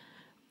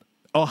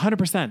 Oh,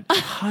 100%.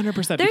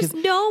 100%. There's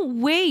no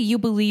way you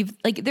believe,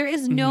 like, there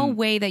is no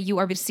way that you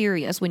are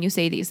serious when you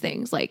say these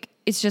things. Like,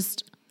 it's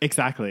just.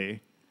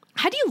 Exactly.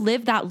 How do you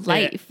live that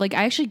life? Like,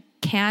 I actually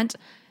can't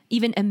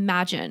even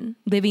imagine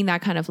living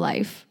that kind of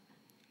life.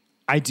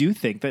 I do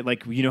think that,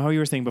 like, how you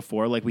were saying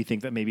before, like, we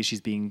think that maybe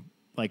she's being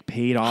like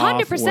paid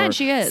off 100% or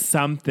she is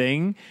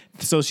something.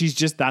 So she's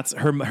just, that's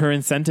her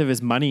incentive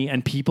is money,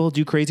 and people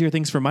do crazier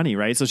things for money,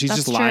 right? So she's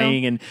just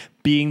lying and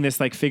being this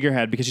like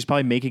figurehead because she's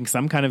probably making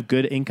some kind of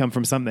good income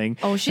from something.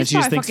 Oh, she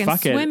just thinks,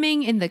 fucking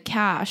swimming in the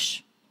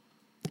cash.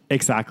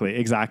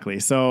 Exactly.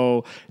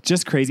 So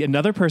just crazy.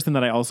 Another person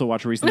that I also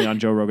watched recently on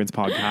Joe Rogan's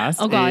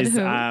podcast is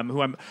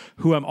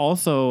who I'm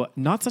also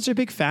not such a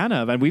big fan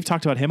of, and we've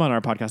talked about him on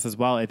our podcast as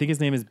well. I think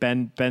his name is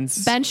Ben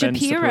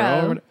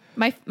Shapiro.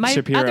 My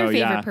Shapiro, other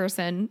favorite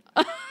person.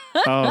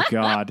 Oh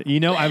God.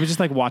 I was just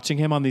like watching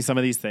him on some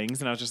of these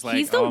things, and I was just like,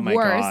 he's the oh my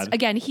worst. God.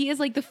 Again, he is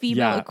like the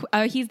female,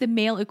 he's the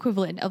male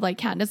equivalent of like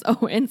Candace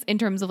Owens in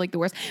terms of like the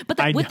worst.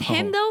 But with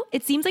him though,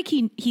 it seems like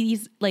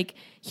he's like,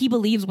 he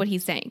believes what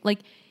he's saying. Like,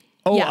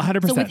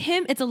 100%. So with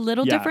him, it's a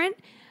little different.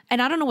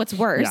 And I don't know what's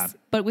worse,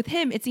 but with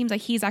him, it seems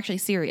like he's actually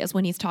serious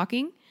when he's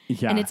talking.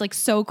 Yeah. And it's like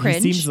so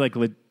cringe. He seems like,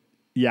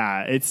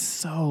 it's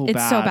so bad.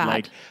 It's so bad.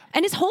 Like,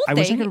 and his whole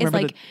thing is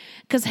like,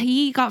 because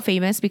he got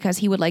famous because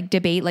he would like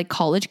debate like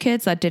college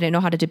kids that didn't know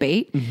how to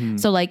debate.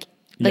 So like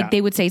like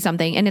they would say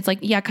something and it's like,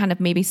 yeah, kind of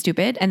maybe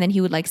stupid. And then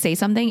he would like say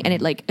something and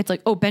it's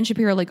like, oh, Ben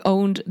Shapiro like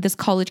owned this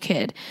college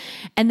kid.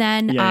 And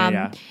then,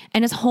 and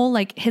his whole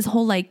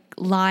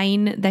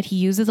line that he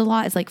uses a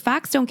lot is like,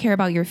 facts don't care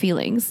about your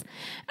feelings.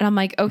 And I'm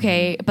like,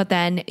 okay, but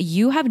then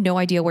you have no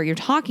idea what you're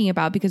talking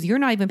about because you're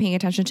not even paying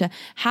attention to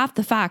half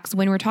the facts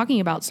when we're talking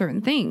about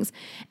certain things.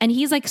 And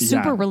he's like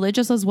super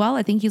religious as well.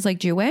 I think he's like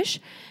Jewish.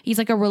 He's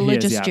like a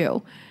religious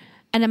Jew.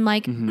 And I'm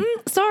like,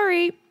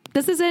 sorry,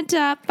 this isn't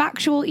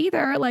factual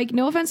either. Like,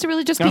 no offense to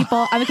religious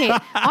people. I'm okay,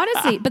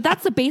 honestly, but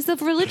that's the base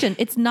of religion.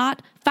 It's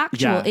not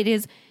factual. It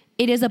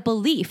is a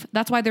belief.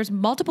 That's why there's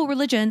multiple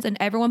religions and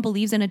everyone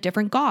believes in a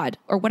different God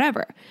or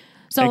whatever.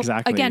 So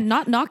again,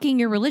 not knocking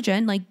your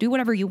religion, like do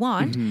whatever you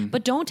want,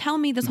 but don't tell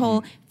me this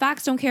whole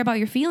facts don't care about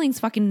your feelings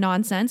fucking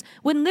nonsense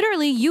when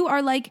literally you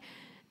are like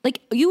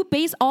you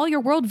base all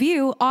your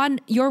worldview on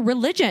your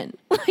religion.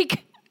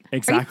 Like,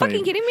 are you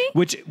fucking kidding me?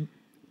 Which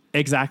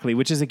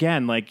is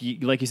again, like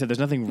you said, there's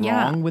nothing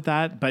wrong with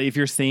that. But if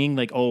you're saying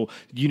like, oh,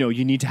 you know,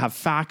 you need to have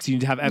facts, you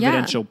need to have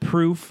evidential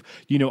proof,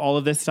 you know, all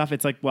of this stuff.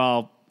 It's like,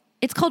 well,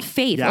 it's called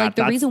faith. Like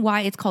the reason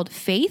why it's called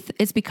faith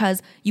is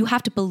because you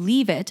have to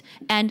believe it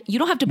and you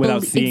don't have to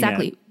believe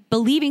exactly.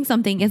 Believing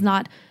something is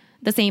not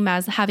the same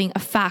as having a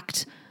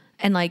fact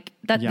and like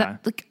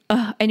that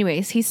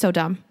anyways, he's so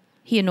dumb.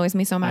 He annoys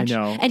me so much. I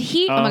know. And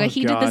he, oh my God,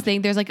 he did this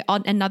thing. There's like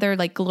another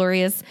like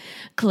glorious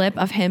clip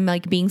of him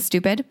like being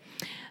stupid.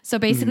 So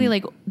basically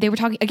like they were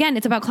talking, again,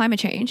 it's about climate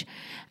change.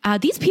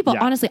 These people,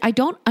 honestly, I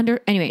don't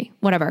anyway,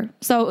 whatever.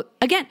 So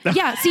again, so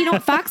you know,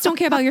 facts don't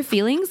care about your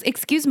feelings.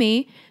 Excuse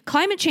me.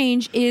 Climate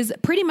change is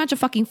pretty much a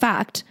fucking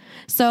fact.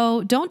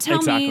 So don't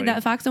tell me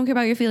that facts don't care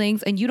about your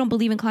feelings and you don't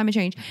believe in climate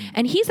change.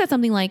 And he said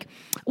something like,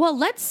 well,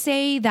 let's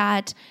say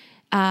that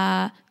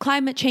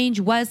climate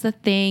change was the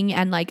thing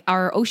and like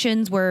our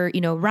oceans were,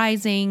 you know,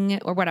 rising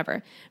or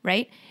whatever.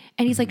 Right.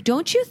 And he's like,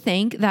 don't you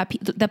think that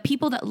the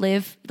people that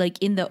live like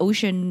in the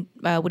ocean,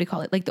 what do you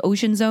call it? Like the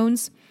ocean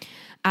zones,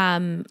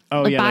 by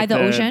the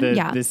ocean.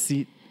 The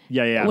sea,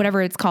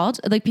 whatever it's called.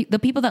 Like the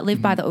people that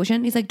live by the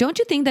ocean. He's like, don't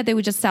you think that they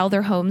would just sell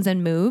their homes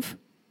and move?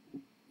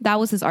 That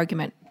was his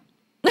argument.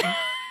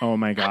 Oh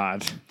my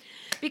God.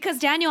 Because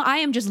Daniel, I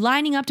am just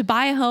lining up to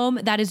buy a home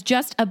that is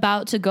just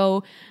about to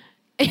go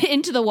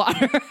into the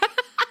water.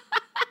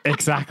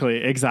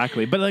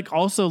 Exactly. But like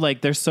also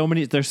like there's so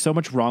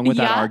much wrong with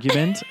that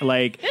argument.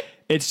 Like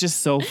it's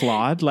just so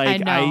flawed.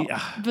 Like I know.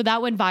 But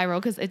that went viral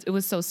because it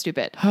was so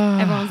stupid.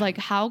 Everyone was like,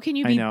 how can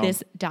you be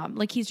this dumb?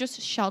 Like he's just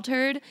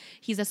sheltered.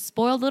 He's a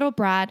spoiled little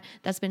brat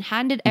that's been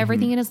handed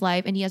everything in his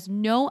life and he has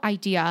no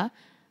idea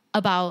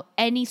about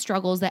any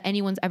struggles that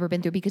anyone's ever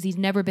been through because he's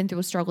never been through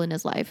a struggle in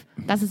his life.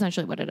 That's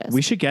essentially what it is.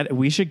 We should get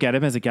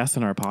him as a guest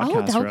on our podcast.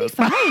 Oh, that would be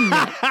fun.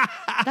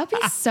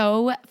 That'd be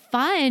so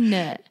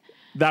fun.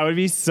 That would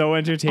be so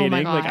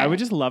entertaining. Oh like I would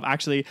just love,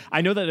 actually, I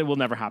know that it will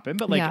never happen,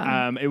 but like,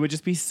 it would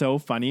just be so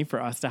funny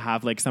for us to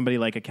have like somebody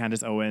like a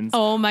Candace Owens.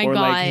 Oh my God.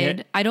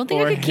 Like, I don't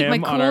think I could keep my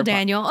cool,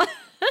 Daniel.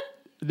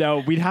 No,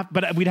 we'd have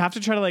to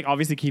try to like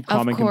obviously keep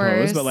calm and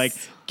composed, but like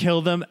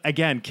kill them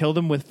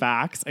with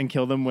facts and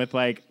kill them with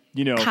like,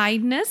 you know,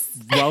 kindness,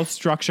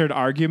 well-structured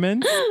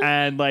arguments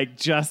and like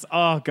just,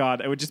 oh God,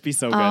 it would just be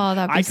so good. Oh,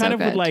 that'd be so good.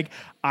 would like,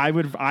 I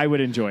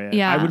would enjoy it.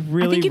 Yeah. I would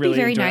really, I think you'd really be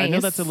very enjoy nice. it. I know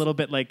that's a little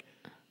bit like,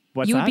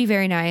 you would be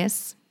very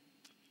nice.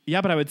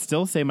 Yeah, but I would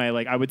still say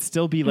I would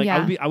still be like,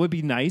 I would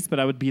be nice, but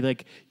I would be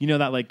like, you know,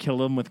 that like kill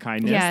them with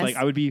kindness. Yes. Like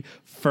I would be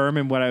firm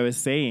in what I was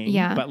saying.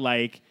 Yeah. But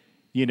like,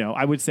 you know,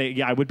 I would say,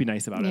 I would be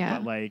nice about it.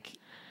 But like,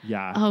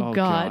 Oh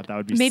God. That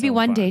would be maybe so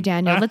one fun. day,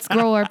 Daniel, let's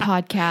grow our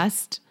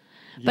podcast.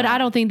 But I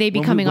don't think they'd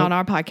be coming on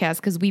our podcast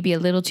because we'd be a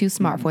little too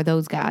smart for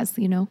those guys,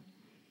 you know?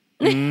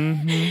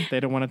 They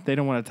don't want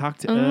to talk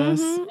to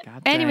us.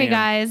 Anyway,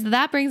 guys,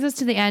 that brings us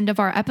to the end of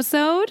our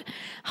episode.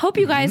 Hope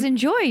you guys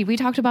enjoyed. We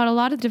talked about a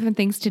lot of different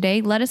things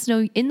today. Let us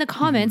know in the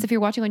comments if you're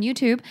watching on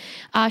YouTube.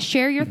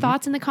 Share your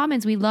thoughts in the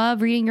comments. We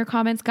love reading your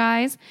comments,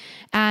 guys.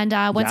 And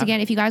once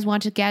again, if you guys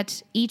want to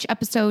get each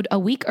episode a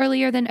week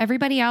earlier than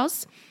everybody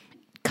else,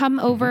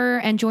 come over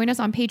and join us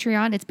on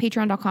Patreon. It's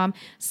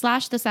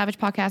patreon.com/The Savage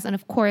Podcast. And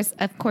of course,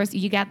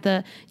 you get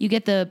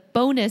the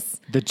bonus.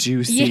 The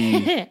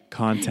juicy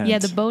content. Yeah,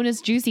 the bonus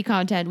juicy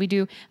content. We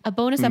do a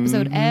bonus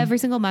episode every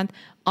single month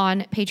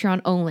on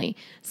Patreon only.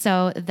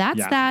 So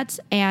that's that.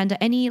 And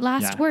any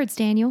last words,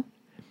 Daniel?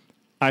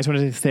 I just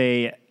wanted to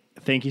say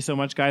thank you so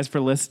much, guys, for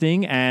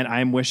listening. And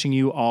I'm wishing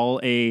you all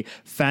a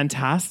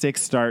fantastic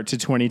start to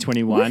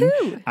 2021.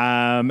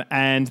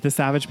 And the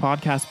Savage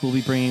Podcast will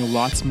be bringing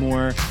lots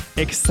more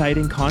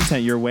exciting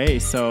content your way.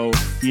 So,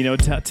 you know,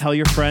 tell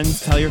your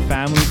friends, tell your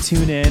family,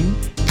 tune in.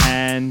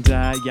 And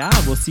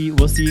we'll see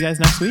you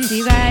guys next week. See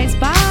you guys.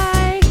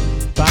 Bye.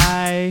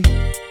 Bye.